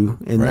to you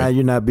and now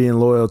you're not being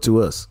loyal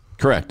to us.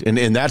 Correct.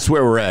 And that's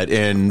where we're at.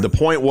 And the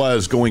point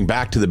was, going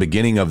back to the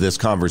beginning of this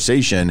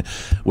conversation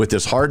with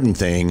this Harden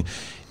thing,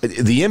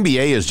 the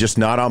NBA is just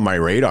not on my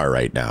radar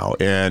right now.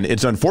 And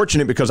it's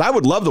unfortunate because I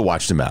would love to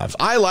watch the Mavs.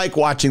 I like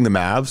watching the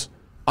Mavs.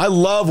 I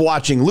love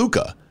watching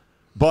Luka.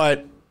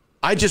 But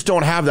I just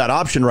don't have that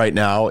option right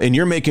now. And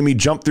you're making me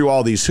jump through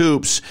all these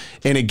hoops.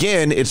 And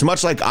again, it's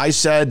much like I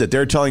said that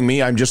they're telling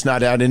me I'm just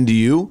not that into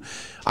you.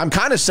 I'm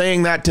kind of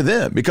saying that to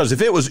them because if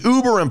it was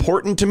uber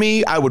important to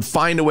me, I would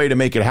find a way to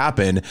make it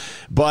happen.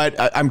 But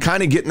I'm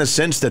kind of getting the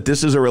sense that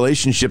this is a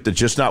relationship that's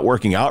just not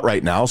working out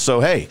right now. So,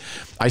 hey,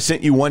 I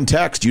sent you one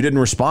text. You didn't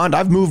respond.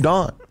 I've moved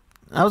on.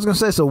 I was going to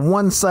say it's a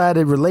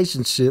one-sided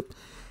relationship.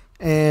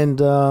 And,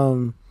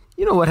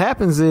 what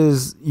happens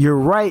is you're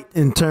right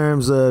in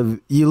terms of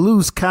you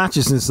lose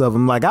consciousness of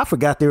them. Like I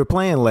forgot they were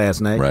playing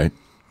last night. Right.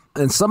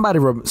 And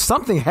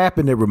something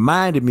happened that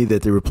reminded me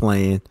that they were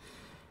playing.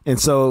 And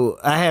so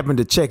I happened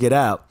to check it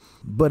out.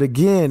 But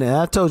again, and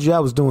I told you I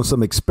was doing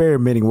some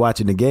experimenting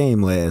watching the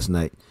game last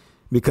night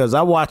because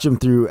I watch them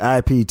through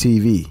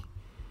IPTV,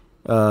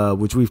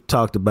 which we've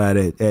talked about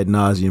ad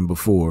nauseum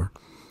before.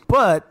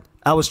 But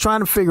I was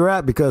trying to figure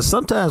out because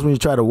sometimes when you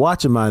try to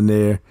watch them on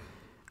there,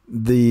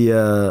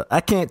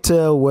 I can't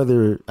tell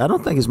whether, I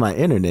don't think it's my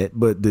internet,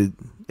 but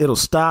it'll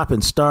stop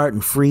and start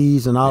and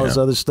freeze and all this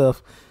other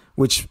stuff,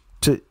 which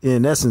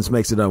in essence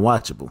makes it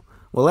unwatchable.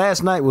 Well,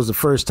 last night was the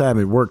first time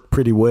it worked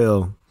pretty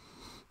well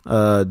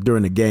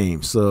during the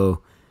game.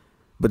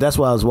 But that's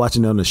why I was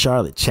watching it on the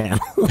Charlotte channel,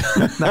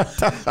 not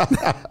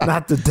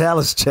the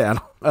Dallas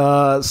channel.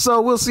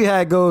 So we'll see how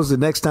it goes the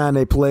next time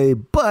they play.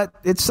 But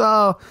it's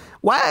why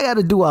I got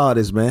to do all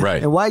this, man.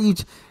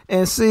 Right.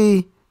 And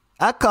see,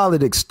 I call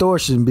it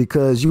extortion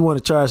because you want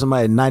to charge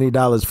somebody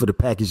 $90 for the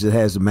package that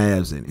has the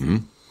Mavs in it. Mm-hmm.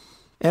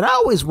 And I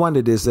always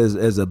wondered this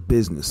as a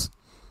business.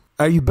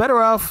 Are you better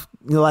off,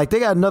 like they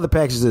got another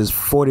package that's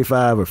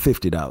 $45 or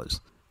 $50.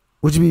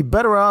 Would you be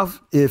better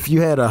off if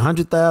you had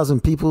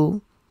 100,000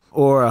 people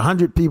or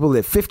 100 people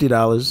at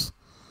 $50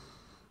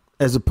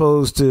 as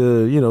opposed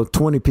to,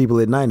 20 people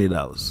at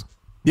 $90?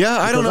 Yeah,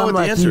 I don't know what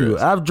the answer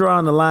is. I've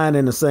drawn the line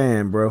in the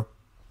sand, bro.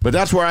 But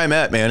that's where I'm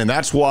at, man. And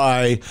that's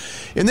why,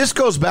 and this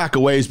goes back a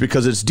ways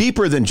because it's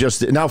deeper than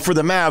just, now for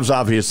the Mavs,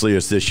 obviously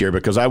it's this year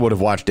because I would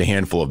have watched a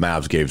handful of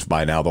Mavs games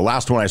by now. The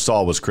last one I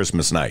saw was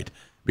Christmas night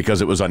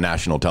because it was on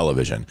national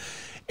television.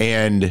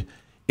 And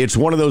it's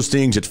one of those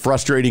things, it's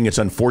frustrating, it's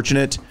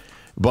unfortunate.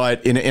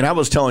 But, and I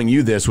was telling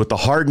you this with the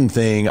Harden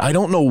thing, I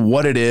don't know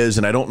what it is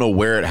and I don't know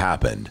where it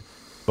happened.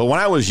 But when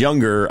I was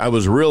younger, I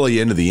was really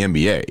into the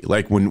NBA.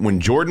 Like when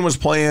Jordan was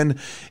playing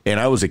and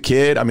I was a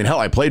kid, I mean, hell,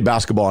 I played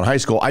basketball in high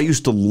school. I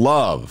used to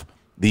love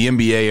the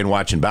NBA and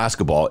watching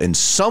basketball. And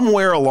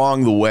somewhere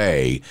along the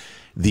way,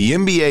 the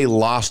NBA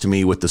lost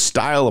me with the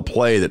style of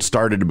play that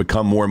started to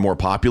become more and more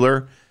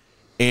popular.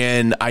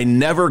 And I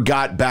never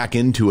got back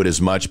into it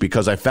as much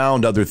because I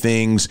found other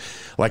things.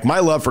 Like my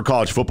love for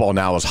college football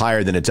now is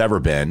higher than it's ever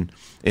been.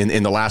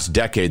 In the last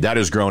decade, that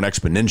has grown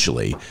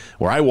exponentially,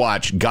 where I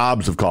watch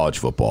gobs of college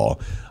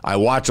football. I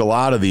watch a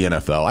lot of the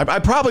NFL. I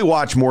probably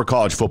watch more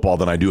college football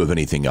than I do of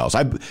anything else.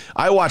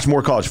 I watch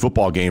more college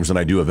football games than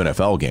I do of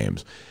NFL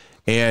games.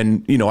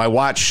 And, you know, I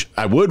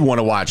would want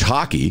to watch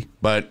hockey,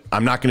 but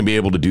I'm not going to be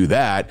able to do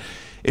that.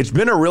 It's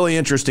been a really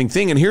interesting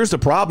thing. And here's the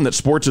problem that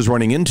sports is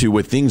running into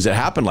with things that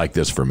happen like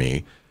this for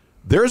me.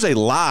 There's a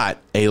lot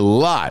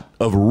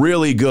of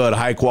really good,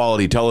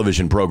 high-quality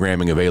television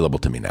programming available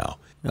to me now.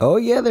 Oh,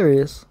 yeah, there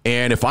is.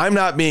 And if I'm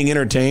not being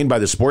entertained by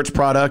the sports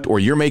product or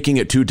you're making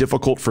it too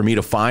difficult for me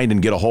to find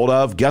and get a hold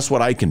of, guess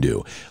what I can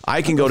do?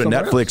 I can go to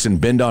Netflix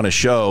and bend on a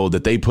show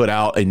that they put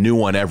out a new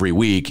one every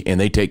week, and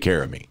they take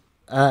care of me.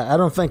 I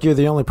don't think you're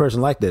the only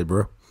person like that,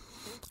 bro.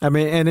 I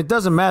mean, and it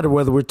doesn't matter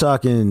whether we're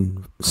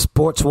talking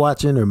sports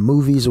watching or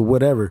movies or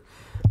whatever.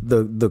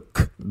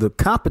 The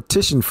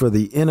competition for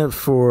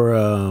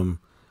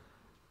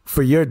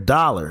for your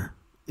dollar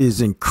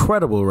is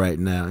incredible right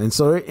now. And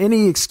so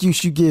any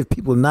excuse you give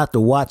people not to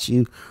watch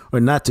you or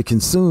not to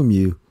consume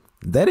you,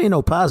 that ain't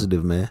no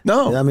positive, man.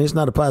 No. I mean, it's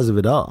not a positive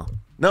at all.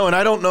 No, and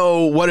I don't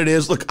know what it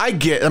is. Look, I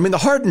mean, the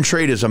Harden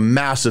trade is a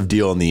massive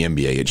deal in the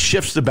NBA. It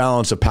shifts the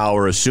balance of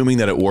power, assuming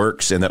that it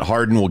works and that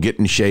Harden will get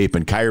in shape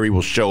and Kyrie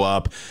will show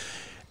up.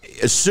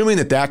 Assuming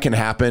that can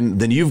happen,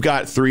 then you've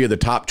got 3 of the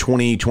top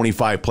 20,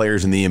 25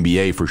 players in the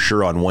NBA for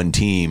sure on one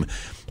team,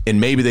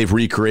 and maybe they've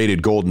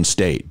recreated Golden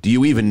State. Do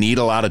you even need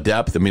a lot of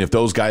depth? I mean, if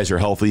those guys are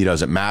healthy, it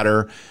doesn't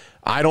matter.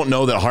 I don't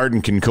know that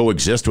Harden can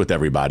coexist with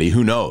everybody.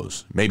 Who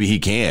knows? Maybe he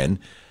can.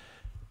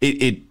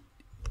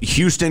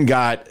 Houston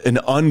got an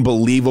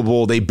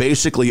unbelievable, they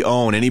basically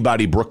own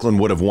anybody Brooklyn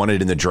would have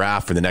wanted in the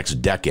draft for the next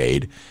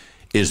decade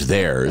is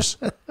theirs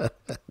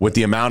with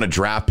the amount of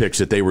draft picks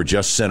that they were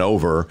just sent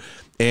over.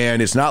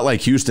 And it's not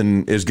like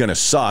Houston is going to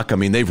suck. I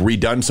mean, they've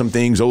redone some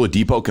things.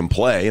 Oladipo can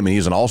play. I mean,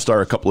 he's an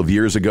all-star a couple of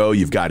years ago.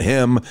 You've got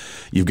him.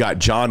 You've got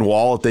John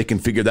Wall, if they can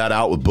figure that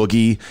out with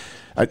Boogie.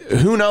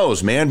 Who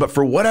knows, man? But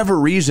for whatever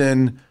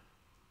reason,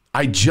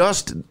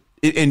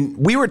 and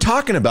we were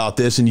talking about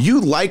this, and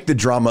you like the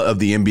drama of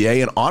the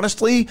NBA, and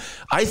honestly,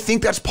 I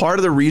think that's part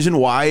of the reason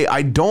why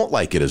I don't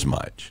like it as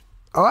much.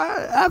 Oh,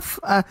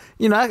 I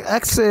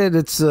said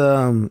it's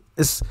the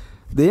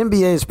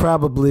NBA is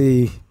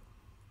probably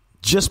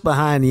just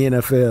behind the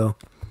NFL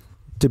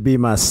to be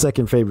my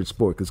second favorite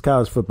sport, because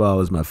college football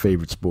is my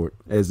favorite sport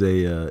as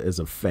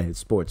a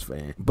sports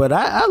fan. But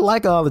I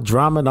like all the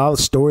drama and all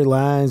the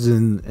storylines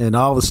and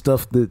all the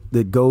stuff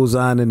that goes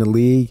on in the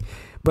league.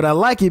 But I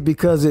like it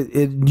because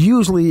it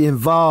usually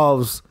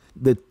involves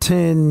the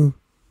 10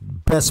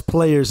 best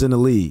players in the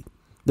league.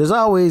 There's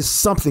always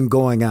something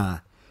going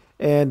on.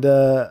 And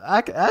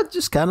I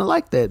just kind of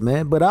like that,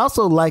 man. But I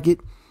also like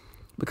it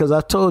because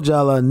I've told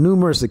y'all on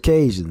numerous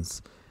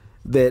occasions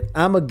that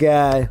I'm a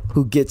guy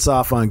who gets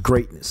off on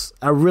greatness.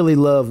 I really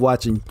love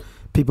watching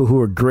people who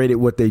are great at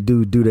what they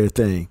do their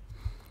thing.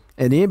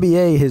 And the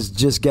NBA has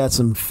just got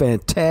some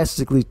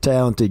fantastically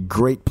talented,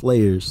 great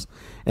players.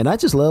 And I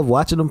just love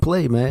watching them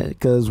play, man,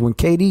 because when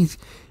KD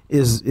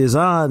is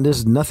on,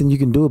 there's nothing you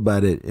can do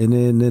about it. And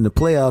then in the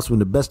playoffs, when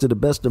the best of the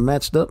best are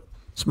matched up,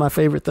 it's my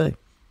favorite thing.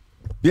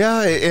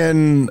 Yeah,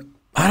 and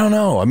I don't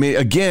know. I mean,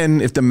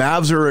 again, if the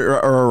Mavs are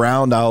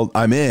around,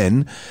 I'm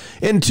in.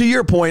 And to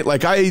your point,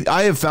 like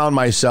I have found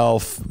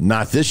myself,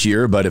 not this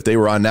year, but if they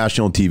were on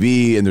national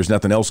TV and there's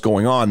nothing else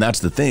going on, that's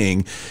the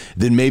thing,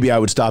 then maybe I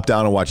would stop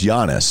down and watch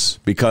Giannis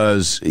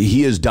because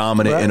he is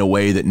dominant in a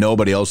way that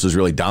nobody else is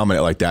really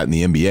dominant like that in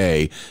the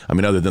NBA. I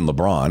mean, other than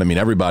LeBron. I mean,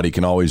 everybody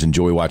can always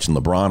enjoy watching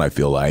LeBron, I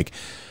feel like.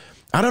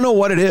 I don't know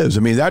what it is.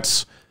 I mean,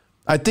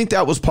 I think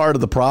that was part of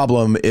the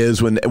problem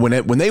is when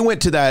they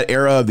went to that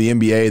era of the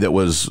NBA that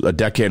was a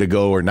decade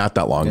ago or not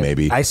that long,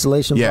 maybe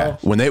isolation. Yeah,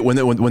 ball.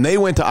 when they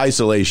went to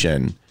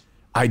isolation,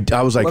 I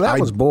was like, that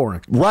was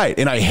boring, right?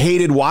 And I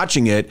hated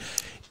watching it.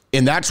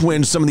 And that's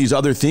when some of these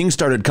other things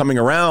started coming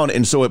around,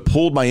 and so it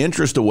pulled my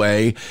interest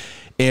away.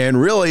 And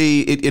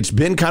really, it's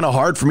been kind of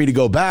hard for me to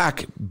go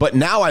back. But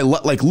now I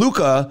like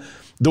Luka.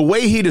 The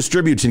way he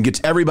distributes and gets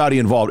everybody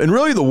involved, and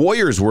really the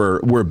Warriors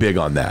were big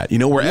on that. You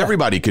know, where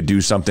everybody could do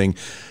something.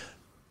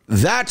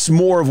 That's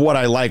more of what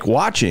I like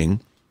watching,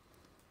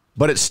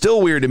 but it's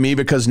still weird to me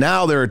because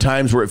now there are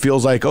times where it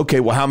feels like, okay,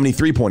 well, how many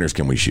three-pointers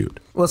can we shoot?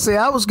 Well, see,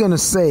 I was going to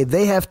say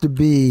they have to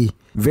be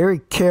very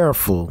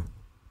careful,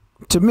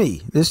 to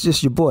me, this is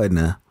just your boy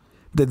now,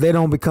 that they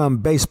don't become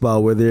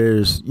baseball where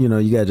there's, you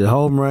got your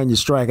home run, your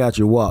strikeout,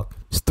 your walk.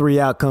 It's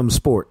 3-outcome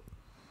sport.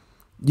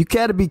 You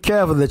got to be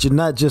careful that you're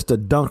not just a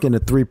dunk and a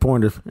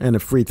three-pointer and a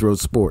free-throw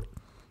sport.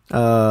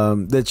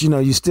 That,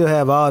 you still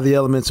have all the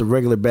elements of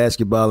regular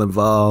basketball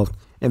involved.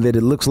 And that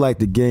it looks like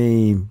the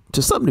game,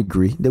 to some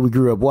degree, that we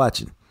grew up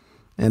watching.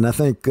 And I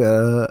think,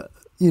 the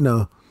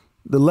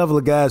level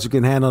of guys who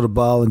can handle the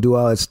ball and do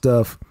all that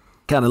stuff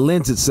kind of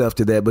lends itself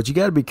to that. But you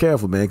got to be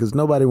careful, man, because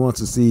nobody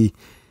wants to see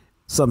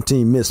some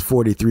team missed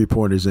 43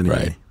 pointers in a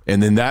game.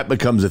 And then that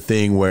becomes a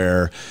thing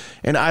where,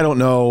 and I don't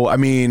know, I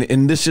mean,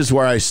 and this is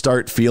where I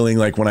start feeling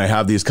like when I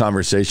have these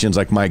conversations,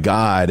 like, my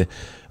God,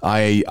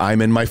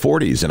 I'm in my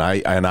 40s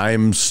and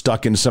I'm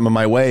stuck in some of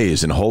my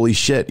ways, and holy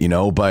shit,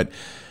 but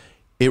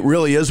it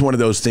really is one of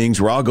those things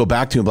where I'll go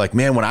back to and be like,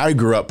 man, when I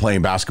grew up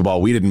playing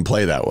basketball, we didn't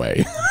play that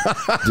way.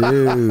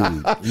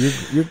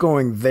 Dude, you're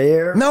going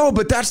there? No,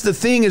 but that's the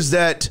thing, is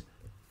that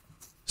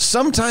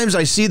sometimes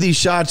I see these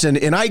shots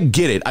and I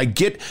get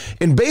it.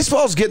 And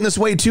baseball's getting this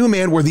way too,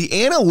 man, where the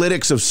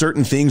analytics of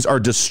certain things are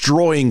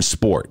destroying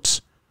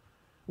sports.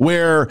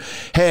 Where,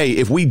 hey,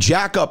 if we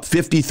jack up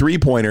 50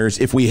 3-pointers,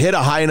 if we hit a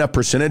high enough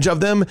percentage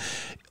of them,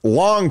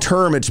 long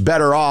term, it's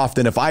better off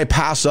than if I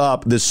pass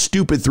up this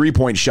stupid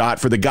 3-point shot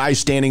for the guy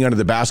standing under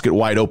the basket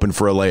wide open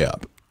for a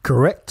layup.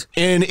 Correct.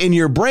 And in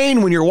your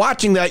brain, when you're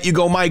watching that, you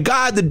go, my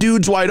God, the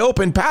dude's wide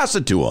open, pass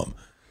it to him.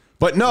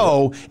 But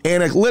no,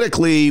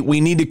 analytically,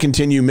 we need to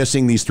continue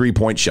missing these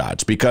 3-point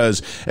shots,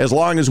 because as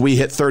long as we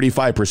hit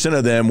 35%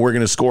 of them, we're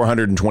going to score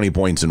 120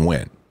 points and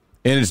win.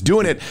 And it's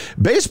doing it.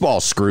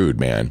 Baseball's screwed,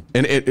 man.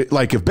 And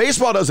like, if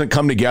baseball doesn't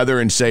come together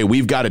and say,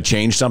 we've got to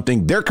change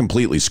something, they're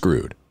completely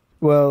screwed.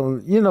 Well,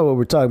 you know what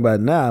we're talking about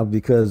now,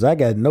 because I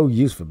got no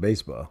use for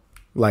baseball.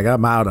 Like,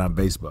 I'm out on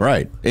baseball.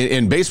 Right.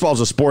 And baseball is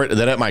a sport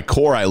that at my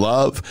core I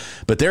love.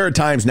 But there are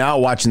times now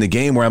watching the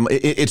game where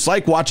it's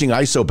like watching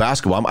ISO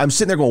basketball. I'm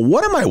sitting there going,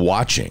 what am I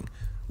watching?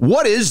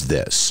 What is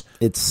this?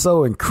 It's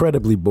so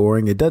incredibly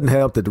boring. It doesn't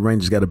help that the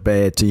Rangers got a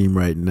bad team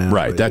right now.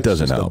 Right. That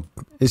doesn't help.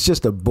 It's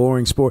just a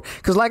boring sport.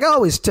 Because like I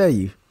always tell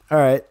you, all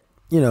right,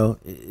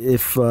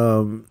 if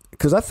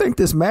because I think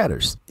this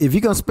matters. If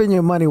you're going to spend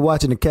your money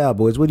watching the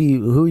Cowboys,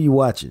 who are you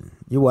watching?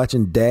 You're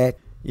watching Dak.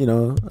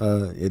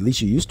 At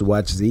least you used to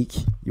watch Zeke.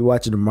 You're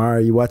watching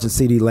Amari. You're watching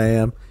CeeDee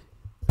Lamb.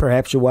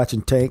 Perhaps you're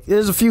watching Tank.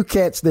 There's a few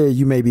cats there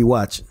you may be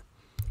watching.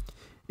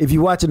 If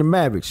you're watching the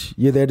Mavericks,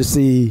 you're there to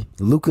see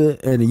Luka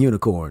and the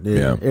Unicorn.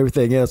 Yeah.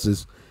 Everything else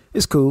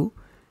is cool.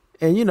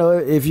 And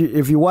if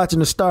you're watching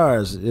the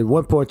Stars, at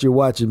one point you're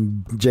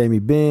watching Jamie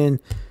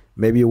Benn.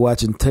 Maybe you're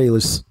watching Tyler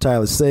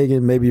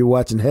Sagan. Maybe you're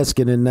watching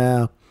Heskinen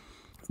now.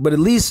 But at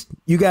least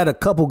you got a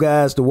couple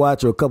guys to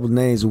watch, or a couple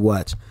names to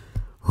watch.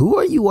 Who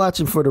are you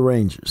watching for the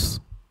Rangers?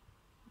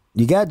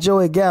 You got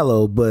Joey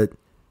Gallo, but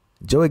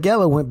Joey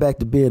Gallo went back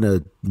to being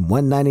a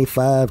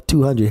 195,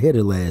 200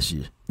 hitter last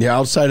year. Yeah,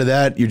 outside of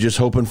that, you're just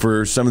hoping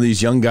for some of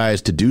these young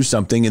guys to do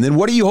something. And then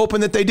what are you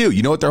hoping that they do?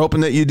 You know what they're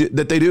hoping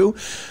that they do?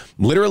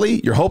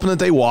 Literally, you're hoping that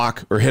they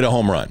walk or hit a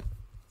home run.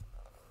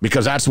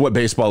 Because that's what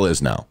baseball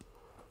is now.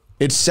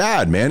 It's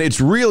sad, man.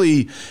 It's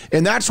really,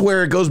 and that's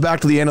where it goes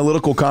back to the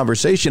analytical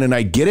conversation, and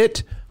I get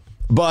it.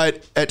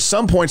 But at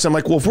some points, I'm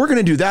like, well, if we're going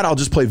to do that, I'll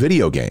just play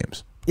video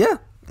games. Yeah.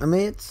 I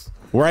mean, it's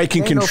where I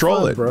can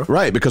control it. Bro.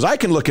 Right. Because I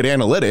can look at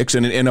analytics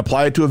and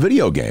apply it to a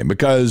video game.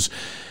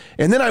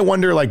 And then I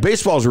wonder, like,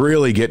 baseball's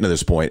really getting to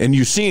this point, and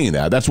you're seeing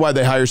that. That's why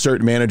they hire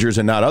certain managers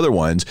and not other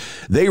ones.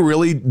 They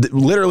really,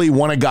 literally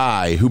want a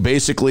guy who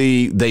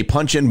basically they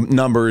punch in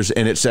numbers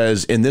and it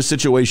says, in this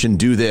situation,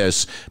 do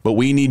this, but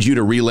we need you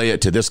to relay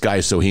it to this guy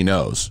so he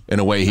knows in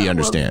a way he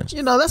understands.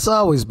 Well, that's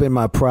always been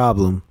my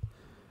problem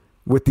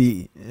with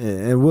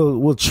and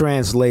we'll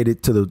translate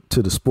it to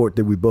the sport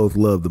that we both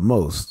love the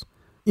most.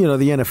 The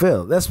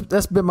NFL.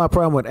 That's been my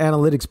problem with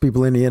analytics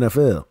people in the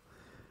NFL.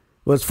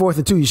 Well, it's 4th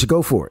and 2. You should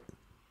go for it.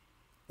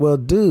 Well,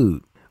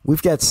 dude,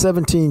 we've got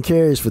 17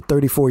 carries for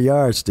 34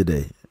 yards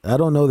today. I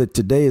don't know that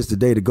today is the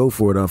day to go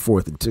for it on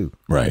 4th and 2.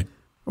 Right.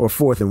 Or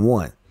 4th and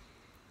 1.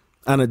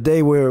 On a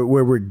day where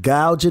we're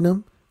gouging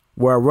them,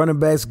 where our running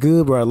back's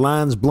good, where our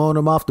line's blowing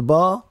them off the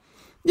ball.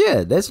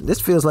 Yeah, this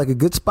feels like a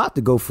good spot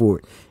to go for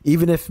it,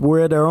 even if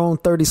we're at our own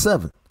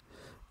 37.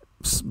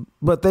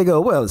 But they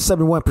go, well,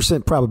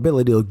 71%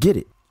 probability they'll get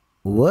it.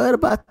 What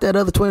about that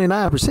other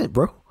 29%,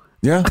 bro?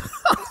 Yeah.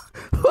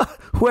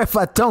 Where if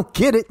I don't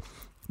get it,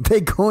 they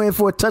go in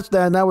for a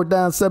touchdown. Now we're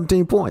down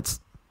 17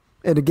 points,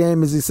 and the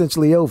game is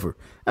essentially over.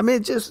 I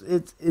mean,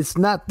 it's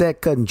not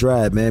that cut and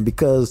dry, man,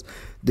 because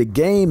the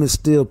game is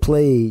still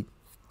played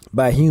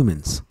by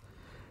humans.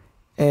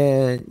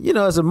 And,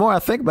 as the more I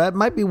think about it,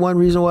 might be one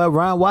reason why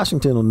Ron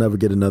Washington will never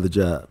get another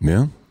job.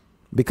 Yeah.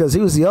 Because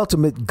he was the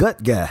ultimate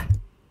gut guy.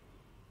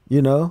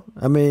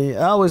 I mean,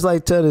 I always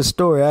like to tell this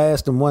story. I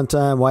asked him one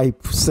time why he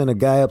sent a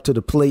guy up to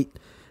the plate.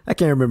 I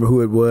can't remember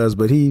who it was,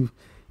 but he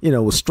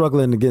was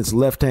struggling against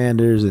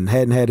left-handers and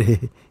hadn't had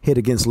a hit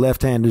against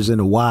left-handers in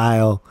a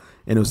while.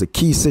 And it was a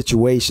key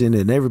situation,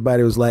 and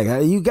everybody was like,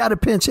 hey, you got a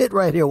pinch hit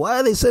right here. Why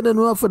are they sending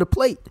him up for the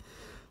plate?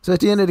 So at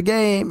the end of the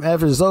game,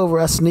 after it's over,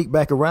 I sneak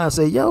back around and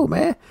say, yo,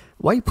 man,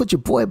 why you put your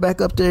boy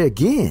back up there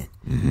again?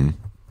 Mm-hmm.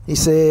 He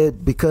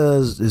said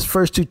because his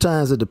first 2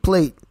 times at the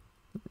plate,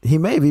 he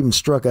may have even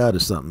struck out or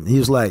something. He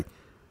was like,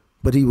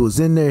 but he was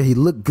in there. He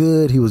looked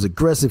good. He was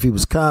aggressive. He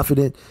was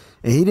confident.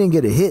 And he didn't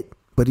get a hit,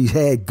 but he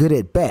had good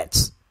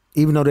at-bats,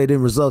 even though they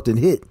didn't result in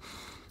hit.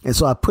 And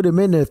so I put him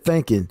in there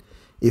thinking,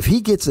 if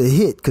he gets a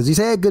hit, because he's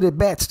had good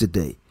at-bats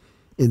today,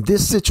 in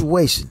this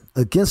situation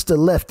against a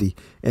lefty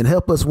and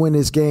help us win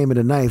this game in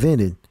the 9th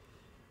inning,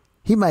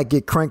 he might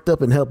get cranked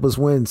up and help us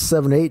win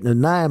 7, 8,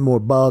 and 9 more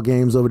ball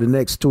games over the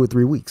next 2 or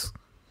 3 weeks.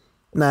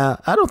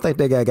 Now, I don't think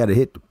that guy got to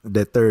hit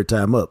that third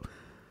time up,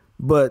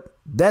 but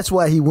that's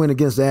why he went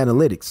against the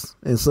analytics.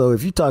 And so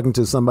if you're talking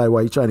to somebody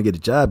while you're trying to get a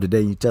job today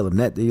and you tell them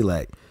that, you're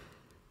like,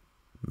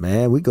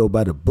 man, we go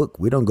by the book.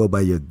 We don't go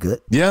by your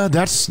gut. Yeah,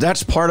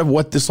 that's part of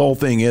what this whole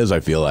thing is, I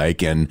feel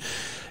like. And,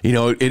 you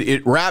know,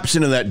 it wraps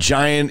into that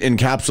giant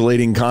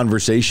encapsulating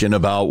conversation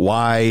about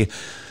why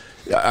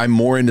I'm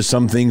more into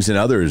some things than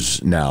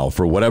others now,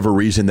 for whatever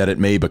reason that it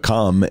may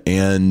become.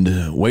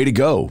 And way to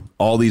go.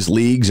 All these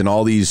leagues and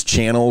all these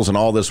channels and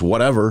all this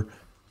whatever.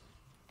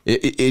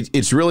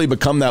 It's really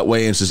become that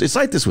way. And it's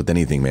like this with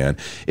anything, man.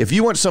 If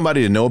you want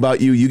somebody to know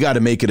about you, you got to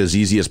make it as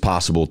easy as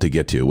possible to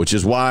get to, which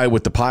is why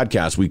with the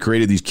podcast, we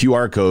created these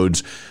QR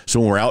codes. So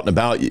when we're out and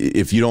about,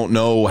 if you don't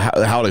know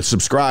how to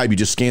subscribe, you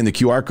just scan the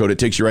QR code. It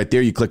takes you right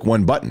there. You click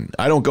one button.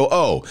 I don't go,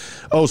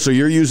 oh, so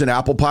you're using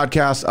Apple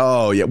Podcasts?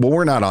 Oh, yeah. Well,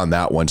 we're not on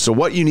that one. So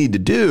what you need to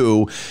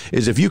do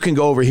is if you can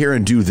go over here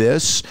and do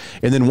this,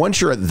 and then once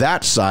you're at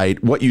that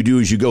site, what you do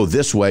is you go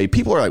this way.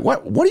 People are like,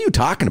 what are you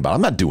talking about?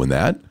 I'm not doing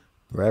that.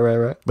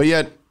 Right. But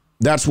yet,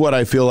 that's what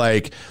I feel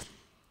like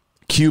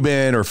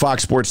Cuban or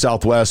Fox Sports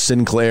Southwest,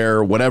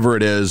 Sinclair, whatever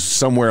it is,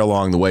 somewhere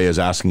along the way is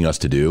asking us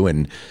to do.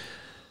 And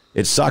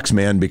it sucks,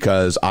 man,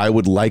 because I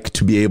would like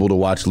to be able to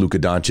watch Luka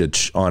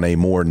Doncic on a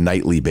more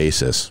nightly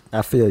basis.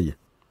 I feel you.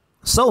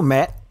 So,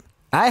 Matt,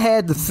 I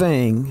had the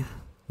thing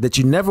that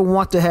you never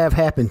want to have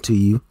happen to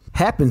you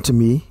happen to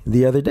me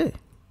the other day.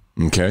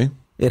 Okay.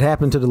 It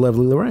happened to the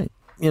lovely Lorraine.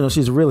 You know,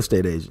 she's a real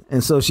estate agent.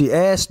 And so she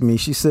asked me,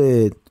 she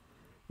said,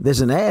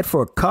 there's an ad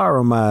for a car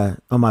on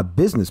my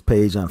business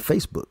page on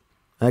Facebook.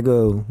 I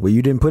go, well,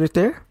 you didn't put it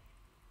there?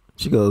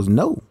 She goes,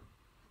 no.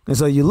 And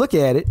so you look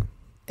at it,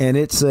 and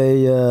it's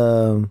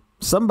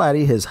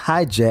somebody has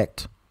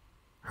hijacked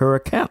her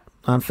account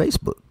on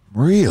Facebook.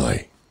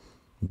 Really?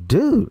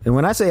 Dude. And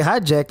when I say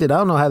hijacked it, I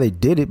don't know how they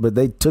did it, but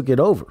they took it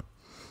over.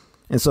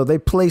 And so they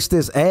placed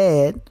this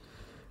ad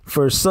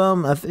for it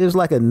was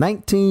like a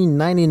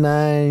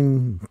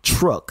 1999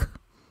 truck.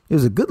 It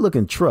was a good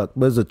looking truck,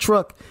 but it was a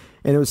truck.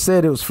 And it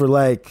said it was for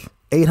like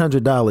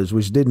 $800,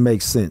 which didn't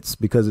make sense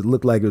because it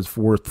looked like it was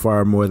worth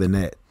far more than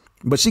that.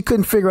 But she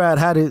couldn't figure out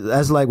how to. I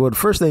was like, well, the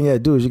first thing you got to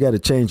do is you got to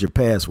change your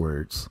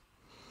passwords.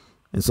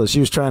 And so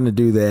she was trying to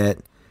do that.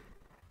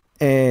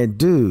 And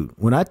dude,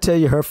 when I tell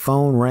you her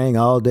phone rang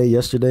all day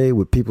yesterday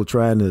with people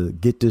trying to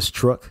get this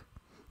truck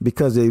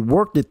because they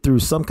worked it through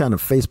some kind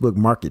of Facebook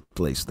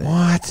marketplace thing.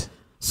 What?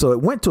 So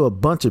it went to a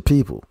bunch of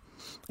people.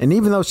 And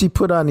even though she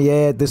put on the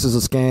ad, this is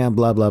a scam,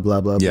 blah, blah,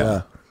 blah, blah,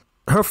 blah.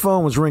 Her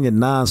phone was ringing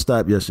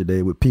nonstop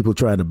yesterday with people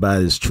trying to buy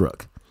this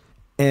truck.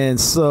 And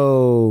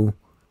so,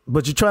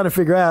 but you're trying to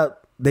figure out,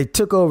 they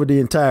took over the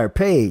entire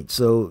page.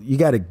 So you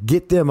got to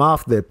get them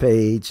off their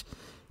page,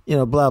 you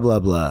know, blah, blah,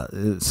 blah.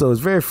 So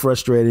it's very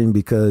frustrating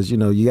because, you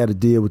know, you got to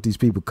deal with these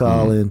people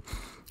calling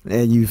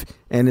and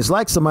it's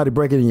like somebody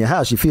breaking in your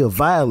house. You feel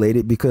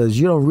violated because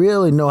you don't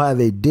really know how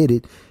they did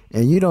it.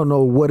 And you don't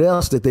know what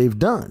else that they've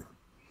done.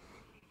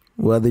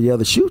 Well, the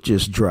other shoe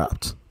just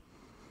dropped.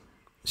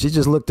 She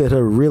just looked at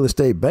her real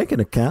estate banking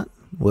account.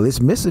 Well, it's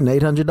missing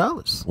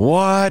 $800.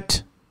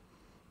 What?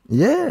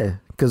 Yeah,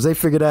 because they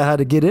figured out how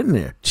to get in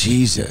there.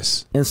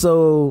 Jesus. And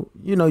so,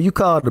 you know, you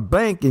call the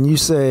bank and you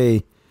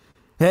say,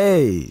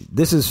 hey,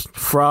 this is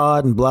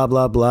fraud and blah,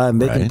 blah, blah.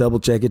 And they can double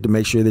check it to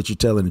make sure that you're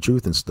telling the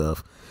truth and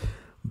stuff.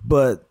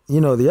 But,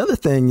 you know, the other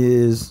thing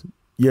is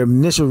your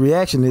initial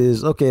reaction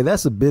is, okay,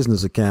 that's a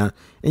business account.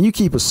 And you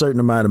keep a certain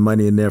amount of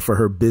money in there for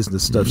her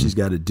business stuff she's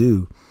got to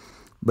do.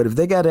 But if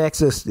they've got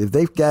access to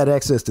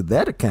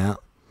that account,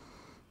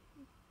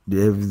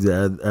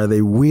 are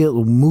they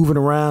moving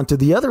around to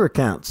the other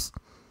accounts,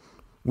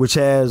 which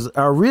has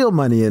our real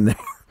money in there?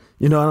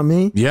 You know what I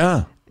mean?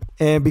 Yeah.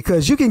 And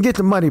because you can get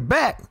the money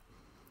back,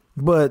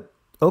 but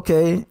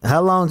okay,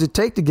 how long does it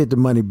take to get the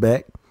money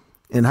back?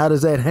 And how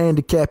does that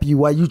handicap you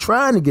while you're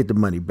trying to get the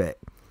money back?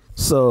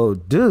 So,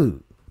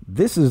 dude,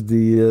 this is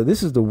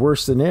the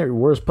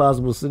worst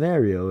possible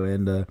scenario.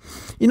 And,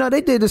 you know,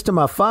 they did this to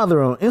my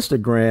father on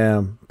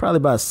Instagram probably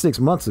about 6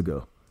 months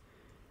ago.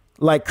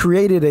 Like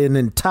created an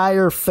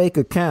entire fake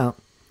account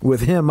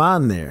with him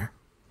on there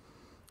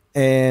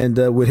and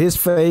with his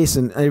face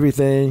and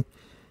everything.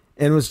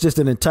 And it was just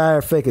an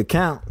entire fake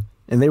account.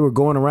 And they were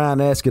going around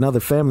asking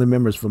other family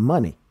members for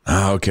money.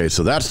 Okay,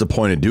 so that's the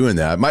point of doing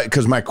that.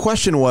 Because my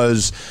question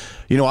was,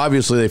 you know,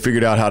 obviously they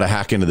figured out how to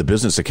hack into the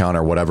business account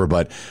or whatever,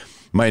 but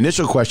my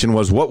initial question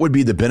was, what would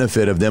be the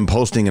benefit of them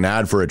posting an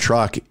ad for a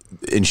truck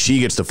and she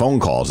gets the phone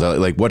calls?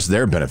 Like, what's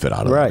their benefit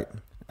out of it? Right.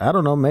 I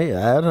don't know. Maybe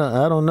I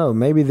don't know.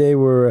 Maybe they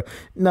were.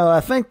 No, I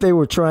think they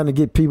were trying to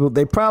get people.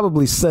 They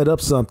probably set up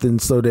something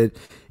so that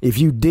if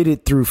you did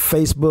it through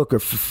Facebook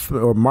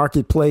or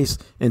Marketplace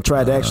and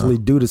tried to actually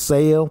do the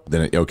sale,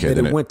 then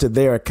it went to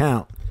their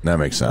account. That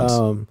makes sense.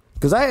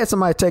 Because I had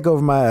somebody take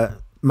over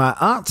my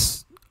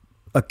aunt's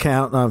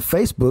account on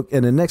Facebook,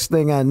 and the next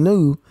thing I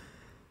knew,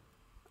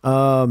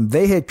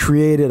 they had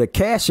created a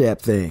Cash App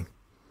thing,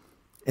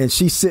 and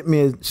she sent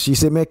me a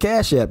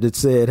Cash App that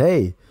said,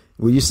 "Hey,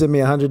 will you send me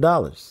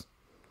 $100?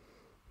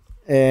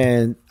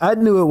 And I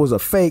knew it was a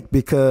fake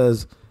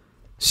because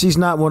she's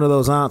not one of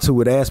those aunts who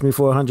would ask me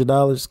for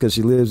 $100 because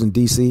she lives in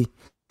D.C.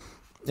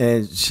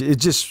 And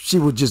she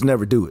would just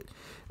never do it.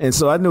 And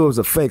so I knew it was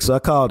a fake. So I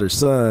called her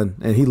son,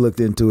 and he looked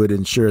into it,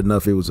 and sure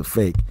enough, it was a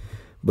fake.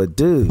 But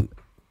dude,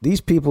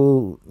 these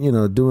people,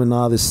 doing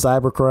all this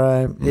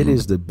cybercrime, it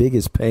is the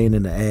biggest pain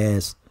in the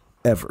ass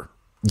ever.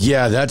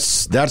 Yeah,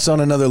 that's on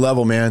another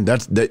level, man.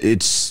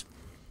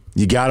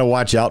 You got to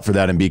watch out for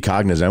that and be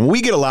cognizant. And we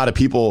get a lot of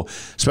people,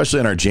 especially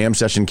on our Jam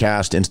Session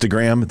Cast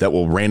Instagram, that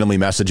will randomly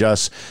message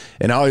us.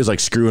 And I always like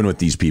screwing with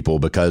these people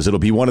because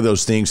it'll be one of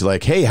those things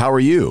like, hey, how are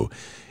you?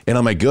 And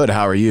I'm like, good,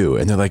 how are you?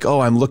 And they're like,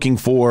 oh, I'm looking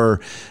for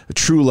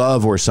true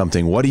love or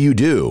something. What do you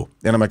do?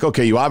 And I'm like,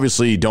 okay, you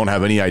obviously don't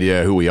have any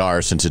idea who we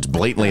are since it's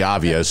blatantly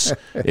obvious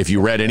if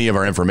you read any of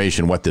our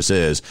information what this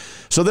is.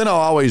 So then I'll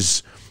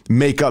always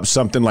make up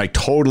something like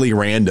totally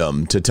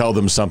random to tell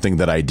them something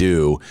that I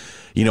do.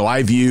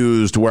 I've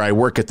used where I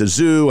work at the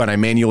zoo and I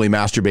manually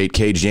masturbate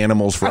caged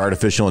animals for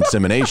artificial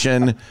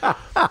insemination.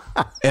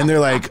 And they're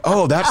like,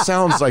 oh, that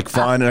sounds like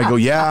fun. And I go,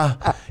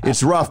 yeah,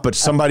 it's rough, but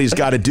somebody's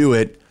got to do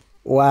it.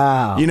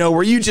 Wow.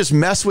 Where you just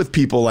mess with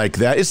people like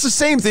that. It's the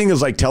same thing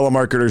as like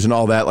telemarketers and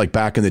all that, like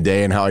back in the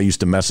day and how I used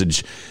to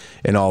message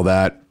and all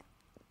that.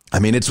 I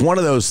mean, it's one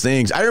of those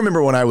things. I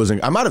remember when I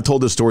might have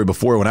told this story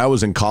before, when I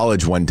was in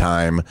college one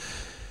time,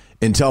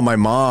 until my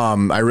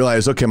mom, I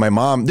realized, okay, my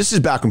mom, this is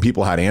back when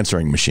people had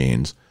answering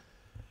machines.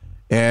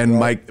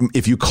 And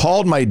if you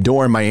called my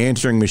door, my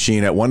answering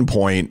machine at one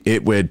point,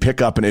 it would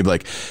pick up and it'd be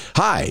like,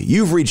 hi,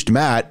 you've reached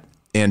Matt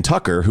and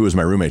Tucker, who is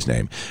my roommate's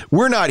name.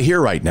 We're not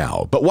here right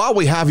now, but while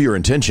we have your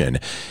attention,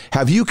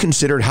 have you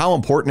considered how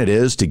important it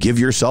is to give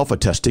yourself a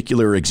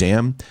testicular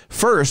exam?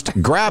 First,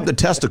 grab the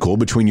testicle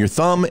between your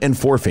thumb and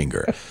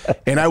forefinger.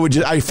 And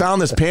I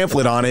found this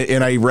pamphlet on it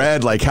and I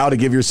read like how to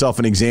give yourself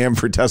an exam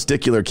for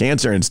testicular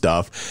cancer and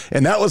stuff.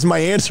 And that was my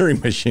answering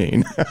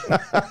machine.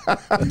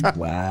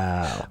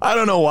 Wow. I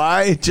don't know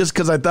why, just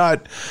because I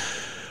thought,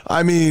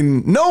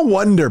 no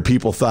wonder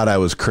people thought I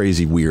was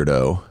crazy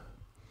weirdo.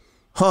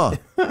 Huh.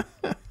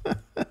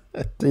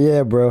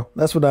 Yeah, bro.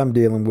 That's what I'm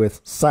dealing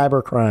with.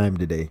 Cybercrime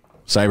today.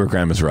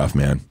 Cybercrime is rough,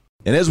 man.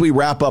 And as we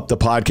wrap up the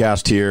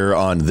podcast here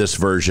on this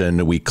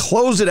version, we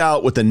close it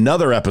out with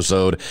another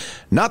episode.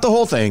 Not the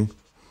whole thing,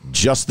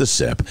 just the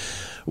sip.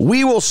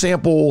 We will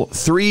sample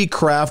 3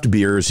 craft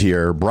beers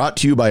here, brought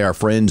to you by our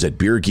friends at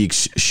Beer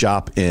Geeks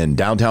shop in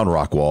downtown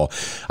Rockwall.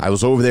 I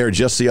was over there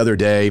just the other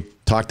day,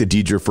 talked to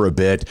Deidre for a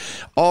bit.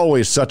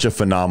 Always such a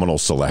phenomenal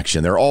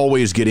selection. They're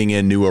always getting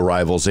in new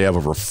arrivals. They have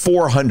over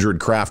 400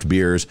 craft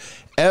beers.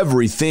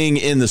 Everything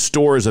in the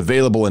store is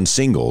available in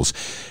singles.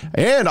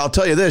 And I'll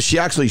tell you this,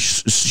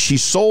 she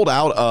sold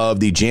out of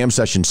the Jam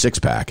Session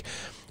 6-pack.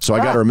 So I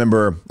got to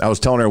remember, I was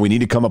telling her we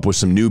need to come up with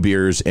some new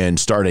beers and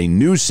start a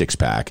new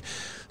 6-pack.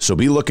 So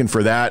be looking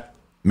for that.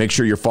 Make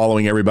sure you're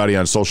following everybody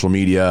on social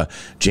media,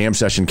 Jam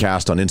Session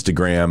Cast on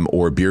Instagram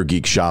or Beer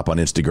Geek Shop on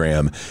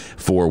Instagram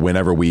for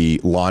whenever we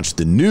launch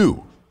the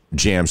new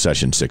Jam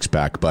Session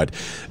 6-pack. But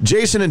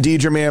Jason and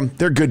Deidre, man,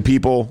 they're good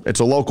people. It's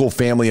a local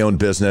family-owned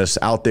business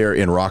out there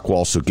in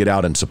Rockwall, so get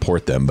out and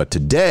support them. But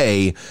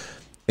today,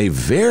 a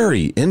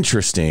very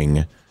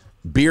interesting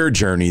beer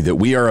journey that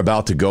we are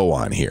about to go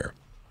on here.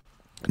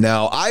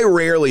 Now, I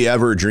rarely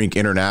ever drink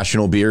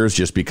international beers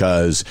just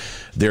because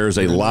there's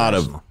a lot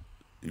of...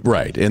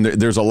 Right. And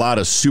there's a lot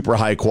of super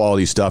high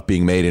quality stuff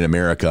being made in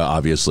America,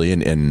 obviously,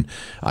 and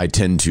I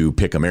tend to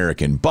pick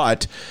American.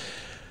 But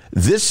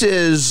this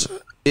is...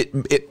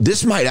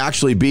 This might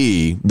actually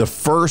be the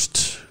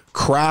first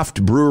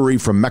craft brewery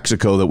from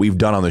Mexico that we've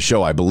done on the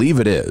show. I believe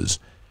it is.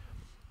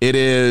 It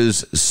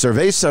is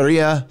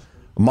Cervecería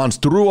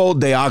Monstruo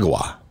de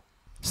Agua.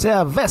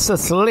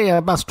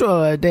 Cervecería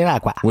Monstruo de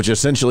Agua. Which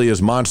essentially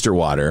is Monster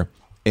Water.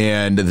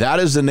 And that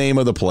is the name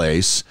of the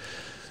place.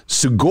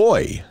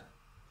 Sugoi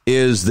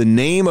is the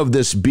name of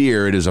this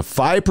beer. It is a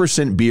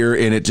 5% beer,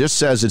 and it just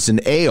says it's an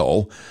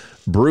ale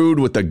brewed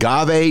with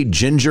agave,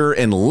 ginger,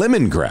 and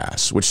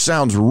lemongrass, which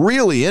sounds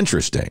really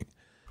interesting.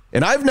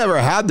 And I've never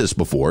had this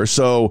before,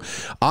 so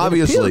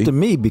obviously... It appealed to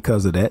me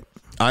because of that.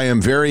 I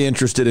am very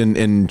interested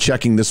in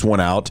checking this one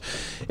out.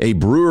 A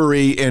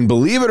brewery, and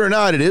believe it or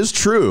not, it is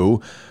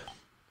true,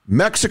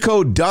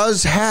 Mexico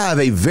does have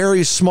a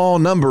very small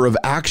number of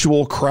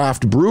actual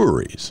craft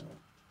breweries.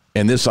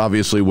 And this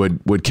obviously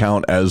would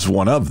count as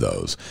one of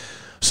those.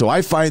 So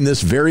I find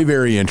this very,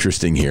 very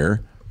interesting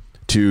here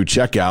to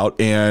check out.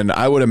 And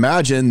I would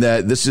imagine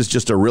that this is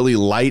just a really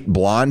light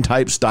blonde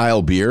type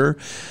style beer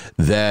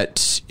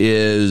that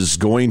is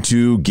going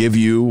to give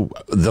you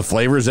the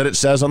flavors that it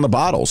says on the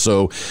bottle.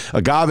 So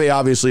agave,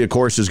 obviously, of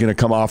course, is going to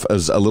come off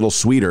as a little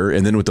sweeter.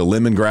 And then with the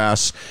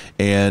lemongrass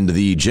and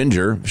the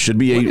ginger, should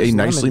be a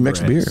nicely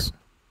mixed beer.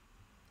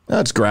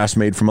 That's grass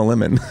made from a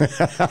lemon.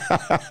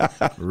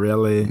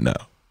 Really?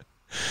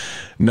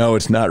 No,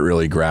 it's not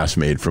really grass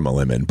made from a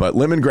lemon, but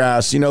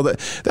lemongrass,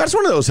 that's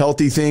one of those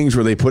healthy things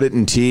where they put it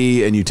in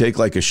tea and you take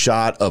like a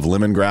shot of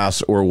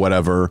lemongrass or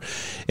whatever.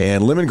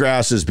 And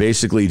lemongrass is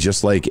basically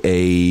just like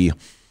a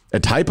A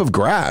type of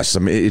grass. I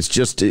mean,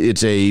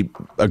 it's a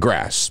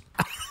grass.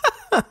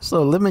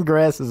 So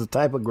lemongrass is a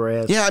type of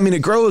grass. Yeah, I mean,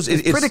 it grows.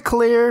 It's pretty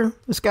clear.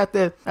 It's got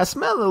that. I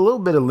smell a little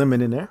bit of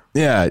lemon in there.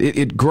 Yeah,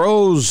 it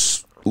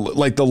grows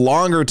like the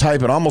longer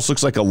type. It almost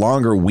looks like a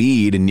longer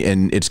weed,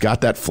 and it's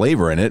got that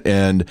flavor in it.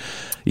 And,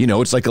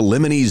 it's like a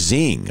lemony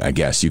zing, I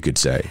guess you could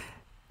say.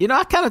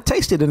 I kind of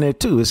taste it in there,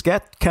 too. It's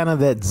got kind of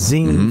that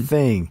zing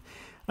thing.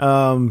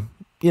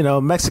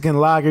 Mexican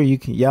lager,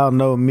 y'all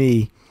know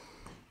me.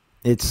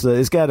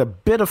 It's got a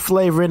bit of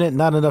flavor in it,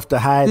 not enough to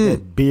hide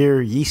that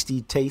beer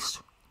yeasty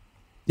taste.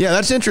 Yeah,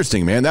 that's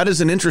interesting, man. That is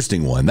an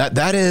interesting one.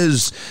 That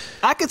is.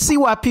 I could see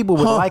why people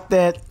would like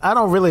that. I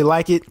don't really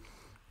like it,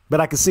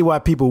 but I can see why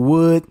people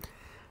would,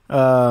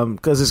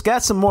 because it's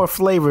got some more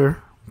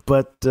flavor.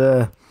 But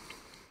I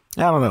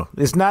don't know.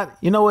 It's not.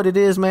 You know what it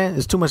is, man?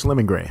 It's too much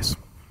lemongrass.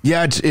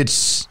 Yeah,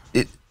 it's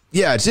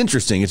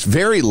interesting. It's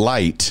very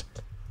light.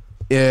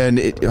 And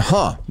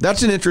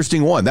that's an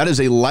interesting one. That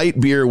is a light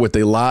beer with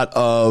a lot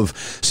of.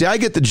 See, I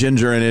get the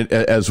ginger in it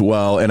as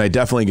well, and I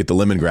definitely get the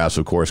lemongrass,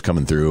 of course,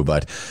 coming through.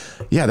 But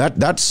yeah,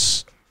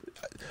 that's.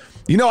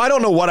 I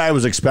don't know what I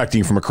was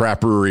expecting from a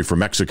craft brewery from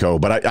Mexico,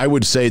 but I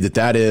would say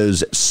that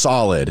is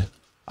solid.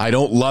 I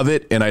don't love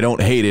it, and I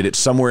don't hate it. It's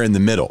somewhere in the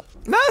middle.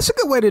 No, that's a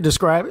good way to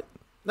describe it.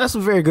 That's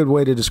a very good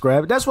way to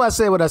describe it. That's why I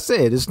said what I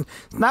said. It's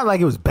not like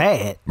it was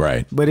bad,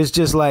 right? But it's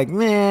just like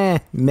meh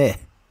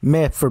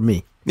for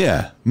me.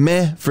 Yeah,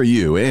 meh for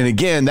you. And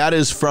again, that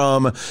is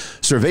from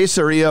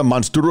Cerveceria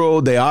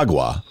Monstruo de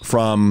Agua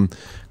from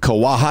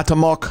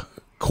Coahuatamoc,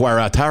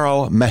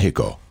 Querétaro,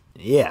 Mexico.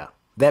 Yeah,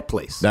 that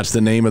place. That's the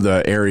name of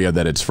the area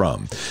that it's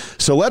from.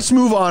 So let's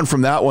move on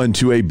from that one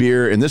to a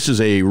beer, and this is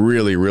a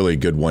really, really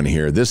good one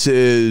here. This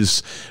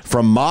is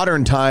from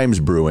Modern Times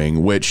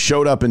Brewing, which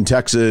showed up in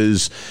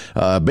Texas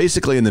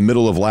basically in the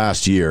middle of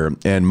last year.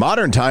 And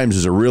Modern Times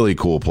is a really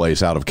cool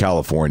place out of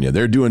California.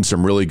 They're doing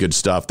some really good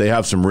stuff. They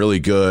have some really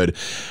good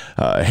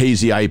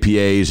hazy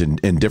IPAs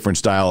and different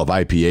style of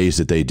IPAs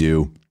that they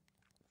do.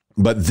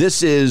 But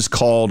this is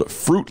called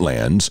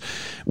Fruitlands,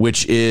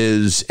 which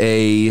is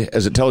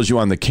as it tells you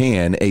on the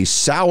can, a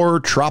sour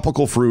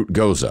tropical fruit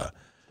goza.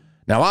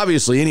 Now,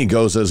 obviously, any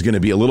goza is going to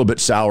be a little bit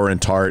sour and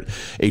tart.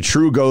 A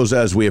true goza,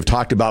 as we have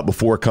talked about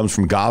before, comes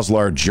from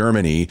Goslar,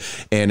 Germany,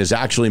 and is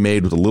actually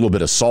made with a little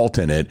bit of salt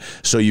in it.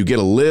 So you get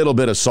a little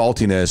bit of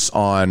saltiness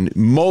on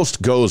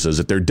most gozas.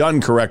 If they're done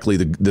correctly,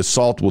 the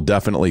salt will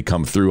definitely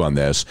come through on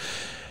this.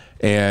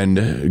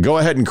 And go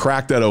ahead and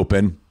crack that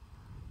open.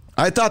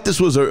 I thought this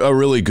was a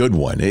really good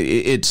one.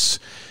 It's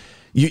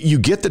you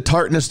get the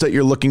tartness that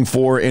you're looking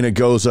for in a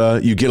goza.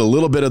 You get a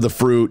little bit of the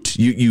fruit.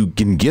 You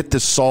can get the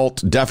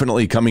salt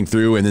definitely coming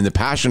through, and then the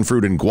passion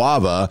fruit and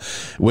guava,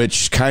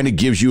 which kind of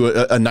gives you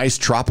a nice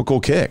tropical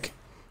kick.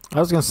 I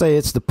was going to say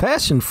it's the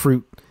passion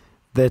fruit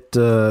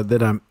that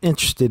I'm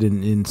interested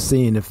in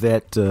seeing if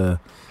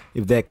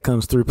that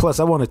comes through. Plus,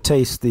 I want to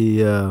taste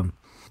the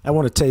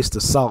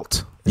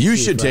salt. You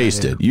should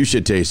taste it. You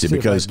should taste it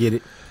because get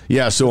it.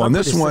 Yeah, so on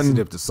this one,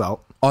 to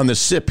salt. On the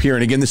sip here,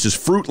 and again, this is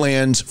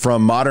Fruitlands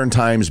from Modern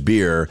Times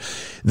Beer.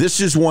 This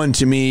is one,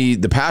 to me,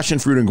 the passion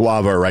fruit and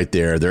guava are right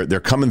there.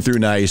 They're coming through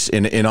nice,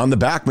 and on the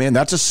back, man,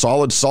 that's a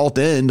solid salt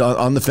end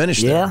on the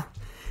finish there. Yeah.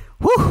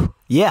 Woo!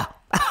 Yeah.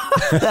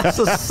 That's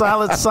a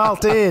solid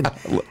salt end,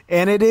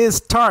 and it is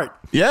tart.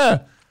 Yeah.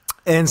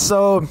 And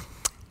so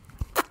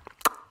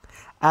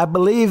I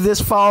believe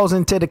this falls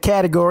into the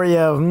category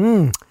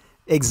of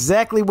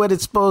exactly what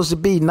it's supposed to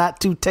be,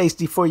 not too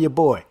tasty for your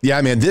boy. Yeah,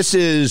 man, this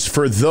is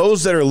for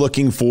those that are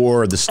looking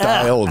for the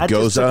style of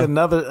goza.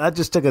 I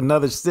just took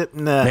another sip.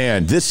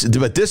 Man, this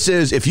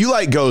is, if you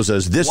like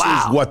gozas, this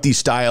is what the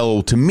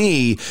style, to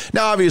me,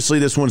 now obviously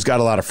this one's got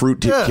a lot of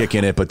fruit kick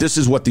in it, but this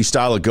is what the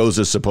style of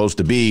goza is supposed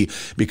to be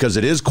because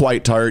it is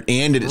quite tart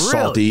and it is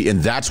salty,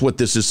 and that's what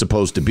this is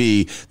supposed to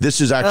be. This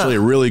is actually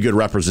a really good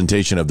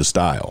representation of the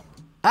style.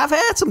 I've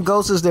had some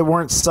gozas that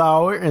weren't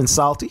sour and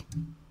salty.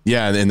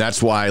 Yeah, and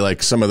that's why,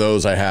 like, some of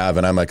those I have,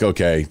 and I'm like,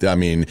 okay, I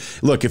mean,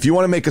 look, if you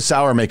want to make a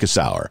sour, make a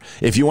sour.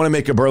 If you want to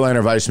make a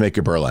Berliner Weiss, make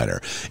a Berliner.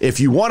 If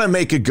you want to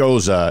make a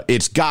goza,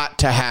 it's got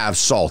to have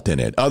salt in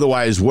it.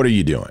 Otherwise, what are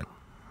you doing?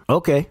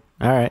 Okay,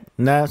 all right.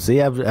 Now,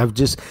 see, I've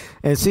just,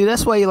 and see,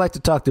 that's why you like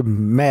to talk to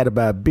Matt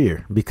about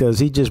beer, because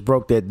he just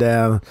broke that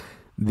down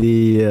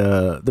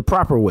the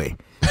proper way.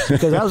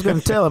 Because I was going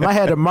to tell him I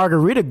had a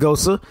margarita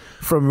goza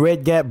from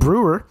Red Gap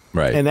Brewer,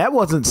 right, and that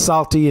wasn't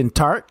salty and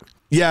tart.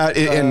 Yeah,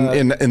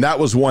 and that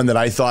was one that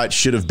I thought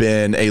should have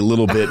been a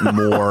little bit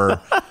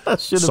more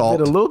should have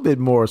been a little bit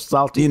more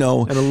salty, and a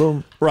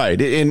little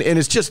right. And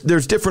it's just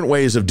there's different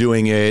ways of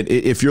doing it.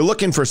 If you're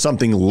looking for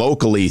something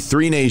locally,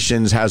 Three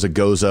Nations has a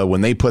goza.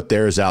 When they put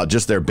theirs out,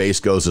 just their base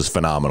goza is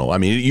phenomenal. I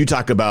mean, you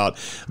talk about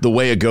the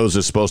way a goza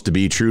is supposed to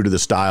be, true to the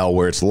style,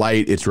 where it's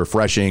light, it's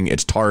refreshing,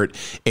 it's tart,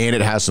 and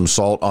it has some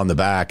salt on the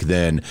back.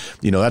 Then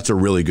that's a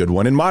really good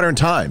one. In Modern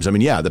Times, I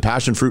mean, yeah, the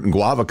passion fruit and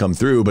guava come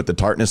through, but the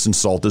tartness and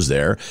salt is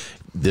there.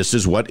 This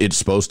is what it's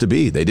supposed to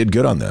be. They did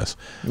good on this.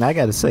 I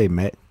got to say,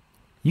 Matt,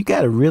 you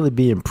got to really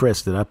be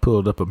impressed that I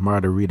pulled up a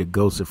margarita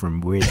goza from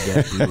Red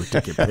Gap Brewer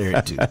to compare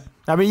it to.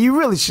 I mean, you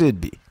really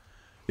should be.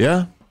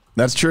 Yeah,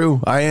 that's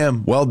true. I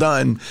am. Well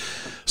done.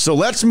 So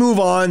let's move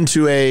on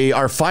to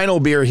our final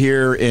beer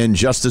here in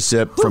just a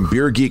sip from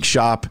Beer Geek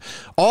Shop.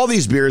 All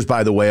these beers,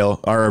 by the way,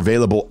 are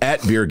available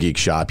at Beer Geek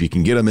Shop. You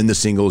can get them in the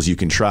singles. You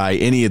can try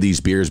any of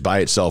these beers by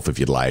itself if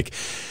you'd like.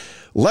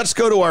 Let's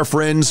go to our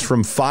friends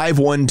from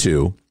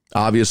 512.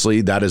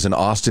 Obviously, that is an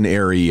Austin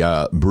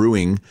area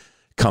brewing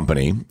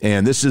company,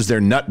 and this is their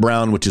Nut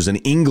Brown, which is an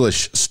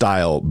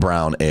English-style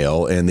brown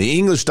ale. And the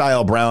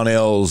English-style brown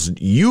ales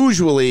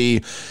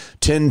usually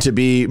tend to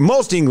be,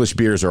 most English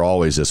beers are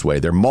always this way.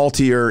 They're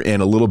maltier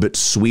and a little bit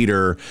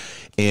sweeter,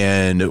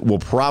 and will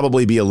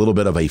probably be a little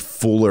bit of a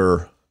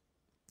fuller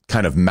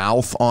kind of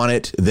mouth on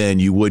it than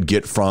you would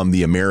get from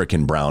the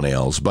American brown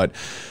ales. But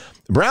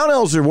brown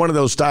ales are one of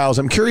those styles.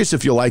 I'm curious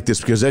if you'll like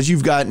this, because as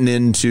you've gotten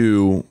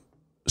into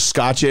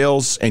Scotch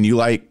ales and you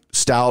like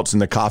stouts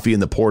and the coffee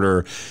and the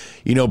porter,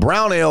 you know,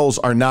 brown ales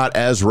are not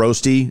as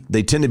roasty.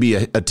 They tend to be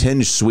a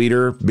tinge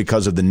sweeter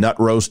because of the nut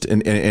roast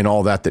and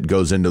all that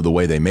goes into the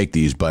way they make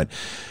these. But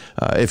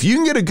if you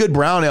can get a good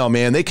brown ale,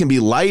 man, they can be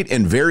light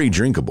and very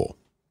drinkable.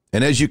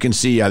 And as you can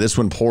see, this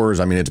one pours.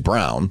 I mean, it's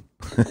brown.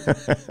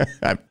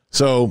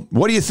 So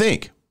what do you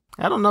think?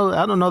 I don't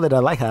know that I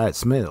like how it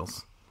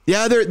smells.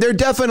 Yeah, they're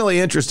definitely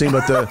interesting,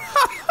 but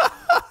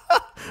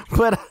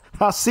but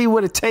I'll see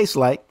what it tastes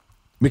like.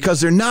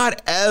 Because they're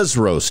not as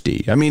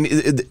roasty. I mean,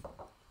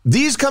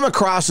 these come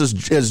across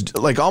as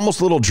like almost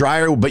a little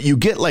drier, but you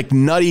get like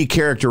nutty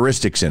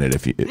characteristics in it.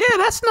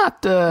 That's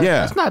not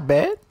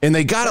bad. And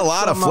they got a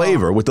lot of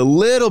flavor with a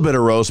little bit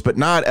of roast, but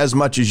not as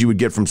much as you would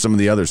get from some of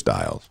the other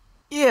styles.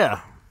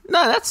 Yeah,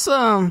 no, that's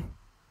I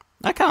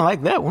kind of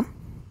like that one.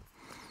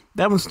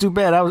 That one's too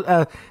bad. I was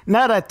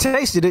now that I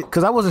tasted it,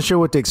 because I wasn't sure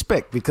what to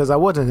expect, because I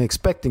wasn't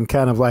expecting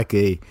kind of like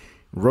a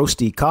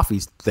roasty coffee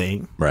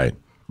thing, right?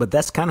 But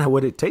that's kind of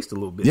what it tastes a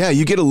little bit. Yeah,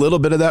 you get a little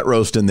bit of that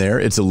roast in there.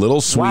 It's a little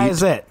sweet. Why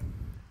is that?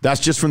 That's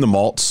just from the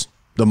malts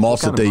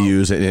that they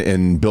use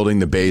in building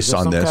the base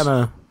on this.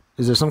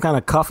 Is there some kind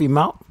of coffee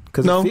malt?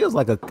 Because it feels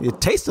like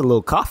it tastes a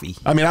little coffee.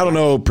 I mean, I don't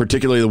know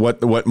particularly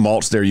what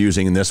malts they're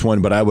using in this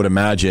one, but I would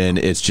imagine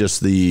it's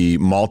just the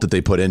malt that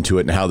they put into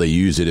it, and how they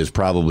use it is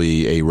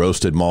probably a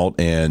roasted malt,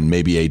 and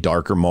maybe a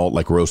darker malt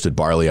like roasted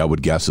barley, I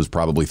would guess, is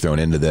probably thrown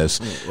into this,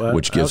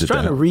 which gives it. I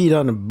was trying to read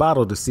on the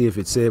bottle to see if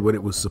it said what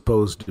it was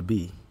supposed to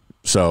be.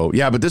 So,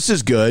 yeah, but this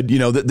is good. You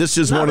know, this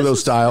is one of those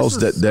styles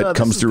that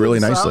comes through really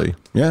nicely.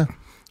 Yeah.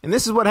 And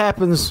this is what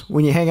happens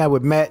when you hang out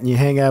with Matt and you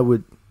hang out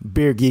with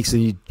Beer Geeks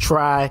and you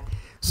try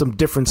some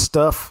different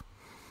stuff,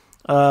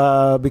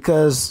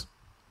 because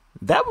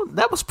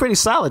that was pretty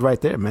solid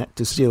right there, Matt,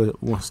 to steal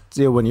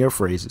one of your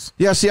phrases.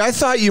 Yeah, see, I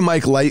thought you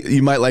might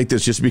like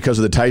this just because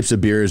of the types of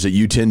beers that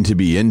you tend to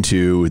be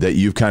into, that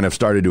you've kind of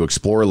started to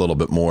explore a little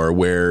bit more,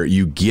 where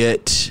you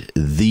get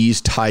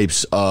these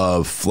types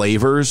of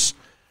flavors.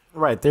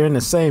 Right, they're in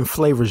the same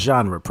flavor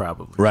genre,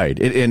 probably. Right,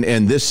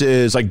 and this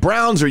is like,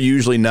 browns are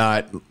usually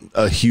not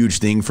a huge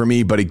thing for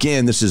me, but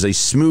again, this is a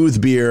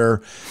smooth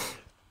beer,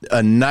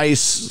 a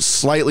nice,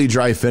 slightly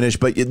dry finish,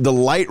 but the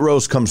light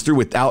roast comes through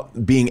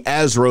without being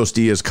as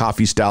roasty as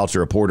coffee stouts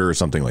or a porter or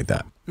something like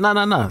that.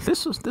 No.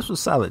 This was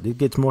solid. It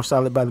gets more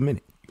solid by the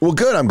minute. Well,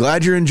 good. I'm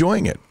glad you're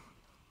enjoying it.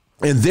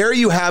 And there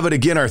you have it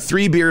again. Our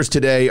 3 beers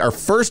today. Our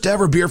first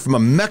ever beer from a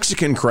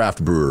Mexican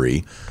craft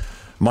brewery,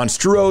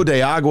 Monstruo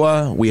de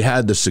Agua. We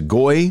had the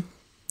Segoy.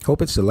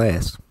 Hope it's the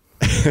last.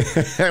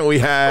 And we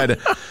had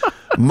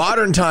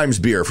Modern Times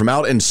beer from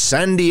out in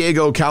San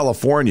Diego,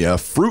 California.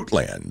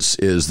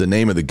 Fruitlands is the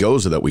name of the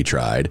Goza that we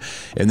tried.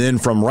 And then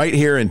from right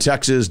here in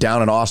Texas,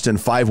 down in Austin,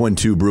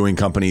 512 Brewing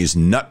Company's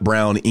Nut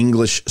Brown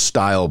English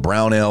Style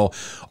Brown Ale.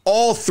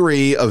 All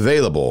 3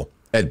 available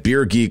at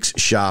Beer Geeks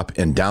Shop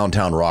in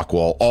downtown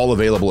Rockwall. All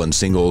available in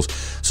singles.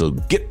 So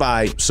get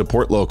by,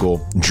 support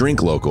local,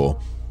 drink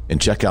local,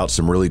 and check out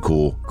some really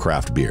cool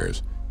craft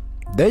beers.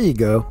 There you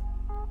go.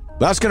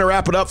 That's going to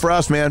wrap it up for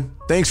us, man.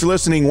 Thanks for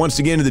listening once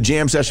again to the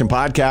Jam Session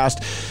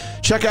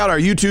Podcast. Check out our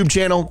YouTube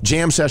channel,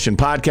 Jam Session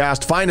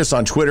Podcast. Find us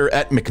on Twitter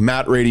at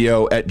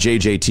McMattRadio, at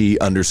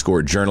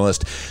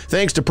JJT_journalist.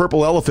 Thanks to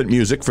Purple Elephant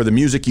Music for the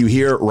music you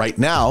hear right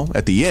now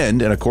at the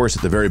end and, of course,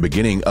 at the very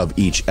beginning of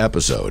each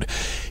episode.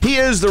 He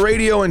is the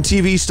radio and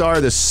TV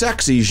star, the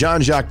sexy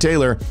Jean-Jacques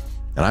Taylor.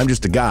 And I'm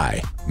just a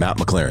guy, Matt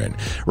McLaren.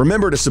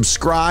 Remember to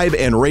subscribe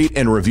and rate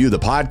and review the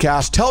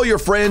podcast. Tell your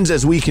friends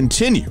as we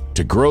continue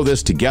to grow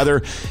this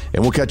together.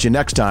 And we'll catch you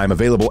next time,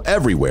 available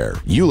everywhere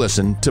you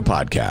listen to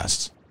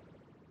podcasts.